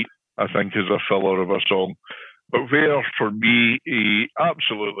of the Night, I think, is a filler of a song. But where, for me, he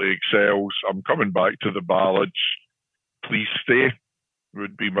absolutely excels, I'm coming back to the ballads. Please Stay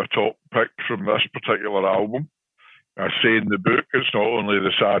would be my top pick from this particular album. I say in the book, it's not only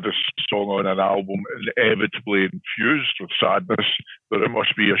the saddest song on an album, inevitably infused with sadness, but it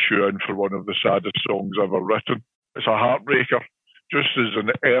must be a shoe-in for one of the saddest songs ever written. It's a heartbreaker, just as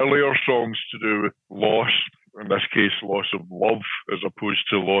in earlier songs to do with loss, in this case, loss of love, as opposed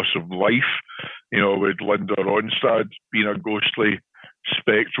to loss of life. You know, with Linda Ronstadt being a ghostly,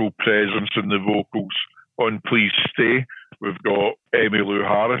 spectral presence in the vocals. On Please Stay, we've got Emmylou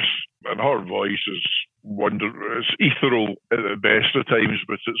Harris, and her voice is it's ethereal at the best of times,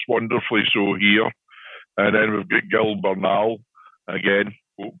 but it's wonderfully so here. And then we've got Gil Bernal, again,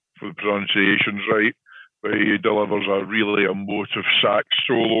 hope for the pronunciation's right, but he delivers a really emotive sax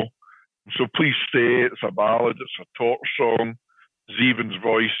solo. So Please Stay, it's a ballad, it's a torch song. Zevon's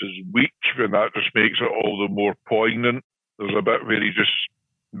voice is weak, and that just makes it all the more poignant. There's a bit where he just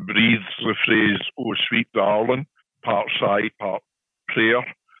breathes the phrase, "Oh, sweet darling," part sigh, part prayer,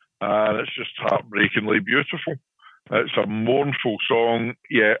 and it's just heartbreakingly beautiful. It's a mournful song,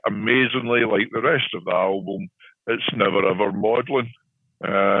 yet amazingly, like the rest of the album, it's never ever maudlin.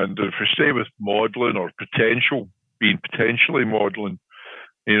 And if we stay with maudlin or potential, being potentially maudlin,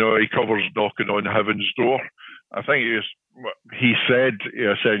 you know, he covers Knocking on Heaven's Door. I think he said he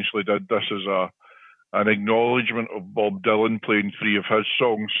essentially did this as an acknowledgement of Bob Dylan playing 3 of his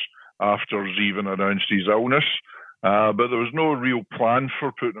songs after Zevon announced his illness. But there was no real plan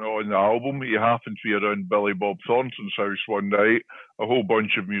for putting it on the album. He happened to be around Billy Bob Thornton's house one night. A whole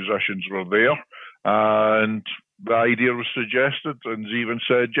bunch of musicians were there. And the idea was suggested, and Zevon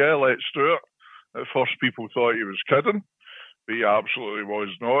said, yeah, let's do it. At first, people thought he was kidding, but he absolutely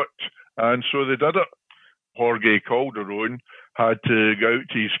was not. And so they did it. Jorge Calderón had to go out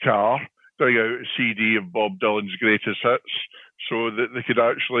to his car, dig out a CD of Bob Dylan's greatest hits so that they could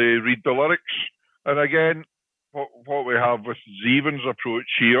actually read the lyrics. And again, what we have with Zevon's approach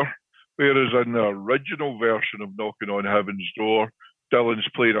here, whereas in the original version of Knocking on Heaven's Door, Dylan's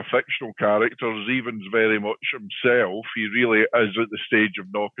playing a fictional character, Zevon's very much himself. He really is at the stage of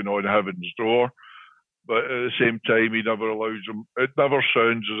Knocking on Heaven's Door. But at the same time, he never allows him. It never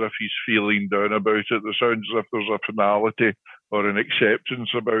sounds as if he's feeling down about it. It sounds as if there's a finality or an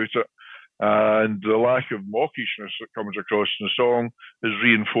acceptance about it. And the lack of mawkishness that comes across in the song is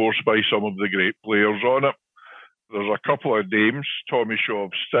reinforced by some of the great players on it. There's a couple of names. Tommy Shaw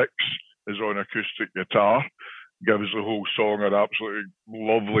of Styx is on acoustic guitar, gives the whole song an absolutely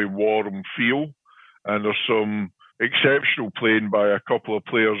lovely, warm feel. And there's some exceptional playing by a couple of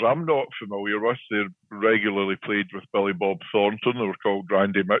players I'm not familiar with. They're regularly played with Billy Bob Thornton. They were called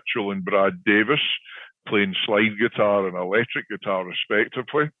Randy Mitchell and Brad Davis, playing slide guitar and electric guitar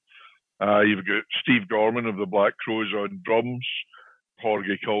respectively. You've got Steve Gorman of the Black Crowes on drums,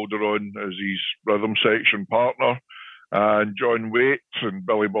 Jorge Calderón as his rhythm section partner, and John Waite and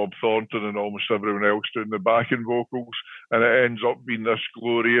Billy Bob Thornton and almost everyone else doing the backing vocals. And it ends up being this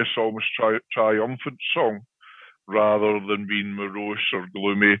glorious, almost triumphant song, rather than being morose or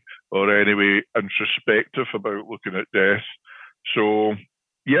gloomy or anyway introspective about looking at death. So,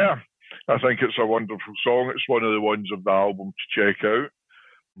 yeah, I think it's a wonderful song. It's one of the ones of the album to check out.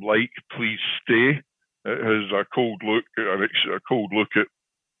 Like Please Stay, it has a cold look at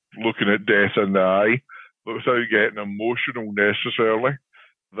looking at death in the eye, but without getting emotional necessarily.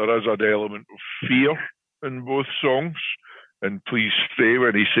 There is an element of fear in both songs. And Please Stay,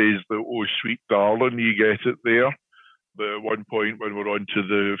 when he says the "Oh Sweet Darling," you get it there. But at one point, when we're on to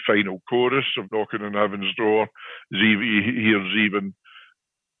the final chorus of Knocking on Heaven's Door, he hears Zevon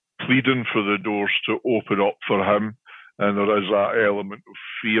pleading for the doors to open up for him. And there is that element of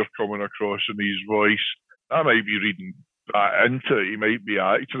fear coming across in his voice. I might be reading that into it. He might be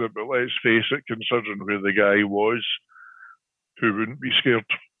acting it, but let's face it, considering where the guy was, who wouldn't be scared?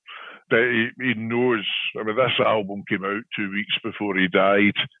 He knows. I mean, this album came out 2 weeks before he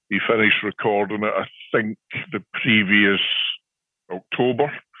died. He finished recording it, I think, the previous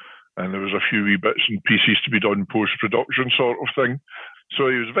October, and there was a few wee bits and pieces to be done post-production sort of thing. So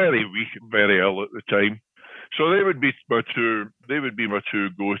he was very weak and very ill at the time. So they would be my two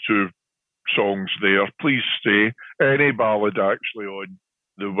go-to songs there. Please Stay. Any ballad actually on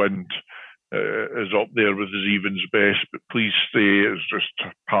The Wind is up there with Zevon's best, but Please Stay is just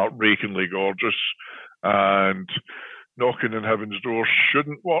heartbreakingly gorgeous. And Knocking on Heaven's Door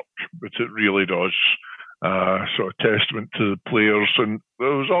shouldn't work, but it really does. So a testament to the players. And they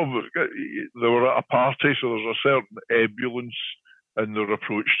were at a party, so there's a certain ebullience in their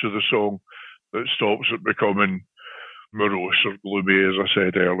approach to the song that stops it becoming morose or gloomy, as I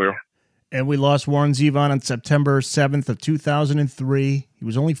said earlier. And we lost Warren Zevon on September 7th of 2003. He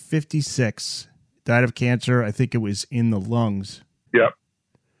was only 56. Died of cancer. I think it was in the lungs. Yep.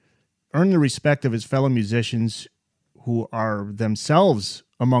 Earned the respect of his fellow musicians, who are themselves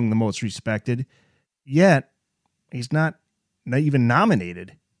among the most respected. Yet, he's not even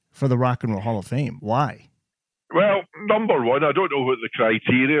nominated for the Rock and Roll Hall of Fame. Why? Well, number one, I don't know what the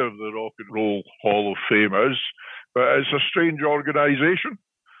criteria of the Rock and Roll Hall of Fame is, but it's a strange organisation.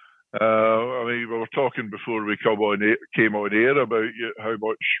 I mean, we were talking before we came on air about how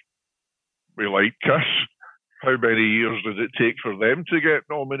much we like Kiss. How many years did it take for them to get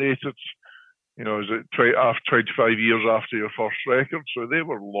nominated? You know, is it 25 years after your first record? So they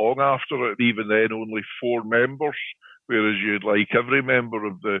were long after it. Even then, only 4 members, whereas you'd like every member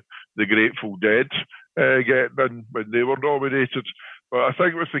of the Grateful Dead getting in when they were nominated. But I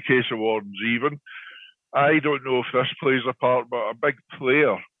think with the case of Warren Zevon, I don't know if this plays a part, but a big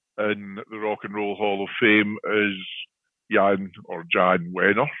player in the Rock and Roll Hall of Fame is Jan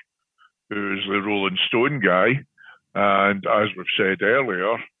Wenner, who is the Rolling Stone guy. And as we've said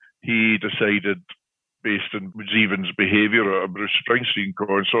earlier, he decided, based on Zevon's behaviour at a Bruce Springsteen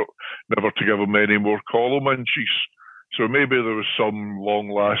concert, never to give him any more column inches. So maybe there was some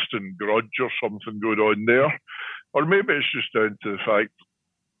long-lasting grudge or something going on there. Or maybe it's just down to the fact,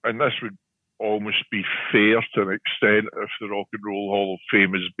 and this would almost be fair to an extent, if the Rock and Roll Hall of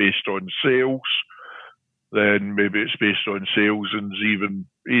Fame is based on sales, then maybe it's based on sales. And Zevon,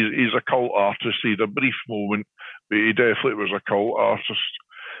 he's a cult artist. He had a brief moment, but he definitely was a cult artist.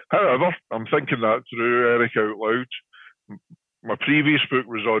 However, I'm thinking that through, Eric, out loud. My previous book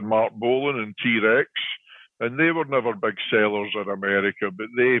was on Mark Bolan and T-Rex, and they were never big sellers in America, but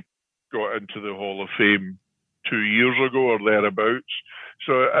they got into the Hall of Fame 2 years ago or thereabouts.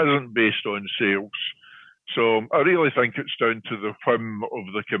 So it isn't based on sales. So I really think it's down to the whim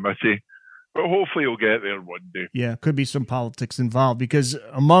of the committee, but hopefully he'll get there one day. Yeah, could be some politics involved, because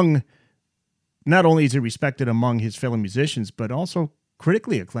not only is he respected among his fellow musicians, but also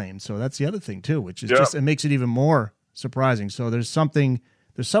critically acclaimed. So that's the other thing too, which is just, it makes it even more surprising. So there's some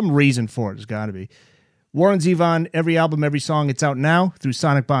reason for it. There's got to be. Warren Zevon, every album, every song, it's out now through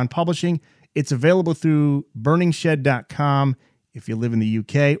Sonic Bond Publishing. It's available through burningshed.com if you live in the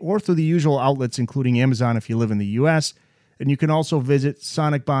UK, or through the usual outlets, including Amazon if you live in the US. And you can also visit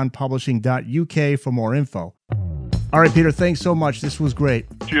sonicbondpublishing.uk for more info. All right, Peter, thanks so much. This was great.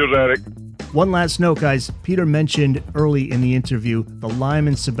 Cheers, Eric. One last note, guys. Peter mentioned early in the interview the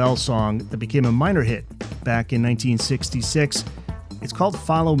Lyman Sibel song that became a minor hit back in 1966. It's called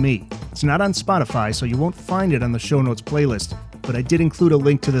Follow Me. It's not on Spotify, so you won't find it on the show notes playlist, but I did include a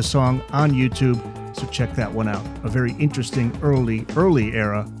link to the song on YouTube, so check that one out. A very interesting early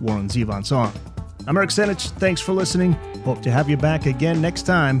era Warren Zevon song. I'm Eric Senich. Thanks for listening. Hope to have you back again next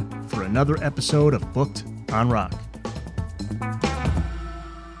time for another episode of Booked on Rock.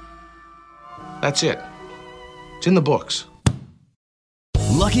 That's it. It's in the books.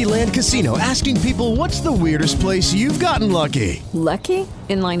 Lucky Land Casino, asking people, what's the weirdest place you've gotten lucky? Lucky?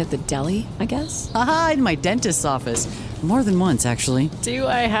 In line at the deli, I guess? Aha, in my dentist's office. More than once, actually. Do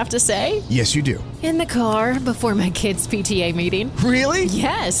I have to say? Yes, you do. In the car before my kids' PTA meeting. Really?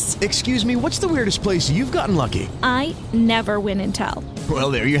 Yes. Excuse me, what's the weirdest place you've gotten lucky? I never win and tell.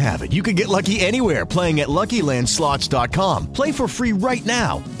 Well, there you have it. You can get lucky anywhere, playing at LuckyLandSlots.com. Play for free right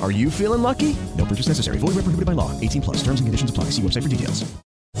now. Are you feeling lucky? No purchase necessary. Void where prohibited by law. 18 plus. Terms and conditions apply. See website for details.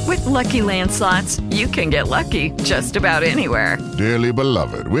 With Lucky Land Slots, you can get lucky just about anywhere. Dearly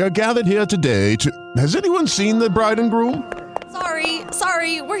beloved, we are gathered here today to... Has anyone seen the bride and groom?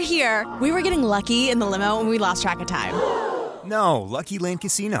 Sorry, we're here. We were getting lucky in the limo and we lost track of time. No, Lucky Land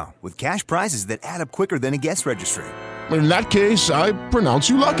Casino, with cash prizes that add up quicker than a guest registry. In that case, I pronounce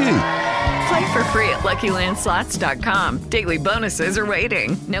you lucky. Play for free at LuckyLandSlots.com. Daily bonuses are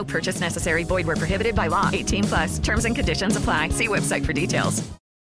waiting. No purchase necessary. Void where prohibited by law. 18 plus. Terms and conditions apply. See website for details.